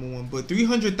keep the number 1, but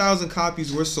 300,000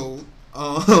 copies were sold.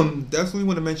 Definitely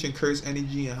want to mention Curse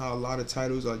Energy and how a lot of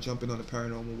titles are jumping on the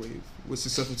paranormal wave with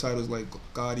successful titles like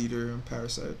God Eater and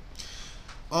Parasite.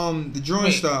 The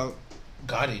drawing style.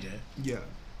 God Eater. Yeah.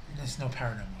 There's no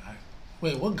paranormal.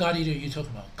 Wait, what God Eater are you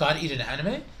talking about? God Eater the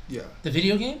anime? Yeah. The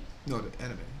video game? No, the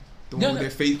anime. The one with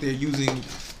their face. They're using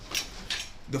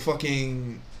the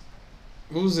fucking.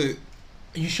 What was it?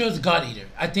 Are you sure it's God Eater?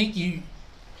 I think you.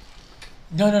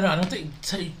 No. I don't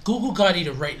think. Google God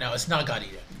Eater right now. It's not God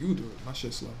Eater. You do it. My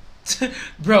shit's slow.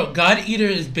 Bro, God Eater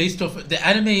is based off. The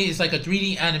anime is like a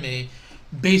 3D anime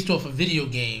based off a video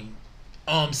game,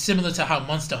 similar to how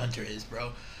Monster Hunter is,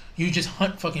 bro. You just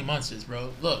hunt fucking monsters,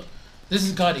 bro. Look, this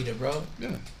is God Eater, bro.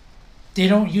 Yeah. They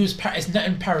don't use it's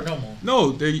nothing paranormal.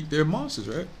 No, they're monsters,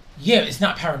 right? Yeah, it's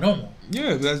not paranormal.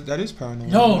 Yeah, that is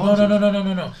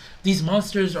paranormal. No. These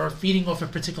monsters are feeding off a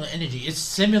particular energy. It's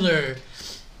similar.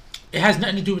 It has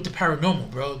nothing to do with the paranormal,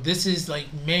 bro. This is like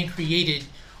man created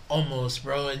almost,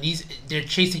 bro. And they're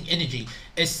chasing energy.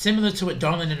 It's similar to what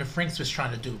Darling and the Franxx was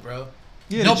trying to do, bro.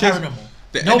 Yeah, no paranormal.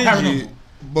 Paranormal.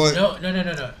 But no.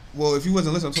 Well, if you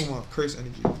wasn't listening, I'm talking about Curse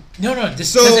Energy. No.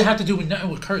 This doesn't have to do with nothing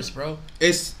with Curse, bro.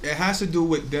 It has to do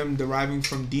with them deriving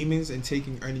from demons and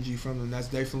taking energy from them. That's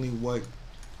definitely what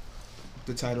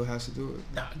the title has to do with.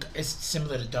 Nah, it's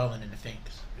similar to Darling and the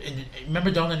Franxx. And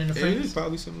remember Darling and the Franxx? It is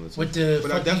probably similar to with the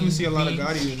but I definitely see a lot of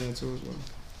Gotti in there too as well.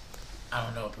 I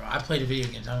don't know, bro. I play the video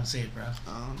games. I don't see it, bro.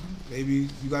 Maybe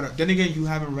you gotta. Then again, you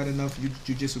haven't read enough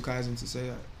Jujutsu Kaisen to say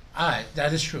that. Alright,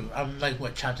 that is true. I'm like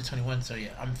chapter 21, so yeah,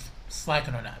 I'm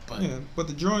slacking on that. But yeah, but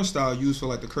the drawing style used for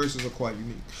like the curses are quite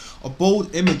unique. A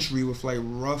bold imagery with like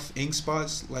rough ink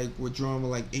spots, like were drawn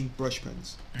with like ink brush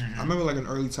pens. Mm-hmm. I remember like an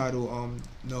early title,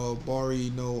 no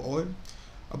Bari no Oi,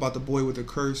 about the boy with a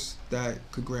curse that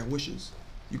could grant wishes.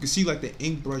 You can see like the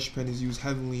ink brush pen is used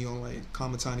heavily on like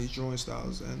Kamatani's drawing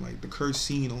styles and like the curse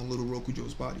seen on little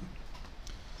Rokujo's body.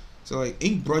 So like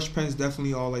ink brush pens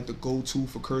definitely are like the go-to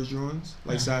for curse drawings,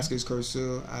 like Sasuke's curse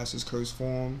seal, Asa's curse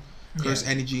form, curse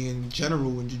energy in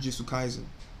general in Jujutsu Kaisen.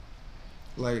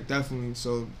 Like definitely,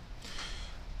 so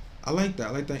I like that. I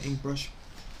like that ink brush,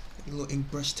 a little ink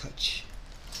brush touch.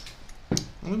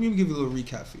 Let me give you a little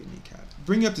recap for your kneecap.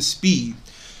 Bring you up to speed.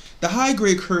 The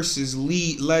high-grade curses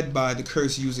led by the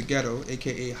curse user Ghetto,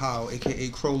 aka Hao, aka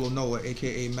Crollo Noah,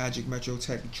 aka Magic Metro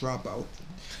Tech Dropout,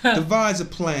 devises a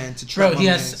plan to trap Bro, my he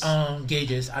man's, has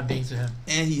gauges. I banged to him.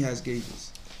 and he has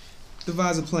gauges.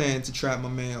 Devise a plan to trap my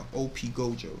man OP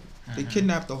Gojo. They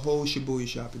kidnap the whole Shibuya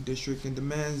shopping district and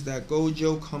demands that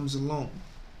Gojo comes alone.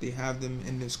 They have them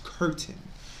in this curtain.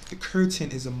 The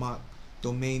curtain is a mock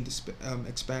domain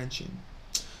expansion.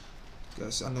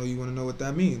 Guess I know you want to know what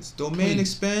that means. Domain Please.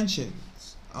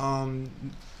 expansions.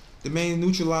 The main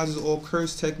neutralizes all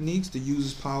curse techniques. The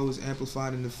user's power is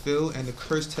amplified in the field, and the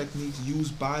curse techniques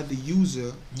used by the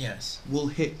user Yes. will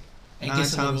hit And 9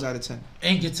 gets a times little- out of 10.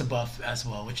 And gets a buff as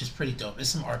well, which is pretty dope. It's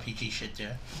some RPG shit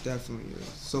there. Definitely is.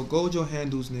 So Gojo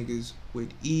handles niggas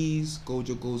with ease.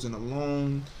 Gojo goes in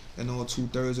alone, and all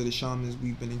 2/3 of the shamans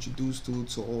we've been introduced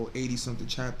to all 80 something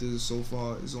chapters so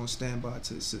far, is on standby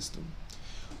to the system.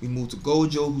 We move to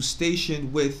Gojo, who's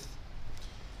stationed with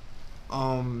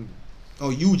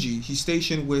Yuji. He's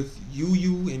stationed with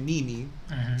Yu and Mimi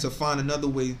to find another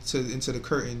way into the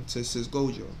curtain to assist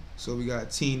Gojo. So we got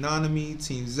Team Nanami,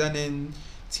 Team Zenin,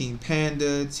 Team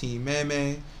Panda, Team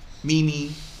Meme,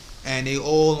 Mimi, and they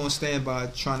all on standby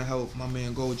trying to help my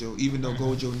man Gojo, even though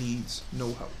Gojo needs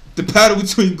no help. The battle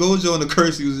between Gojo and the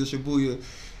curse user Shibuya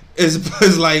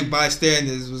is like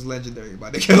bystanders was legendary, by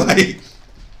the like.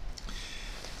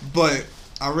 But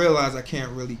I realize I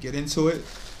can't really get into it,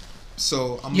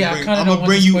 so I'm gonna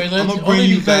bring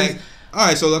you back. All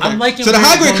right, so okay. So the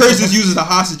high grade curses uses the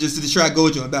hostages to distract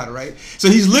Gojo in battle, right? So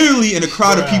he's literally in a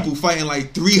crowd of people fighting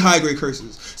like 3 high grade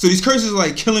curses. So these curses are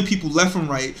like killing people left and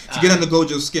right to get under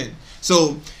Gojo's skin.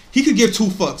 So he could give 2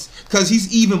 fucks because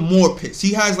he's even more pissed.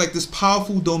 He has like this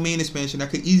powerful domain expansion that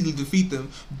could easily defeat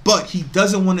them, but he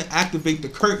doesn't want to activate the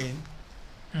curtain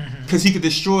because he could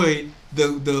destroy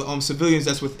the civilians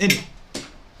that's within it.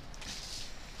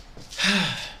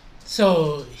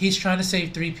 So he's trying to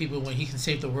save 3 people when he can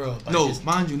save the world.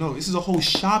 Mind you, this is a whole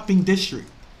shopping district.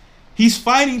 He's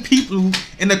fighting people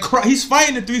in the crowd. He's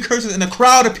fighting the 3 curses in a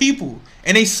crowd of people,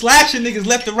 and they slashing niggas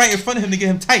left and right in front of him to get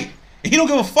him tight, and he don't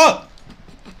give a fuck.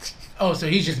 Oh, so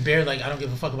he's just bare like I don't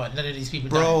give a fuck about none of these people.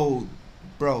 Dying.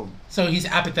 Bro. So he's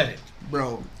apathetic.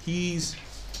 Bro,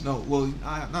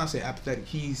 I'm not say apathetic.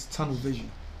 He's tunnel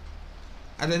vision.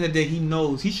 At the end of the day, he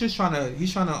knows he's trying to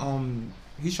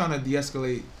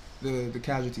de-escalate the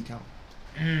casualty count,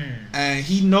 and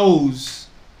he knows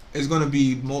it's gonna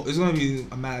be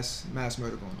a mass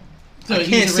murder going on. So I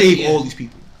can't save all these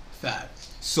people. Facts.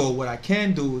 So what I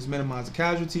can do is minimize the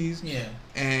casualties. Yeah.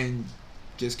 And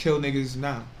just kill niggas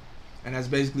now, and that's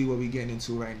basically what we getting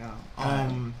into right now.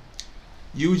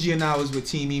 Yuji and I was with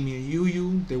Team Mimi and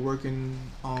Yu. They're working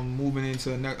moving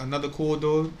into another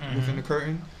corridor within the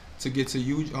curtain to get to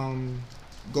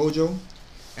Gojo,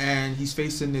 and he's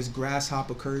facing this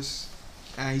grasshopper curse,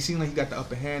 and he seemed like he got the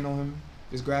upper hand on him.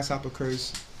 This grasshopper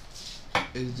curse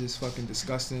is just fucking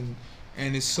disgusting,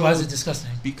 and it's so. Why is it disgusting?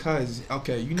 Because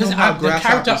you know how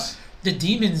grasshoppers. The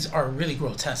demons are really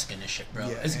grotesque in this shit, bro.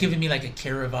 Yeah, it's giving me like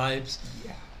Akira vibes.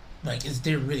 Yeah. Like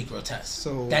they're really grotesque.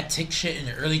 So that tick shit in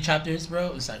the early chapters,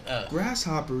 bro, it's like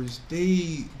grasshoppers,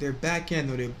 their back end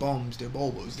or their bums, their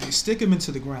bulbos, they stick them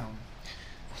into the ground.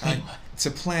 To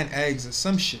plant eggs or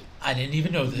some shit. I didn't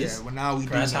even know this. Yeah, well now we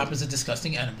grasshoppers are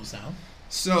disgusting animals now.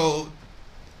 So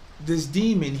this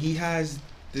demon, he has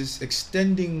this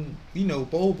extending,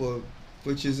 bulba,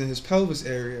 which is in his pelvis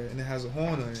area, and it has a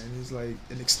horn on it, and he's like,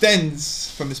 it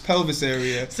extends from his pelvis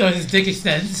area. So his dick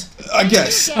extends? I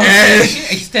guess.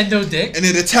 Extendo dick? And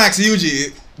it attacks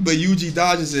Yuji, but Yuji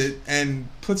dodges it and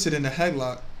puts it in a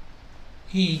headlock.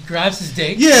 He grabs his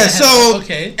dick. Yeah,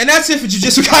 okay. And that's it for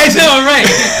Jujutsu Kaisen. No, right.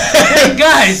 And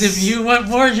guys, if you want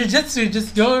more Jujutsu,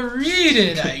 just go read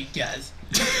it, I guess.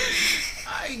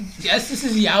 I guess this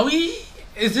is yaoi?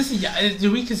 Do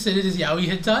we consider this yaoi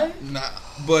hentai? Nah,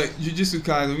 but Jujutsu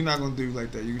Kaisen, we're not gonna do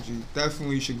like that. Yuji,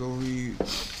 definitely should go read.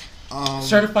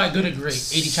 Certified good or great,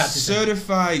 80 chapters.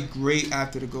 Certified great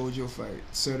after the Gojo fight.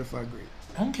 Certified great.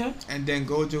 Okay. And then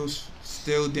Gojo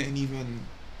still didn't even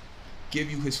give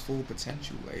you his full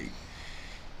potential. Like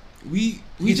we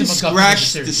just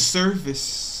scratched the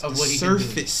surface of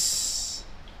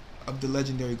of the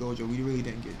legendary Gojo. We really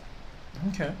didn't get it.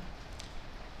 Okay.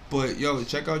 But yo,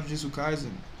 check out Jujutsu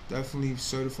Kaisen. Definitely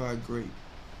certified great.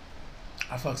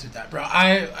 I fucks with that, bro.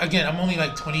 I'm only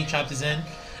like 20 chapters in.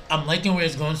 I'm liking where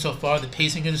it's going so far. The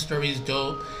pacing of the story is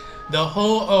dope. The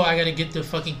whole, I gotta get the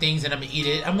fucking things and I'm gonna eat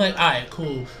it. I'm like, alright,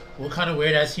 cool. What kind of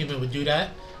weird ass human would do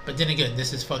that? But then again,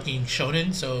 this is fucking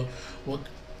shonen, so what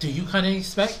do you kind of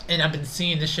expect? And I've been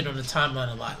seeing this shit on the timeline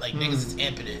a lot. Like, niggas is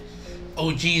amping it.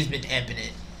 OG has been amping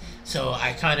it. So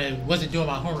I kind of wasn't doing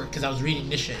my homework because I was reading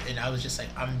this shit, and I was just like,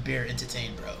 I'm bare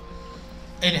entertained, bro.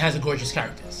 And it has a gorgeous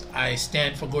characters. I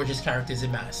stand for gorgeous characters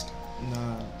in Mask.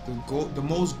 Nah, the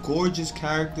most gorgeous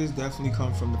characters definitely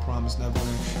come from the Promised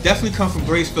Neverland. Definitely come from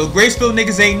Graceville. Graceville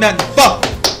niggas ain't nothing. Fuck.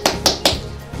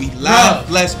 We live,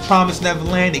 blessed Promised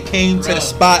Neverland. They came to the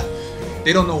spot.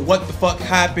 They don't know what the fuck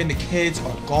happened. The kids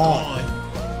are gone.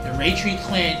 The Raytree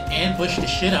clan ambushed the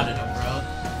shit out of them, bro.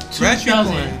 Raytree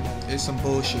clan is some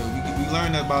bullshit. We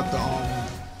learned about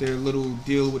their little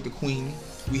deal with the queen.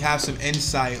 We have some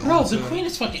insight. Bro, the queen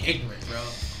is fucking ignorant, bro.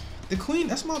 The queen,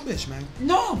 that's my bitch, man.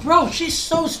 No, bro, she's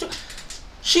so stupid.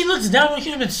 She looks down on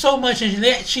humans so much, and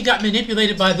she got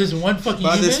manipulated by this one fucking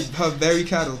human. By her very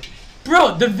cattle.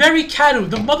 Bro, the very cattle,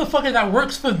 the motherfucker that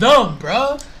works for them,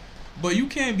 bro. But you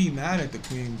can't be mad at the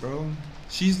queen, bro.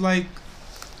 She's like...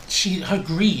 Her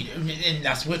greed, and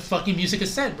that's what fucking Music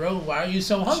has said, bro. Why are you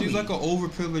so hungry? She's like an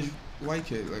overprivileged white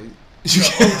kid, like... You're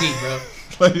OD, bro.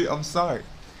 Like, I'm sorry.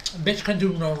 Bitch can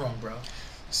do no wrong, bro.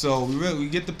 So, we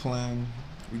get the plan.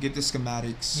 We get the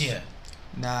schematics. Yeah.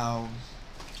 Now,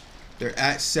 they're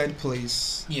at said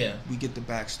place. Yeah. We get the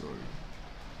backstory.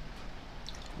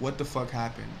 What the fuck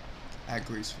happened at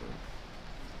Graceville?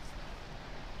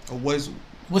 Or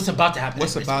what's about to happen?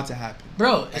 What's about to happen?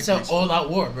 Bro, it's an all-out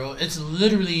war, bro. It's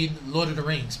literally Lord of the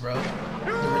Rings, bro. The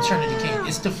Return of the King.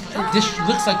 This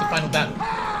looks like the final battle.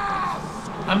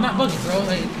 I'm not bugging, bro.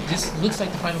 Like, this looks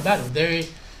like the final battle.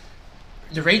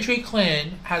 The Raytree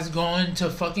clan has gone to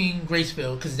fucking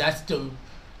Graceville because that's the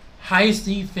highest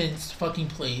defense fucking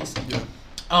place. Yeah.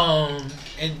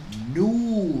 And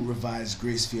new revised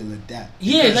Graceville at that.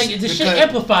 Yeah, like the shit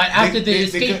amplified after the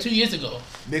escape 2 years ago.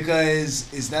 Because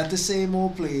it's not the same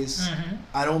old place. Mm-hmm.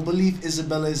 I don't believe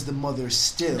Isabella is the mother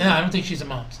still. No, I don't think she's a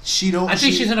mom. I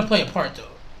think she's gonna play a part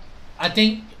though. I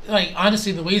think, like,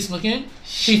 honestly, the way it's looking,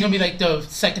 she's gonna be like the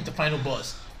second to final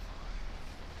boss.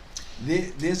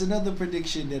 There's another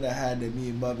prediction that I had that me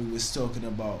and Bobby was talking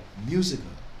about. Musica.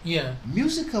 Yeah.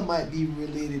 Musica might be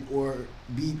related or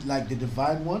be like the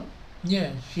divine one.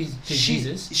 Yeah, she's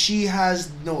Jesus. She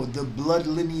has the blood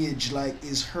lineage like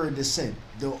is her descent.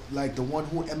 The one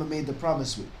who Emma made the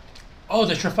promise with. Oh,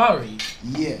 the Trafari.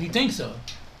 Yeah. You think so?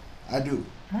 I do.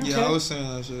 Okay. Yeah, I was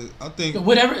saying that shit. I think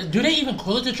whatever. Do they even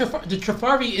call it the Trafari? The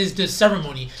Trafari is the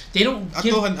ceremony. They don't. I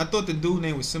thought the dude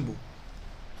name was Symbol.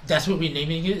 That's what we're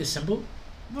naming it. Is Symbol?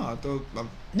 No, I thought.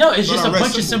 No, it's just a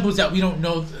bunch of symbols that we don't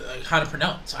know how to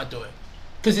pronounce. I thought,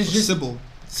 because it's just Sybil.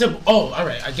 Sybil. Oh, all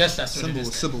right. I guess that's what it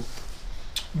is. Sybil.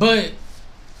 But,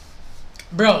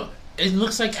 bro, it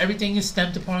looks like everything is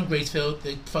stemmed upon Graceville.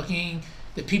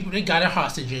 The people that got our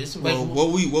hostages. Well,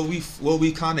 like, what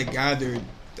we kind of gathered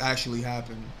actually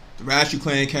happened. The Raytree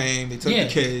clan came. They took the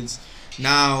kids.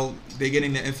 Now they're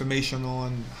getting the information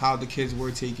on how the kids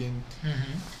were taken.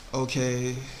 Mm-hmm.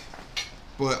 Okay,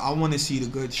 but I want to see the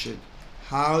good shit.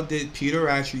 How did Peter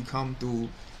Raytree come through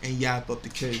and yap up the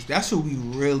kids? That's what we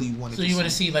really want to see. So you want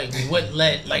to see, like, what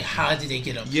led, like, how did they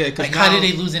get them? Yeah, because like, how did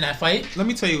they lose in that fight? Let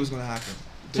me tell you what's going to happen.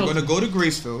 They're going to go to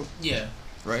Graceville. Yeah.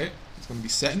 Right? It's going to be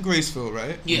set in Graceville,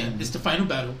 right? Yeah, it's the final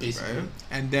battle, basically. Right?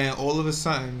 And then all of a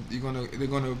sudden, they're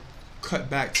going to cut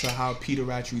back to how Peter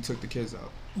Raytree took the kids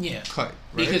out. Yeah. Cut,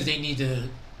 right? Because they need to,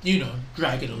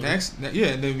 drag it a little. And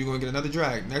then we're going to get another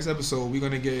drag. Next episode, we're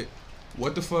going to get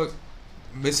what the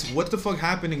fuck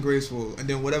happened in Graceville, and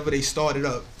then whatever they started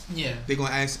up, they're gonna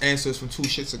ask answers from 2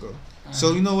 shits ago.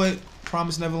 So you know what?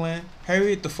 Promised Neverland,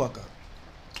 hurry it the fuck up.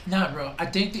 Nah, bro.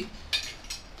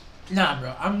 Nah,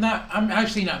 bro. I'm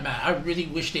actually not mad. I really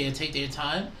wish they had take their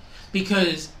time,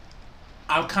 because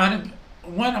I'm kind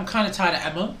of tired of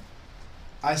Emma.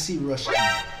 I see rush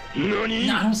ending.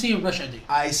 Nah, I don't see a rush ending.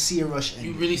 I see a rush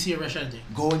ending. You really see a rush ending?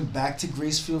 Going back to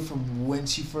Graceville from when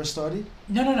she first started?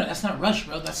 No, that's not rush,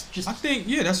 bro. That's just... I think,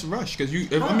 that's rush. Because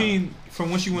from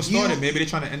when she started, maybe they're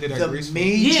trying to end it at Graceville. The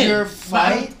major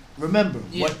fight, remember,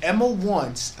 what Emma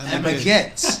wants, Emma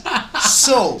gets.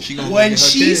 So, when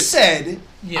she said,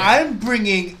 I'm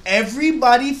bringing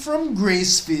everybody from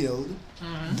Gracefield,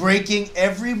 breaking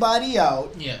everybody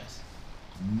out,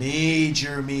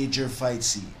 major fight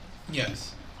scene. Yes.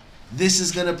 This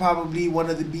is gonna probably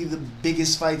be the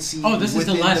biggest fight scene. Oh, this is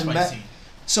the last fight scene.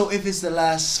 So if it's the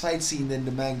last fight scene, then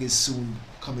the manga is soon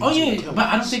coming. Oh yeah, but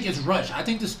I don't think it's rushed. I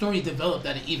think the story developed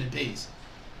at an even pace.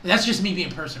 That's just me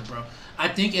being personal, bro. I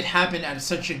think it happened at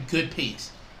such a good pace.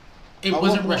 It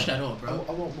wasn't rushed at all, bro.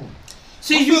 I want more.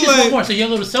 See, you just want more, so you're a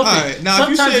little selfish. Right, now,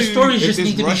 sometimes the stories just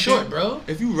need to be short, bro.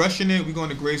 If you rushing it, we're going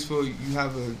to Graceville.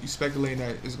 You speculating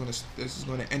that this is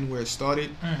gonna end where it started.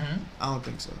 Mm-hmm. I don't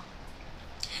think so.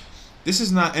 This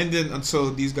is not ending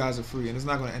until these guys are free, and it's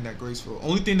not going to end at Graceville.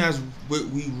 Only thing that's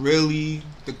we really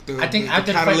I think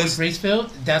after the fight with Graceville,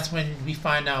 that's when we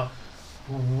find out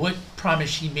what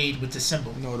promise she made with the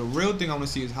symbol. No, the real thing I want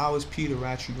to see is how is Peter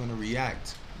Raytree going to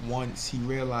react once he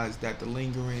realized that the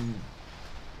lingering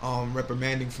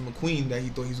reprimanding from the queen that he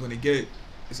thought he was going to get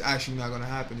is actually not going to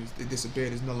happen. It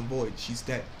disappeared. It's null and void. She's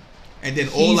dead. And then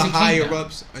all the higher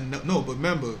ups, no, but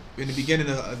remember, in the beginning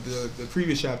of the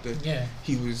previous chapter,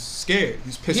 he was scared. He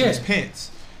was pissing his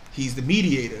pants. He's the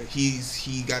mediator.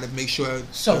 He got to make sure.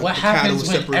 So what happens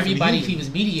when everybody he was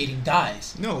mediating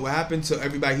dies? No, what happened to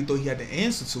everybody he thought he had the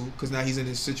answer to? Because now he's in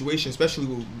this situation, especially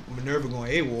with Minerva going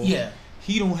AWOL. Yeah.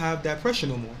 He don't have that pressure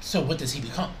no more. So what does he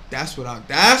become? That's what I want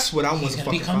to fucking find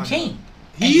out. He's gonna become king.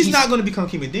 He's not going to become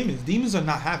king of demons. Demons are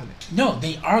not having it. No,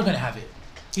 they are going to have it.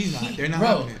 He's not. They're not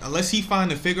having it unless he find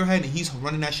a figurehead and he's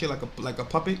running that shit like a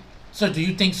puppet. So do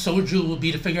you think Soju will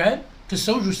be the figurehead? Because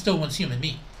Soju still wants human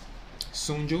meat.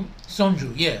 Sonju,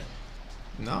 yeah.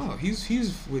 No, he's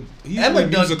with Emma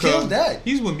with done Musica. killed that.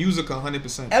 He's with Musica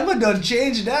 100%. Emma done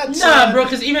changed that. Nah, bro,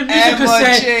 because even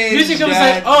Musica was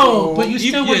like, oh, but you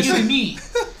still want human meat.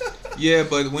 Yeah,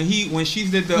 but when she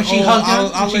did the she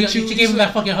hugged him, she gave him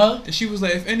that fucking hug. And she was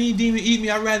like, if any demon eat me,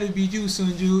 I'd rather be you,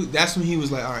 Sunju. That's when he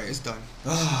was like, all right, it's done.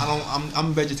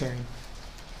 I'm vegetarian.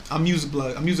 I'm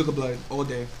Musica blood all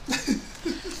day.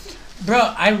 Bro,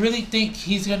 I really think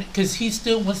he's gonna, because he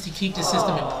still wants to keep the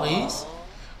system in place.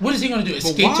 What is he gonna do?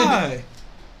 Escape? But why?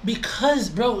 Because,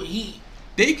 bro,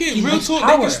 they can real talk.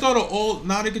 They can start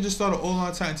now. They can just start an all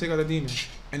on time and take out a demon,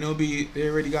 and they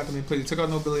already got them in place. They took out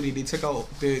nobility. They took out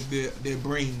their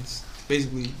brains.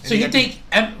 Basically. So you think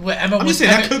Emma? I'm just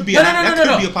saying that could be. No.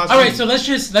 Be a possibility. All right, so let's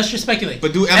just speculate.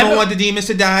 But do Emma want the demons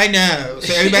to die? No.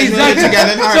 So everybody's gonna live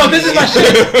together. So this is my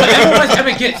shit. But Emma wants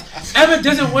Emma gets. Emma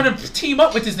doesn't want to team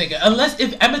up with this nigga unless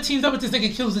if Emma teams up with this nigga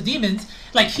and kills the demons.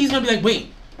 Like he's gonna be like,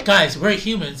 wait, guys, we're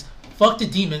humans. Fuck the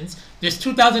demons. There's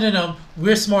 2,000 of them.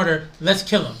 We're smarter. Let's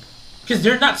kill them. Because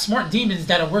they're not smart demons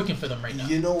that are working for them right now.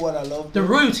 You know what I love? The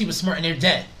royalty was smart and they're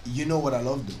dead. You know what I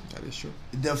love, though? That is true.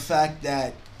 The fact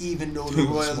that even though the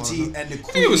royalty and the queen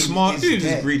I think it was smart. I think is it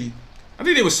was just greedy. I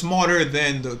think they were smarter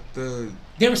than the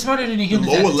They were smarter than the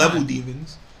humans. The lower level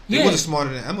demons. They wasn't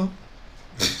smarter than Emma.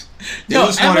 They no,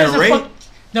 were smarter than Ray.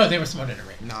 No, they were smarter than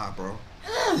Ray. Nah, bro.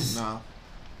 Yes.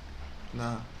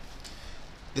 Nah.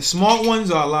 The smart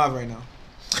ones are alive right now.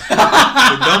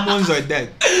 The dumb ones are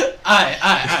dead.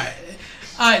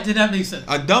 Alright, did that make sense?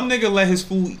 A dumb nigga let his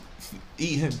fool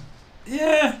eat him.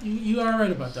 Yeah, you are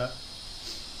right about that.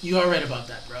 You are right about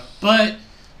that, bro. But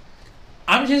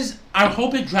I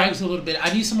hope it drags a little bit.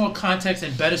 I need some more context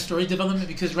and better story development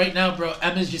because right now, bro,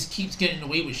 Emma just keeps getting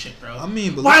away with shit, bro. I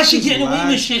mean, but why is she getting away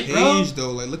with shit, bro?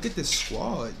 Though, like, look at this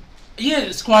squad. Yeah,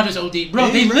 the squad is OD, bro.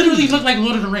 They literally look like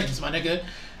Lord of the Rings, my nigga.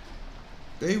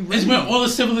 It's when all the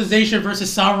civilization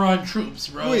versus Sauron troops,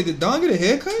 bro. Wait, did Don get a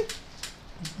haircut?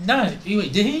 Nah,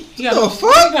 wait, did he? He got the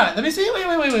fuck? Let me see. Wait.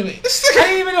 I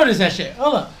didn't even notice that shit.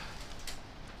 Hold up.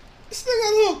 This nigga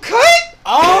got a little cut?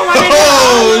 Oh, my nigga.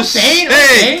 Oh, shit.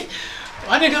 Okay.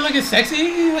 My nigga looking sexy.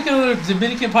 He looking a little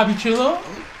Dominican Papi Chulo.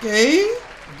 Okay.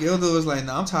 Gilda was like,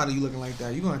 nah, I'm tired of you looking like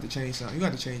that. You gonna have to change something. You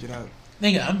gonna have to change it out.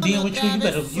 Nigga, I'm being with you. You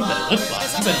better look fly. You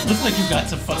better look like you got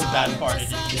some fucking bad part in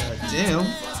you. Yeah, damn.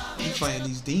 You fighting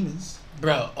these demons.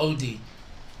 Bro, OD.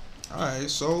 Alright,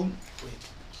 so...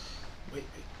 Wait.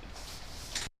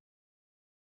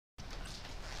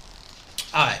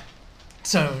 Alright.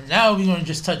 So, now we're going to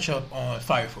just touch up on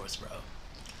Fire Force, bro.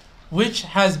 Which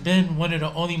has been one of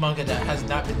the only manga that has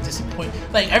not been disappointed.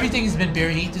 Like, everything has been bare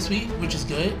heat this week, which is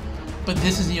good. But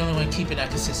this is the only one keeping that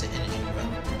consistent energy,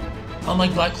 bro.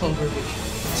 Unlike Black Clover,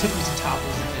 which tipples and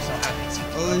topples and there's no happiness.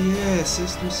 Oh, yeah,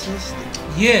 sister.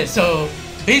 Yeah, so...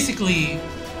 Basically,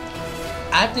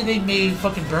 after they made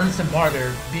fucking Burns the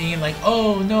martyr, being like,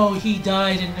 "Oh no, he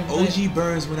died," and OG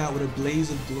Burns went out with a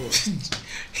blaze of glory.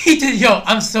 He did, yo.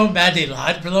 I'm so mad they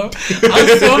lied, bro.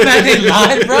 I'm so mad they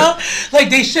lied, bro.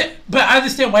 Like they should, but I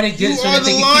understand why they did it so that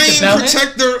they can keep the balance.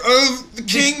 Protector of the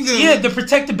kingdom. Yeah, the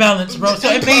protect the balance, bro. So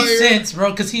it made sense, bro,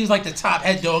 because he was like the top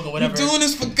head dog or whatever. You're doing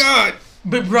this for God.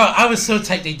 But bro, I was so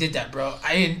tight they did that, bro.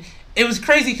 It was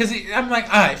crazy because I'm like,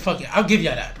 all right, fuck it. I'll give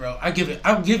y'all that, bro. I'll give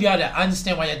y'all that. I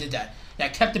understand why y'all did that.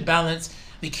 That kept the balance.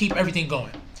 They keep everything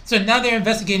going. So now they're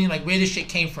investigating like where this shit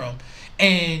came from.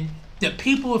 And the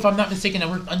people, if I'm not mistaken, that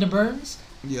worked under Burns.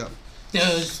 Yeah.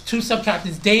 Those two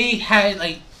sub-captains, they had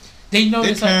like, they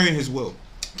noticed. They're carrying his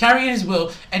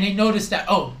will. And they noticed that,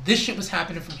 oh, this shit was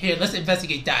happening from here. Let's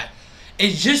investigate that.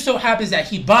 It just so happens that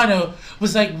Hibana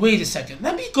was like, wait a second,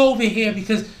 let me go over here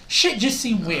because shit just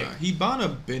seemed weird.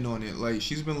 Hibana been on it. Like,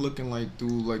 she's been looking like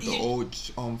through like the old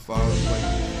files, like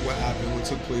what happened, what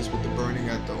took place with the burning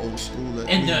at the old school, the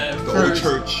old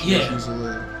church. Yeah.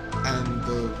 And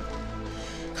the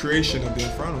creation of the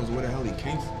Infernos, where the hell he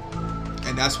came from.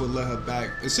 and that's what led her back.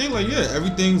 It seemed like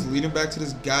everything's leading back to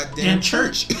this goddamn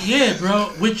church. Yeah,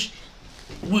 bro.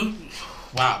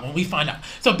 Wow, when we find out.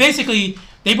 So basically,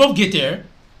 they both get there,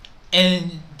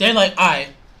 and they're like, alright,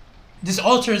 this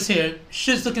altar is here.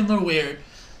 Shit's looking a little weird.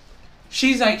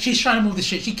 She's trying to move the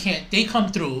shit. She can't. They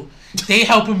come through. They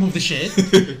help her move the shit.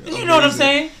 You know what I'm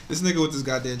saying? This nigga with this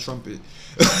goddamn trumpet.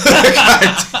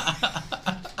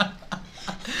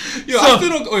 Yo, I still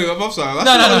don't. Wait, I'm sorry. I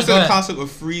still don't understand the concept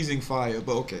of freezing fire,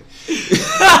 but okay.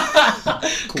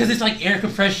 Because it's like air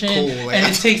compression, and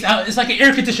it takes out. It's like an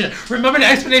air conditioner. Remember, the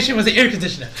explanation was an air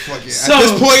conditioner. Fuck it. So, at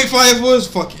this point, fire was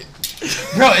fuck it.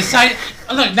 Bro, it's like,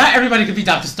 look, not everybody can be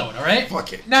Dr. Stone, all right?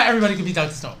 Fuck it. Not everybody can be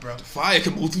Dr. Stone, bro. Fire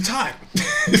can move through time.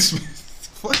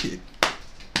 Fuck it.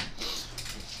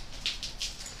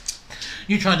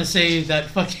 You trying to say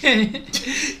that fucking...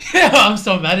 I'm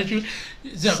so mad at you.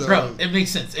 So, bro, it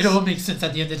makes sense. It all makes sense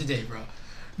at the end of the day, bro.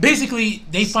 Basically,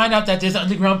 they find out that there's an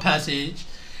underground passage.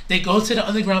 They go to the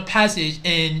underground passage,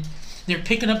 and they're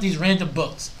picking up these random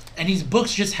books. And these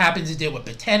books just happen to deal with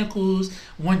botanicals.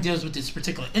 One deals with this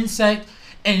particular insect.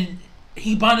 And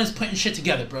Hibana's putting shit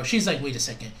together, bro. She's like, wait a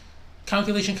second.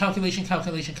 Calculation.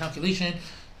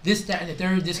 This, that, and the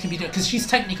third. This can be done. Because she's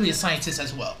technically a scientist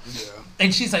as well. Yeah.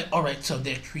 And she's like, all right, so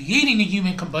they're creating the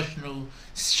human combustional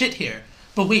shit here.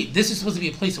 But wait, this is supposed to be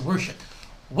a place of worship.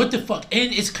 What the fuck?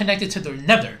 And it's connected to the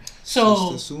nether.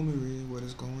 So... Just assume what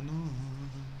is going on.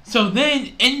 So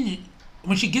then,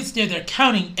 when she gets there, they're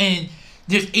counting, and...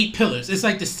 There's 8 pillars. It's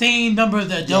like the same number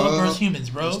that Delaware humans,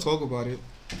 bro. Let's talk about it.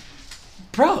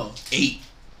 Bro. 8.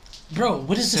 Bro,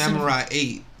 what is this? Samurai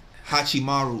 8.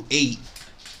 Hachimaru 8.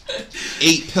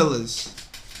 8 pillars.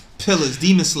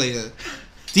 Demon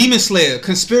Slayer.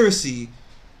 Conspiracy.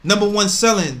 Number 1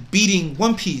 selling. Beating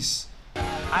One Piece.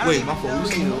 Wait, my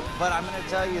fault. But I'm gonna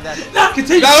tell you that. No,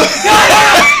 continue.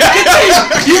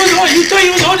 Continue. You thought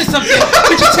you was on to something.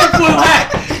 Put your 10-point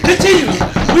whack. Continue.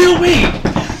 We'll wait.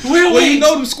 Well, you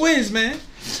know them squids, man.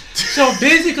 So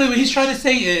basically, what he's trying to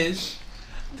say is,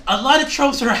 a lot of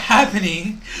tropes are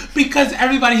happening because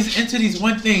everybody's into these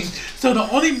one things. So the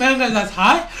only manga that's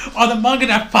hot are the manga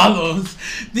that follows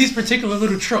these particular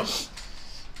little tropes.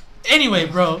 Anyway,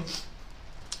 bro,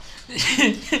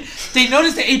 they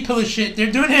notice the 8 pillar shit.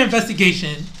 They're doing their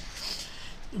investigation.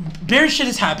 Bare shit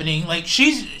is happening. Like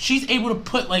she's able to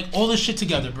put like all this shit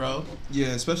together, bro. Yeah,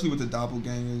 especially with the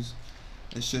doppelgangers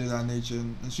and shit of that nature.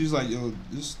 And she's like, yo,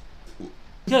 this...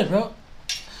 Good, bro.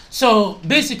 So,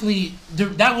 basically,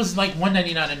 that was like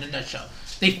 199 in a nutshell.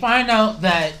 They find out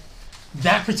that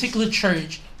that particular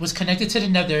church was connected to the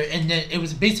nether, and that it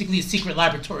was basically a secret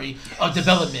laboratory of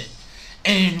development.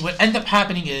 And what ended up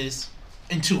happening is,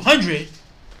 in 200,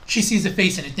 she sees the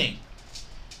face in the thing.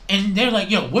 And they're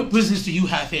like, yo, what business do you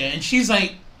have here? And she's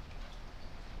like...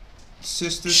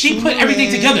 Sister She put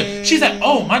everything together. She's like,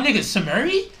 oh, my nigga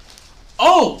Samari?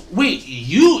 Oh, wait,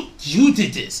 you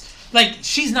did this. Like,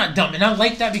 she's not dumb. And I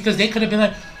like that because they could have been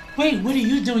like, wait, what are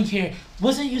you doing here?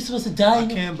 Wasn't you supposed to die? I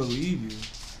can't believe you.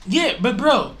 Yeah, but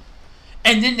bro.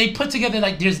 And then they put together,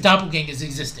 like, there's doppelgangers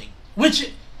existing.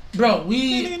 Which, bro,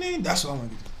 That's what I want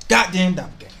to do. Goddamn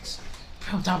doppelgangers.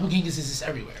 Bro, doppelgangers exist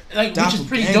everywhere. Like, which is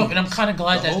pretty dope. And I'm kind of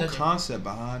glad the whole concept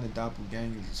behind the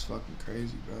doppelgangers is fucking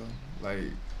crazy, bro.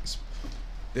 Like,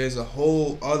 there's a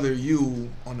whole other you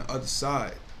on the other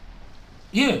side.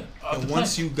 Yeah. And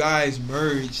once you guys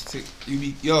merge, you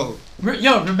be yo,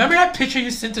 remember that picture you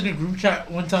sent to the group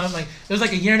chat one time? Like it was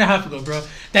like a year and a half ago, bro.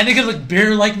 That nigga looked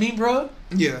bare like me, bro.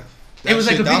 Yeah. It was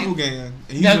like a doppelganger.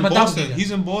 And he's in Boston.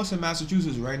 He's in Boston,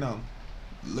 Massachusetts right now,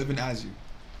 living as you.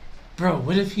 Bro,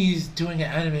 what if he's doing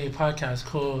an anime podcast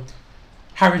called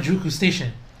Harajuku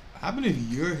Station? How about if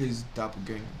you're his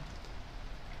doppelganger?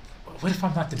 What if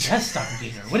I'm not the best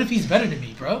doppelganger? What if he's better than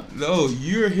me, bro? No,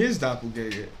 you're his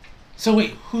doppelganger. So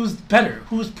wait, who's better?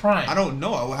 Who's prime? I don't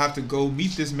know. I will have to go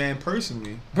meet this man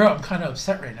personally. Bro, I'm kind of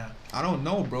upset right now. I don't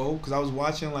know, bro, because I was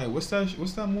watching like what's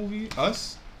that movie?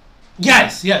 Us?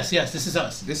 Yes. This is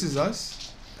Us. This is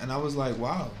Us, and I was like,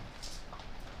 wow,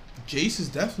 Jace is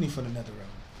definitely for the nether realm.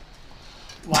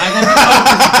 Well, I gotta be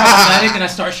problematic and I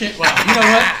start shit. Wow, you know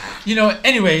what? You know what?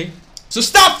 Anyway, so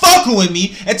stop fucking with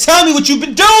me and tell me what you've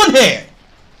been doing here.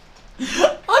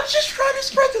 I'm just trying to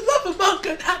spread the love of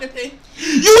manga and anime.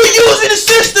 You were using the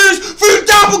sisters for your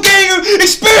doppelganger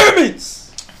experiments!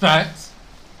 Facts.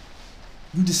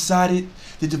 You decided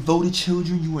the devoted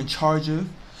children you were in charge of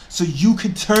so you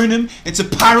could turn them into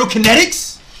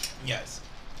pyrokinetics? Yes.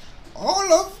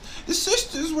 All of the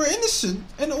sisters were innocent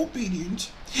and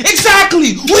obedient.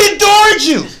 Exactly! We adored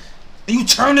you! And you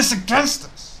turned us against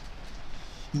us.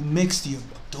 You mixed the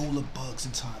Adola bugs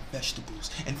into our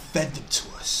vegetables and fed them to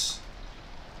us.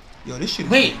 Yo, this shit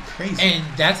is Wait, crazy. and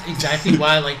that's exactly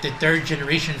why like the third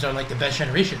generations are like the best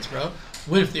generations, bro.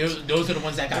 What if those are the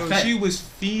ones that got Yo, fed? she was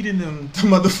feeding them the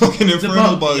motherfucking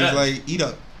inferno bug, bugs. yeah. Like, eat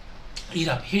up. Eat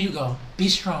up. Here you go. Be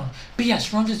strong. Be as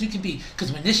strong as you can be.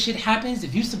 Because when this shit happens,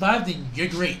 if you survive, then you're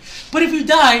great. But if you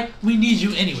die, we need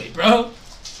you anyway, bro.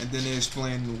 And then they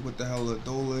explain what the hell a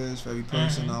dole is. For every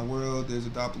person in our world, there's a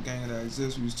doppelganger that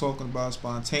exists. We was talking about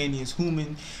spontaneous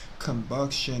human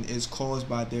combustion is caused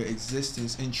by their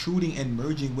existence intruding and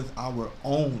merging with our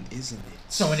own, isn't it?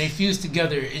 So when they fuse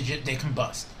together, they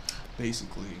combust.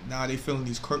 Basically, now they feeling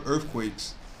these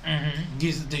earthquakes.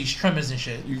 These tremors and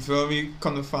shit. You feel me?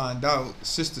 Come to find out,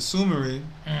 Sister Sumeri,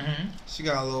 Mm-hmm. she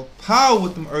got a little power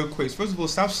with them earthquakes. First of all,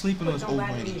 stop sleeping on this old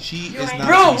lady. She is not.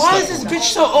 Bro, to be why is slept this on. bitch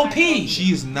so OP?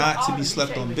 She is not to be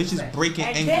slept on. Bitches breaking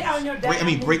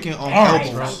ankles. Breaking on Alright,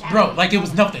 elbows. bro, like it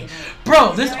was nothing.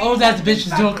 Bro, this old ass bitch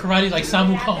is doing karate like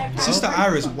Samu Kong, bro. Sister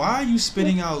Iris, why are you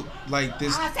spitting out like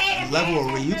this level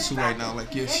of Ryutsu right now?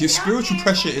 Like your spiritual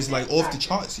pressure is like off the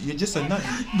charts. You're just a nut.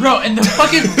 Bro, and the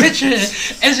fucking picture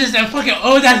is just that fucking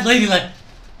old ass lady like,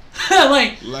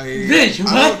 like bitch,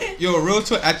 what? Yo, real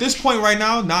talk. At this point right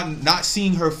now, not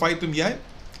seeing her fight them yet.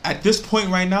 At this point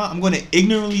right now, I'm gonna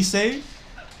ignorantly say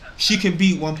she can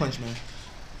beat One Punch Man.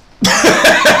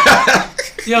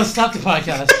 Yo, stop the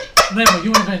podcast. Lambo,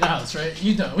 you want to be in the house, right?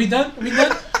 You done? We done? We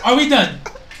done? Are we done?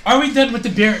 Are we done with the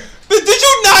beer? But did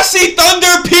you not see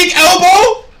Thunder Peak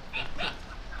Elbow?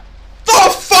 The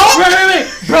fuck?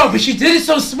 Wait. Bro, but she did it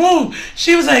so smooth.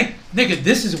 She was like, nigga,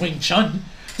 this is Wing Chun.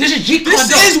 This is Jeet Kune Do.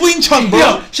 This is Wing Chun, bro.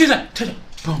 Yo, she's like,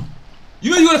 boom.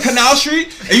 You know you go to Canal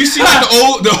Street and you see like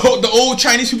the old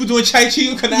Chinese people doing Chai Chi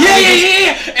in Canal.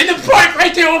 Yeah. And the park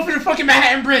right there over the fucking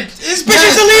Manhattan Bridge. This bitch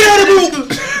is the leader of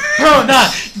the group. Bro, nah.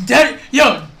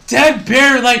 Dead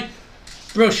bear, like,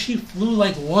 bro, she flew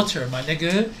like water, my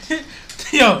nigga.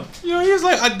 Yo, he was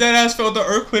like, I dead ass felt the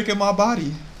earthquake in my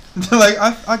body. Like,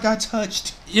 I got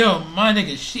touched. Yo, my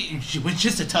nigga, she went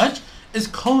just a touch. It's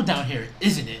cold down here,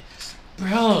 isn't it?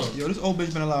 Bro. Yo, this old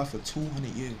bitch been alive for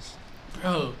 200 years.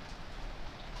 Bro.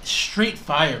 Straight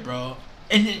fire, bro.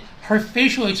 And her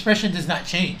facial expression does not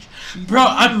change. Bro,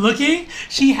 I'm looking.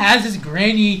 She has this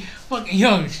granny fucking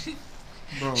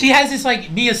Bro. She has this like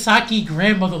Miyazaki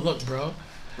grandmother look, bro.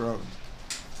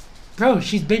 Bro,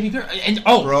 she's baby girl. And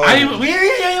bro.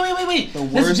 Wait. The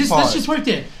worst part. Let's just work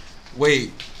there.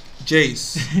 Wait,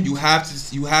 Jace,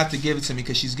 you have to give it to me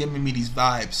because she's giving me these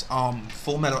vibes.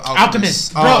 Full Metal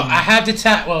Alchemist. Bro, I have the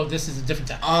tap. Well, this is a different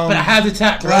tap. But I have the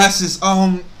tap, bro. Glasses.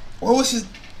 What was his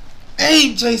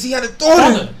name, Jace? He had a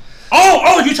daughter.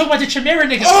 Oh, you talking about the Chimera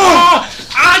nigga?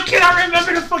 I cannot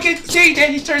remember the fucking thing that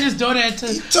he turned his daughter into.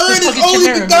 He turned his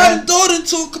only begotten daughter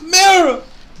into a Chimera.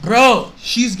 Bro,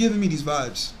 she's giving me these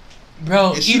vibes.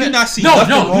 Bro, and she did not see no.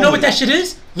 wrong You know with what that shit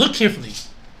is? Look carefully.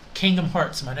 Kingdom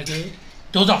Hearts, my nigga.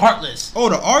 Those are heartless. Oh,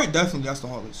 the art definitely. That's the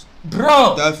heartless.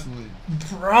 Bro, definitely.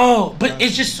 Bro, but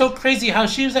it's just so crazy how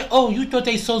she was like, "Oh, you thought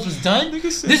they souls was done?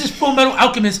 This is Full Metal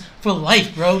Alchemist for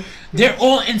life, bro. They're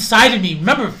all inside of me.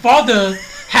 Remember, Father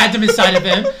had them inside of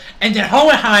him, and then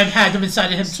Hohenheim had them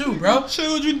inside of him too, bro.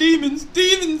 Children, demons.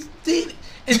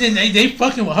 And then they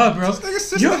fucking with her, bro.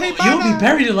 You'll be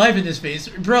buried alive in this face,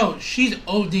 bro. She's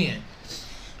ODing.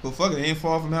 Well, fuck it, ain't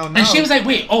far from hell now. And she was like,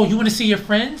 "Wait, you want to see your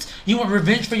friends? You want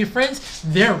revenge for your friends?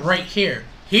 They're right here.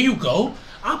 Here you go.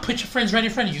 I'll put your friends right in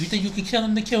front of you. You think you can kill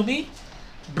them to kill me,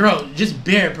 bro? Just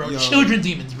bear, bro. Yo, children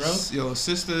demons, bro. Yo,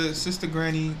 sister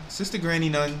granny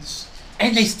nuns.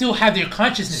 And they still have their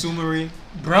consciousness. Sumeri,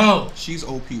 bro. She's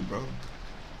OP, bro.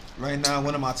 Right now,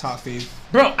 one of my top faves.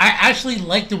 Bro, I actually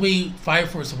like the way Fire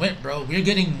Force went, bro. We're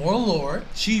getting more lore.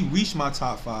 She reached my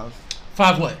top 5.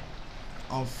 5 what?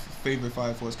 Favorite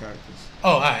Fire Force characters.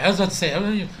 Oh, alright. I was about to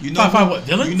say. You know five what?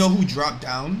 Villains? You know who dropped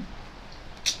down?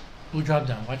 Who dropped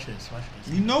down? Watch this.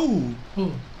 You know who?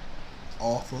 Who?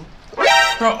 Arthur.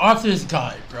 Bro, Arthur is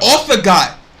God, bro. Arthur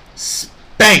got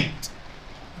spanked.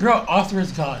 Bro, Arthur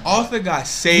is God. Bro. Arthur got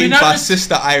saved by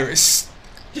Sister Iris.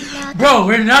 Bro,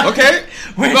 we're not. Okay?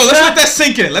 Let's let that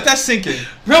sink in. Let that sink in.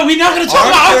 Bro, we're not going to talk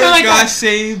about Arthur like that. Arthur got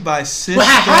saved by Sister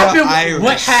Iris.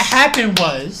 What had happened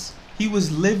was... He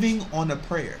was living on a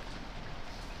prayer.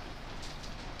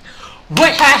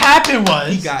 What had happened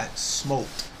was... He got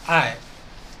smoked. Alright.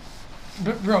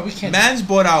 Bro, we can't... Man's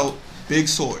brought out Big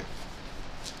Sword.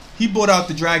 He brought out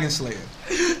the Dragon Slayer.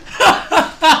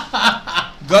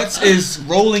 Guts is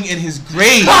rolling in his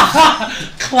grave.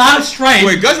 Cloud Strike.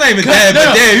 Wait, Guts not even dead,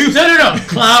 but damn. No.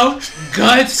 Cloud,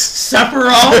 Guts,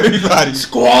 Sephiroth, everybody.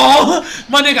 Squall.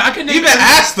 My nigga, I can name even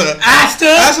Asta. Asta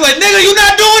like, nigga, you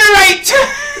not doing it right.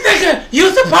 Nigga,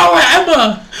 use the power of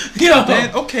Emma.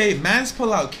 Man, okay, man's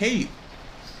pull out Cape.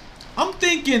 I'm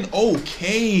thinking,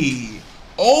 okay.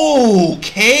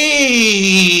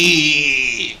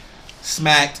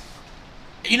 Smacked.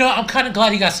 You know, I'm kind of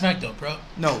glad he got smacked though, bro.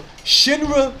 No.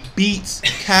 Shinra beats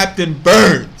Captain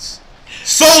Burns.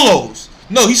 Solos.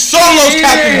 No, he solos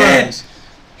Captain Burns.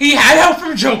 He had help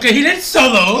from Joker. He didn't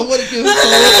solo. What if We're not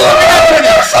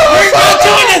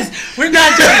doing this. We're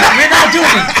not doing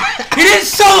this. He didn't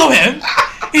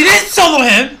solo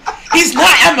him. He's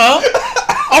not Emma.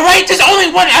 All right, there's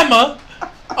only one Emma.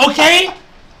 Okay,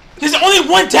 there's only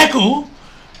one Deku.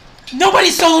 Nobody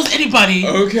solos anybody.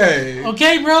 Okay.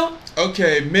 Okay, bro.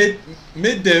 Okay, mid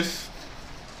diff.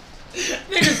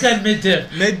 Nigga said mid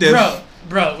diff. Mid diff.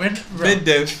 Bro. Mid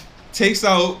diff takes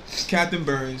out Captain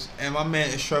Burns, and my man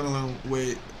is struggling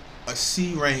with a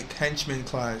C rank henchman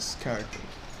class character.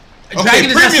 Dragon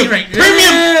is not C rank.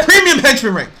 Premium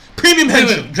henchman rank. Premium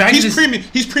henchman. Dragon is premium.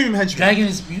 He's premium henchman. Dragon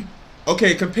is.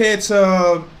 Okay, compared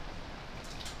to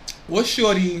what's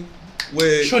Shorty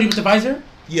with The visor?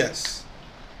 Yes.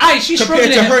 Alright, she's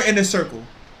compared to him. her inner circle.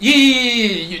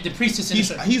 Yeah. The priestess in the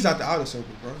circle. He's at the outer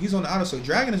circle, bro. He's on the outer circle.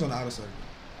 Dragon is on the outer circle.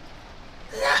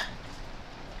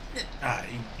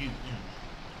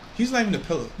 He's not even the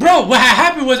pillar. Bro, what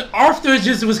happened was Arthur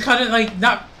just was kind of like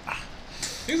not.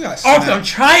 Arthur, I'm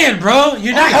trying, bro.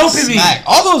 You're not helping me.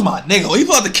 All those my nigga. When he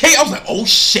pulled out the K, I was like, oh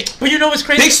shit. But you know what's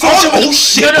crazy? Big Arthur was, oh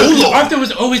shit. No, Arthur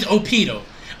was always OP though.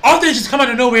 Arthur just come out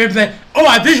of nowhere and be like, oh,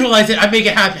 I visualize it, I make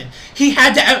it happen. He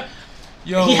had the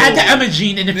Emma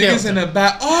gene in the film. Niggas in the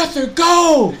back. Arthur,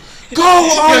 go,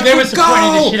 Arthur, they were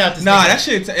supporting the shit out this Nah,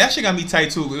 thing. that shit got me tight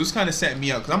too. It was kind of setting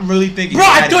me up because I'm really thinking. Bro,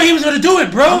 I thought he was gonna do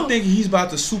it, bro. I'm thinking he's about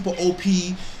to super OP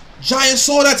giant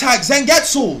sword attack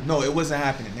Zangetsu. No, it wasn't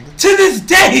happening, nigga. To this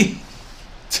day,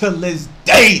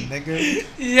 nigga.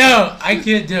 Yo, I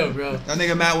can't do it, bro. That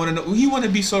nigga Matt wanna know. He wanna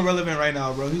be so relevant right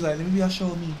now, bro. He's like, maybe I'll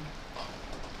show me.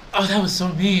 Oh, that was so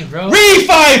mean, bro. Read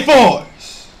Fire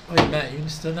Force. Wait, Matt, you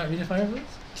still not reading Fire Force?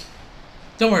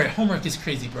 Don't worry, homework is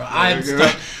crazy, bro. I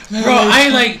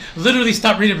literally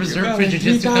stopped reading Berserk for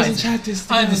Jujutsu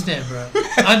Kaisen. I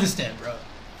understand, bro.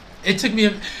 It took me,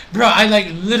 bro. I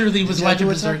literally was watching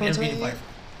Berserk and reading Fire Force.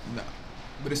 No,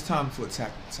 but it's time for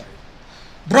Attack on Titan.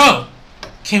 Bro,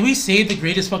 can we say the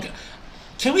greatest fucking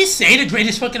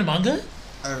manga?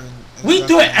 We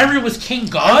thought Eren was King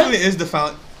God.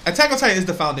 Attack on Titan is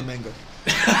the founding manga.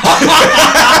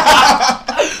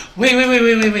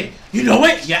 Wait. You know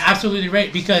what? You're absolutely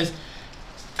right. Because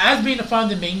as being a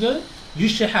founding manga, you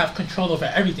should have control over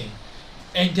everything.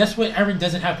 And guess what? Eren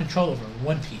doesn't have control over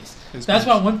One Piece. That's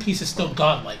why One Piece is still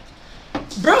godlike.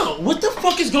 Bro, what the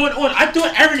fuck is going on? I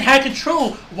thought Eren had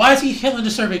control. Why is he killing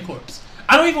the Survey Corps?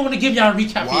 I don't even want to give y'all a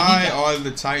recap. Why are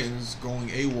the Titans going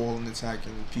AWOL and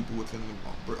attacking people within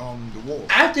the wall?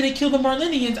 After they killed the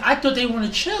Marlinians, I thought they want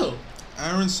to chill.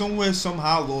 Eren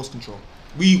somehow lost control.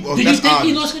 Do you think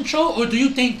he lost control, or do you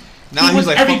think he wants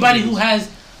everybody who has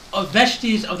a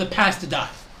vestige of the past to die?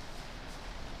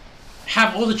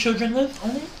 Have all the children live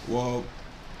only? Well,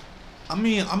 I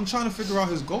mean, I'm trying to figure out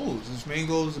his goals. His main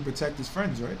goal is to protect his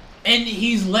friends, right? And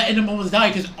he's letting them almost die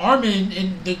because Armin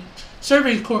and the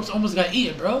Survey Corps almost got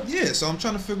eaten, bro. Yeah, so I'm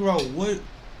trying to figure out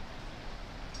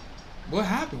what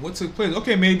happened, what took place.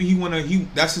 Okay, maybe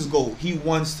that's his goal. He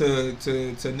wants to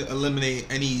eliminate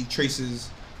any traces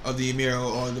of the Emir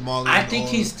or the Marlin. I think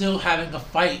he's still having a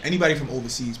fight. Anybody from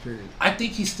overseas, period. I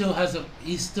think he's still having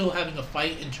a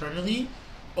fight internally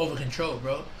over control,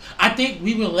 bro. I think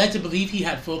we were led to believe he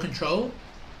had full control,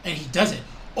 and he doesn't.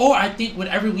 Or I think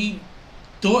whatever we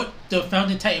thought the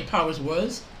founding Titan powers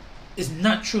was is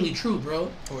not truly true,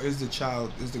 bro. Or is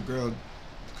the girl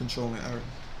controlling Eren?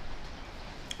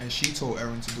 And she told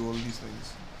Eren to do all of these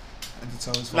things. And to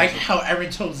tell his father. Like how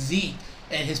Eren told Zeke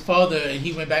and his father, and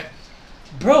he went back.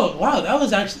 Bro, wow, that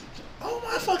was actually... Oh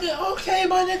my fucking... Okay,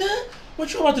 my nigga.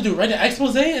 What you about to do? Write an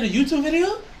expose in a YouTube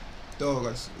video? Dog,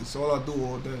 it's all I do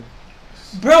all day.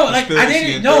 Bro, I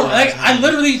didn't know. I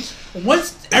literally...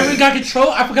 Once Eren got control,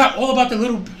 I forgot all about the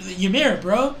little Ymir,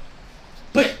 bro.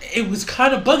 But it was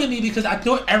kind of bugging me because I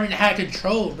thought Eren had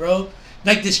control, bro.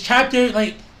 This chapter,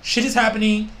 shit is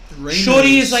happening.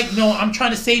 Shorty is no, I'm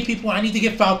trying to save people. I need to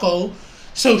get Falco.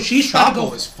 So she's trying to go...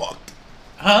 Falco is fucked.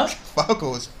 Huh?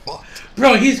 Falco is fucked.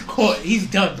 Bro, he's caught. He's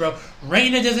done, bro.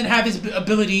 Reina doesn't have his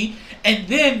ability. And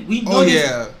then we know... Oh,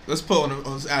 yeah. Let's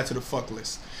let's add to the fuck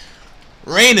list.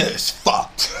 Reina is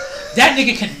fucked. That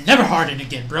nigga can never harden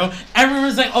again, bro.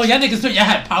 Everyone's like, oh, y'all niggas thought y'all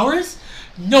had powers?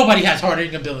 Nobody has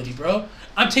hardening ability, bro.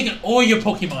 I'm taking all your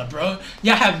Pokemon, bro.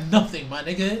 Y'all have nothing, my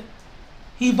nigga.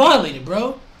 He violated,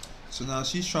 bro. So now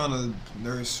she's trying to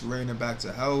nurse Reina back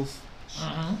to health.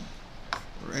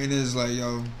 Reina's like,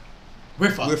 yo,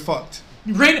 we're fucked. We're fucked.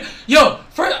 Reina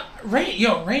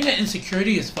Rain that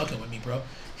insecurity is fucking with me, bro.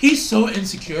 He's so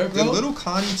insecure, bro. Did little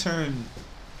Connie turn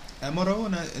Emma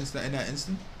in that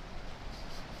instant?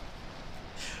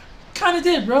 Kind of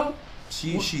did, bro.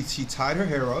 She tied her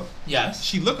hair up. Yes.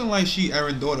 She looking like she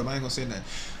Aaron daughter. But I ain't gonna say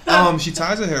that. She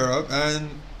ties her hair up and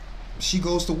she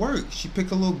goes to work. She picked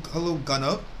her little gun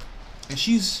up, and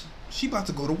she about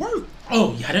to go to work.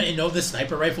 Oh, yeah, I didn't know the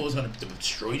sniper rifle was gonna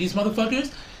destroy these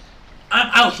motherfuckers. I'm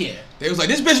out here. They was like,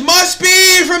 this bitch must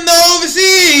be from the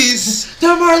overseas. The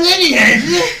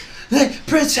Marlinian,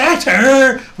 protect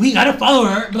her. We gotta follow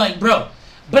her. Like, bro,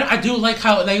 but I do like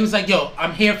how they was like, yo,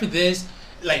 I'm here for this.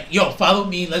 Like, yo, follow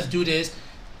me. Let's do this.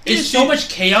 It's so much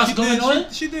chaos going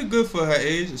on. She did good for her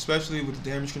age, especially with the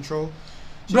damage control.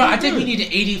 Bro, I think we needed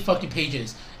 80 fucking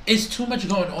pages. It's too much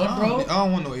going on, bro. I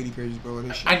don't want no 80 pages, bro.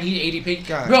 This shit. I need 80 pages.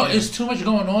 God, bro, man. it's too much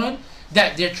going on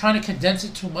that they're trying to condense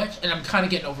it too much, and I'm kind of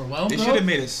getting overwhelmed, They bro. should have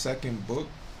made a second book.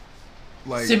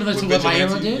 Like, similar to what My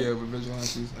Hero did? Yeah, with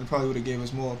Vigilantes. And probably would have gave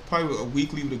us more. Probably a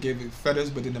weekly would have gave it feathers,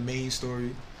 but then the main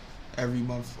story, every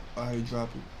month, I would drop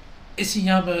it.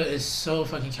 Isayama is so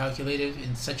fucking calculative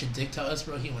and such a dick to us,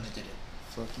 bro. He wouldn't have did it.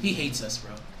 Fuck you. He hates us,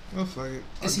 bro. Well, fuck it.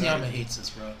 Isayama hates us,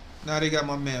 bro. Now they got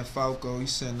my man Falco.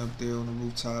 He's sitting up there on the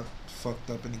rooftop, fucked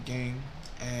up in the game.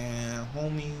 And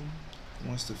homie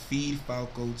wants to feed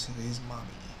Falco to his mommy.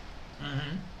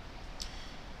 Mm-hmm.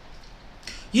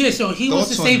 Yeah, so he wants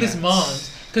to Thoughts on save his that?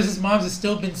 moms because his moms have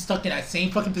still been stuck in that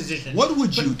same fucking position. What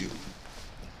would you do?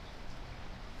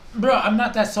 Bro, I'm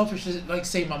not that selfish to like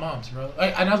save my moms, bro.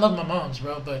 And I love my moms,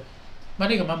 bro, but my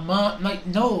nigga, my mom, like,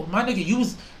 no, my nigga,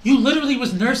 you literally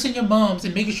was nursing your moms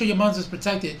and making sure your moms was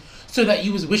protected so that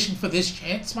you was wishing for this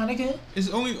chance, my nigga. It's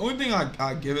the only thing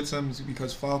I give it to him is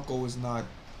because Falco is not.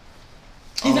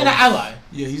 He's not an ally.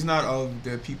 Yeah, he's not of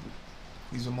their people.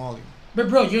 He's a Malian. But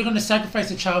bro, you're gonna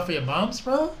sacrifice a child for your moms,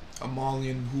 bro? A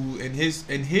Malian who, in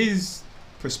his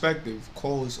perspective,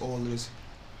 caused all of this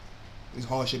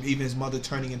hardship. Even his mother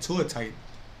turning into a Titan.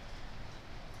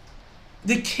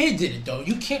 The kid did it though.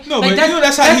 You can't. No, like, but you know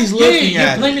that's how he's looking at it.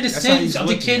 You're blaming the That's how sins he's of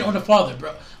the looking kid at on the it. father,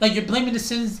 bro. Like you're blaming the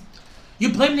sins.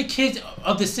 You're blaming the kids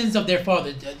of the sins of their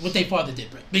father, what their father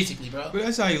did, bro. Basically, bro. But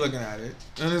that's how you're looking at it.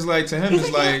 And it's like, to him,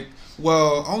 it's like,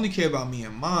 well, I only care about me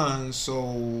and mine,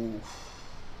 so.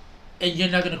 And you're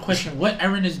not gonna question what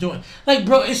Eren is doing. Like,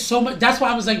 bro, it's so much. That's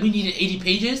why I was like, we needed 80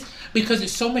 pages because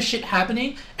there's so much shit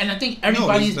happening, and I think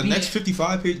everybody's the next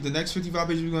 55 pages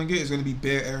we're gonna get is gonna be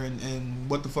Bear Eren and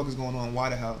what the fuck is going on? Why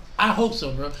the hell? I hope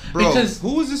so, bro. Bro, Because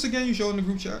who was this again? You showed in the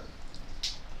group chat.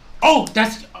 oh,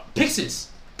 that's Pixis.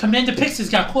 Commander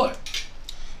Pixis got caught.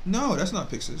 No, that's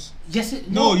not Pixis. Yes, it.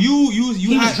 No, you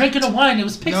He was drinking the wine. It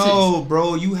was Pixis. No,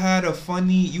 bro, you had a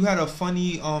funny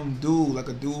dude, like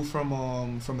a dude from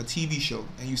a TV show,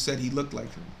 and you said he looked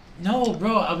like him. No,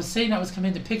 bro. I was saying that was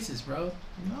Commander Pixis, bro.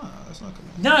 Nah, that's not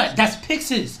Commander. Nah, that's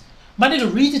Pixis. My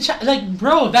nigga, read the chat. Like,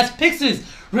 bro, that's Pixis.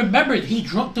 Remember, he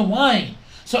drunk the wine.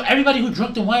 So everybody who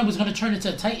drunk the wine was gonna turn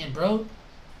into a Titan, bro.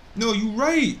 No, you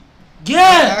right. Yeah.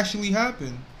 That actually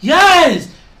happened.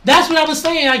 Yes. That's what I was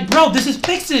saying. Like, bro, this is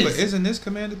Pixis. But isn't this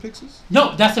Commander Pixis?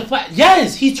 No, that's the flat.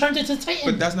 Yes, he turned into Titan.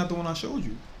 But that's not the one I showed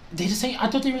you. They the same. I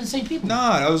thought they were the same people.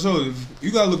 Nah, that was so.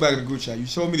 You gotta look back in the group chat. You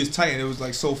showed me this Titan. It was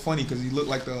like so funny because he looked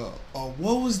like the.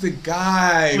 What was the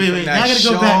guy? Wait, from now that I gotta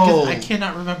show? go back because I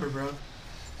cannot remember, bro.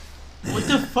 What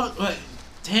the fuck? What?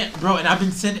 Damn, bro. And I've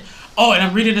been sending. Oh, and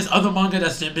I'm reading this other manga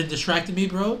that's been distracting me,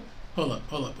 bro. Hold up.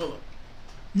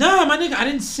 Nah, my nigga, I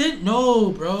didn't send. No,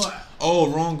 bro.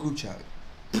 Oh, wrong group chat.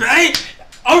 Right?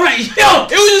 All right, yo.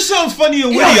 It was just something funny and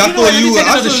witty. I thought you.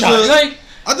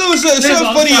 I thought it was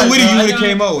something funny and witty. You would have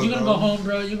came out with. You're gonna go home,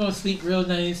 bro. You're gonna sleep real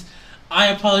nice. I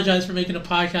apologize for making a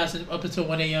podcast up until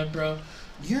 1 a.m., bro.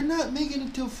 You're not making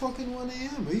it till fucking 1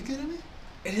 a.m. Are you kidding me?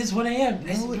 It is 1 a.m.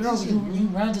 No, it bro, isn't, you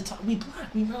round the time. We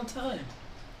round time.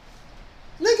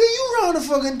 Nigga, you round the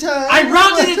fucking time. I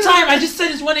rounded the time. I just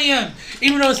said it's 1 a.m.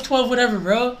 Even though it's 12, whatever,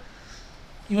 bro.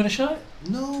 You want a shot?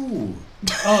 No.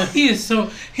 Oh,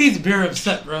 he's very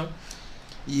upset, bro.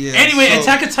 Yeah. Anyway, so,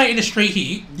 Attack on Titan is straight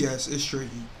heat. Yes, it's straight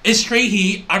heat. It's straight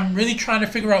heat. I'm really trying to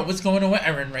figure out what's going on with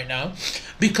Eren right now.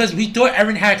 Because we thought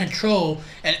Eren had control,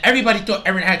 and everybody thought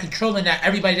Eren had control, and that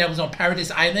everybody that was on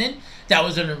Paradise Island, that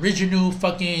was an original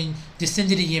fucking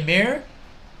descendant of Ymir,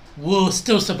 will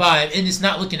still survive. And it's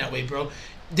not looking that way, bro.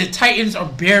 The Titans are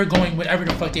bare going whatever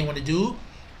the fuck they want to do.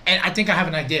 And I think I have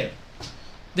an idea.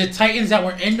 The Titans that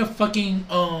were in the fucking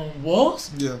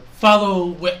walls follow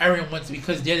what Eren wants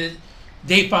because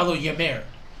they follow Ymir.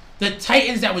 The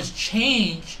Titans that was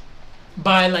changed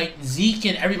by like Zeke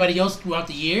and everybody else throughout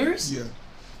the years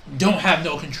don't have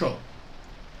no control.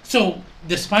 So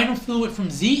the spinal fluid from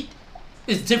Zeke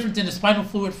is different than the spinal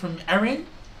fluid from Eren,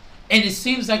 And it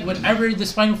seems like whatever the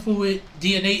spinal fluid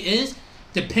DNA is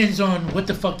depends on what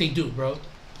the fuck they do, bro.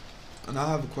 And I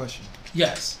have a question.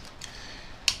 Yes.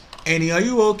 Annie, are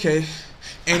you okay?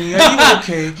 Annie, are you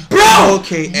okay? Bro!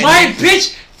 Okay, Annie. My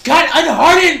bitch got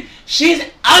unhardened. She's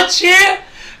out here.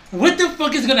 What the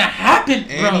fuck is gonna happen,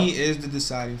 bro? Annie is the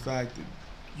deciding factor.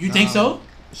 You think so?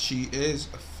 She is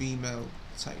a female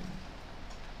Titan.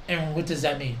 And what does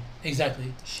that mean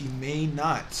exactly? She may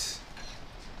not.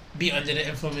 Be under the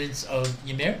influence of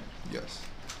Ymir? Yes.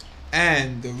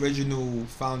 And the original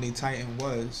founding Titan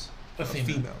was A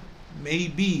female.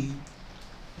 Maybe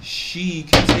she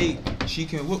can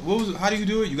what was it? How do you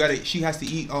do it? She has to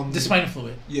eat the spinal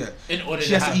fluid. Yeah. In order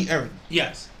she has to eat Eren.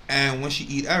 Yes. And when she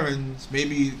eat Eren,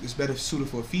 maybe it's better suited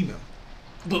for a female.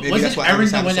 But maybe wasn't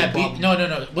Eren the one that beat? problem.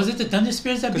 No. Was it the Thunder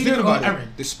Spirits that beat her or Eren?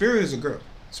 The Spirit is a girl.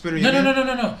 Spirit.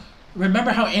 No.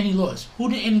 Remember how Annie lost? Who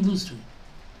did Annie lose to?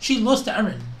 She lost to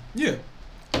Eren. Yeah.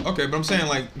 Okay, but I'm saying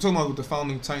I'm talking about with the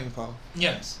founding Titan power.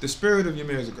 Yes. The Spirit of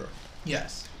Ymir is a girl.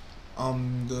 Yes.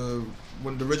 When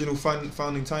the original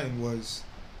founding Titan was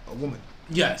a woman.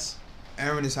 Yes.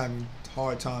 Eren is having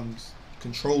hard times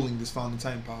controlling this founding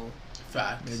Titan power.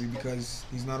 Facts. Maybe because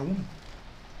he's not a woman.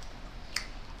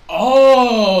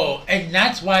 Oh, and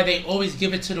that's why they always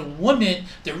give it to the woman.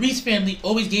 The Reese family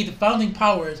always gave the founding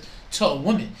powers to a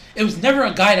woman. It was never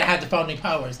a guy that had the founding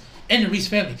powers in the Reese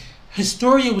family.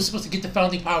 Historia was supposed to get the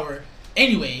founding power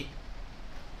anyway.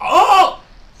 Oh,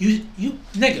 you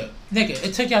nigga.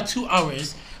 It took y'all 2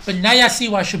 hours, but now y'all see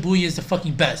why Shibuya is the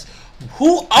fucking best.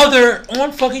 Who other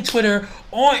on fucking Twitter,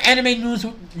 on Anime News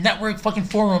Network fucking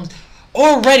forums,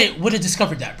 or Reddit would have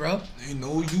discovered that, bro? Ain't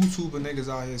no YouTuber niggas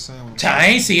out here saying. I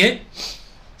ain't see it.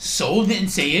 Soul didn't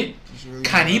say it. Really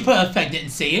Kanipa Effect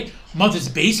didn't say it. Mother's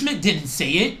Basement didn't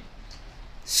say it.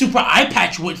 Super Eye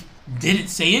Patch Wood didn't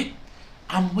say it.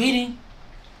 I'm waiting.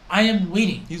 I am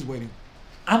waiting. He's waiting.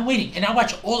 I'm waiting. And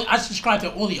I subscribe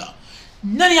to all of y'all.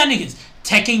 None of y'all niggas.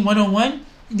 Tekken 101,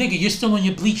 nigga, you're still on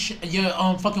your Bleach,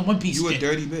 your fucking One Piece You shit. a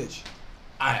dirty bitch.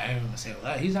 I ain't gonna say all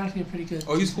that. He's actually a pretty good.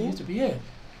 Oh, he's cool? He used to be, yeah.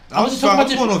 I was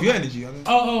just going off your energy. No.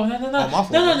 Oh, my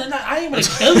fault. No. I ain't gonna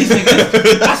kill these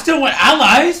niggas. I still want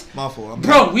allies. My fault.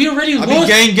 Bro, we already lost.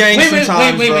 Be gang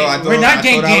sometimes, wait. bro. We're not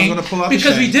gang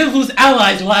because we we did lose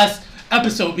allies last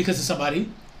episode because of somebody.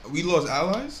 We lost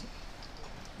allies?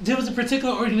 There was a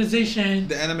particular organization.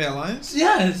 The Anime Alliance?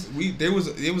 Yes. There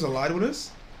was allied with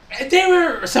us? They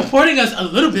were supporting us a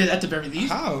little bit at the very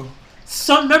least. How?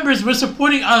 Some members were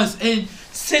supporting us and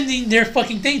sending their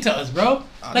fucking thing to us, bro.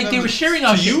 They were sharing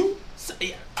our shit. You?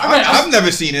 Yeah. Alright, I've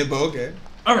never seen it, but okay.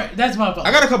 Alright, that's my fault.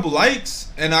 I got a couple likes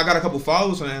and I got a couple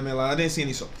followers on Anime Alliance. I didn't see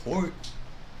any support.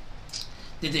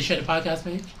 Did they share the podcast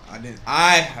page? I didn't.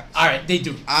 Alright, they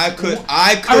do. I could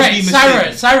Alright, be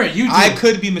mistaken. Syra, you do. I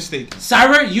could be mistaken.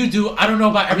 Syra, you do. I don't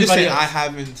know about I'm just everybody saying else. I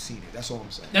haven't seen it. That's all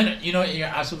I'm saying. No, you know what? You're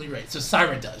absolutely right. So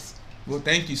Syra does. Well,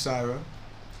 thank you, Syra.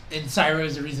 And Syra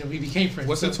is the reason we became friends.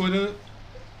 What's her Twitter?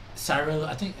 Syra,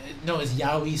 I think, no, it's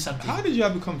Yaoi something. How did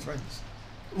y'all become friends?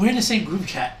 We're in the same group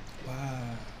chat.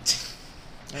 Wow. That's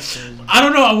crazy. I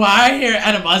don't know why I hear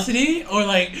animosity or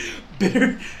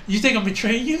bitter. You think I'm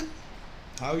betraying you?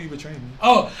 How are you betraying me?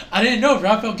 Oh, I didn't know,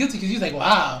 bro. I felt guilty because you was like,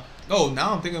 wow. Oh,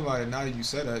 now I'm thinking about it. Now that you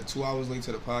said that, 2 hours late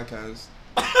to the podcast.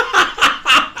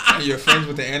 And you're friends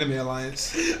with the Anime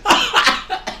Alliance.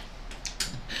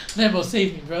 Lambo,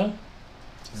 save me, bro.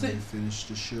 Let me finish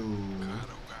the show.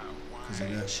 Because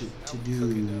I got shit to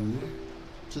do.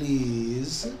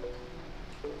 Please.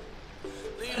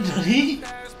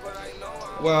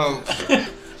 Well,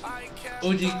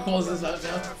 OG calls us out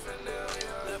now.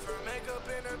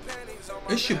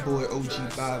 it's your boy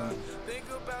OG Bobby.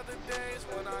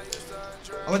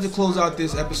 I want to close out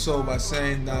this episode by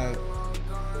saying that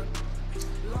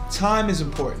time is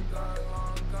important.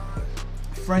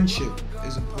 Friendship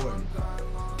is important.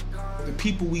 The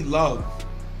people we love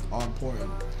are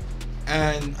important.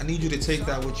 And I need you to take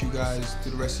that with you guys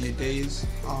through the rest of your days.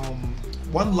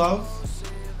 One love,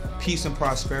 peace and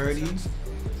prosperity.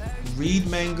 Read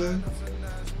manga,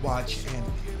 watch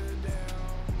anime.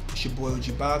 It's your boy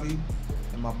OG Bobby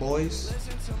and my boys.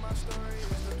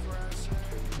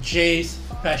 Jace,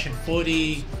 Fashion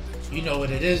 40, you know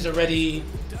what it is already.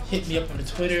 Hit me up on the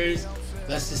Twitters.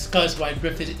 Let's discuss why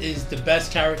Griffith is the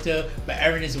best character, but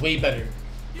Eren is way better.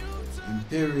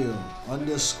 Imperial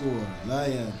 _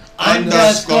 Lion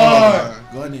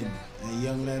 _ Gunning and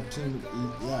Young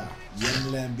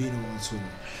Lambino on Twitter.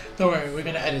 Don't worry, we're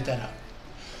gonna edit that out.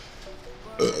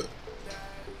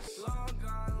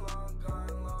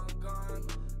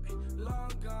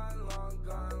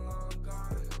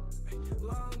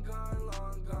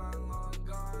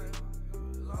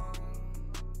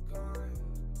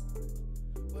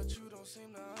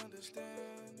 seem to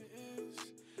understand is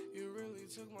you really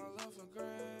took my love for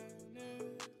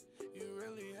granted. You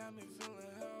really had me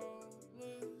feeling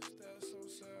helpless. That's so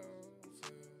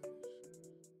selfish.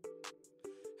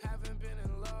 Haven't been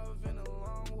in love in a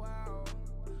long while.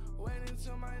 Waiting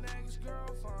till my next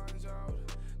girl finds out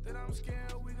that I'm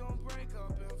scared we gon' break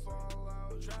up and fall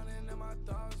out. Drowning in my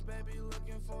thoughts, baby,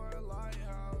 looking for a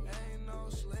lighthouse.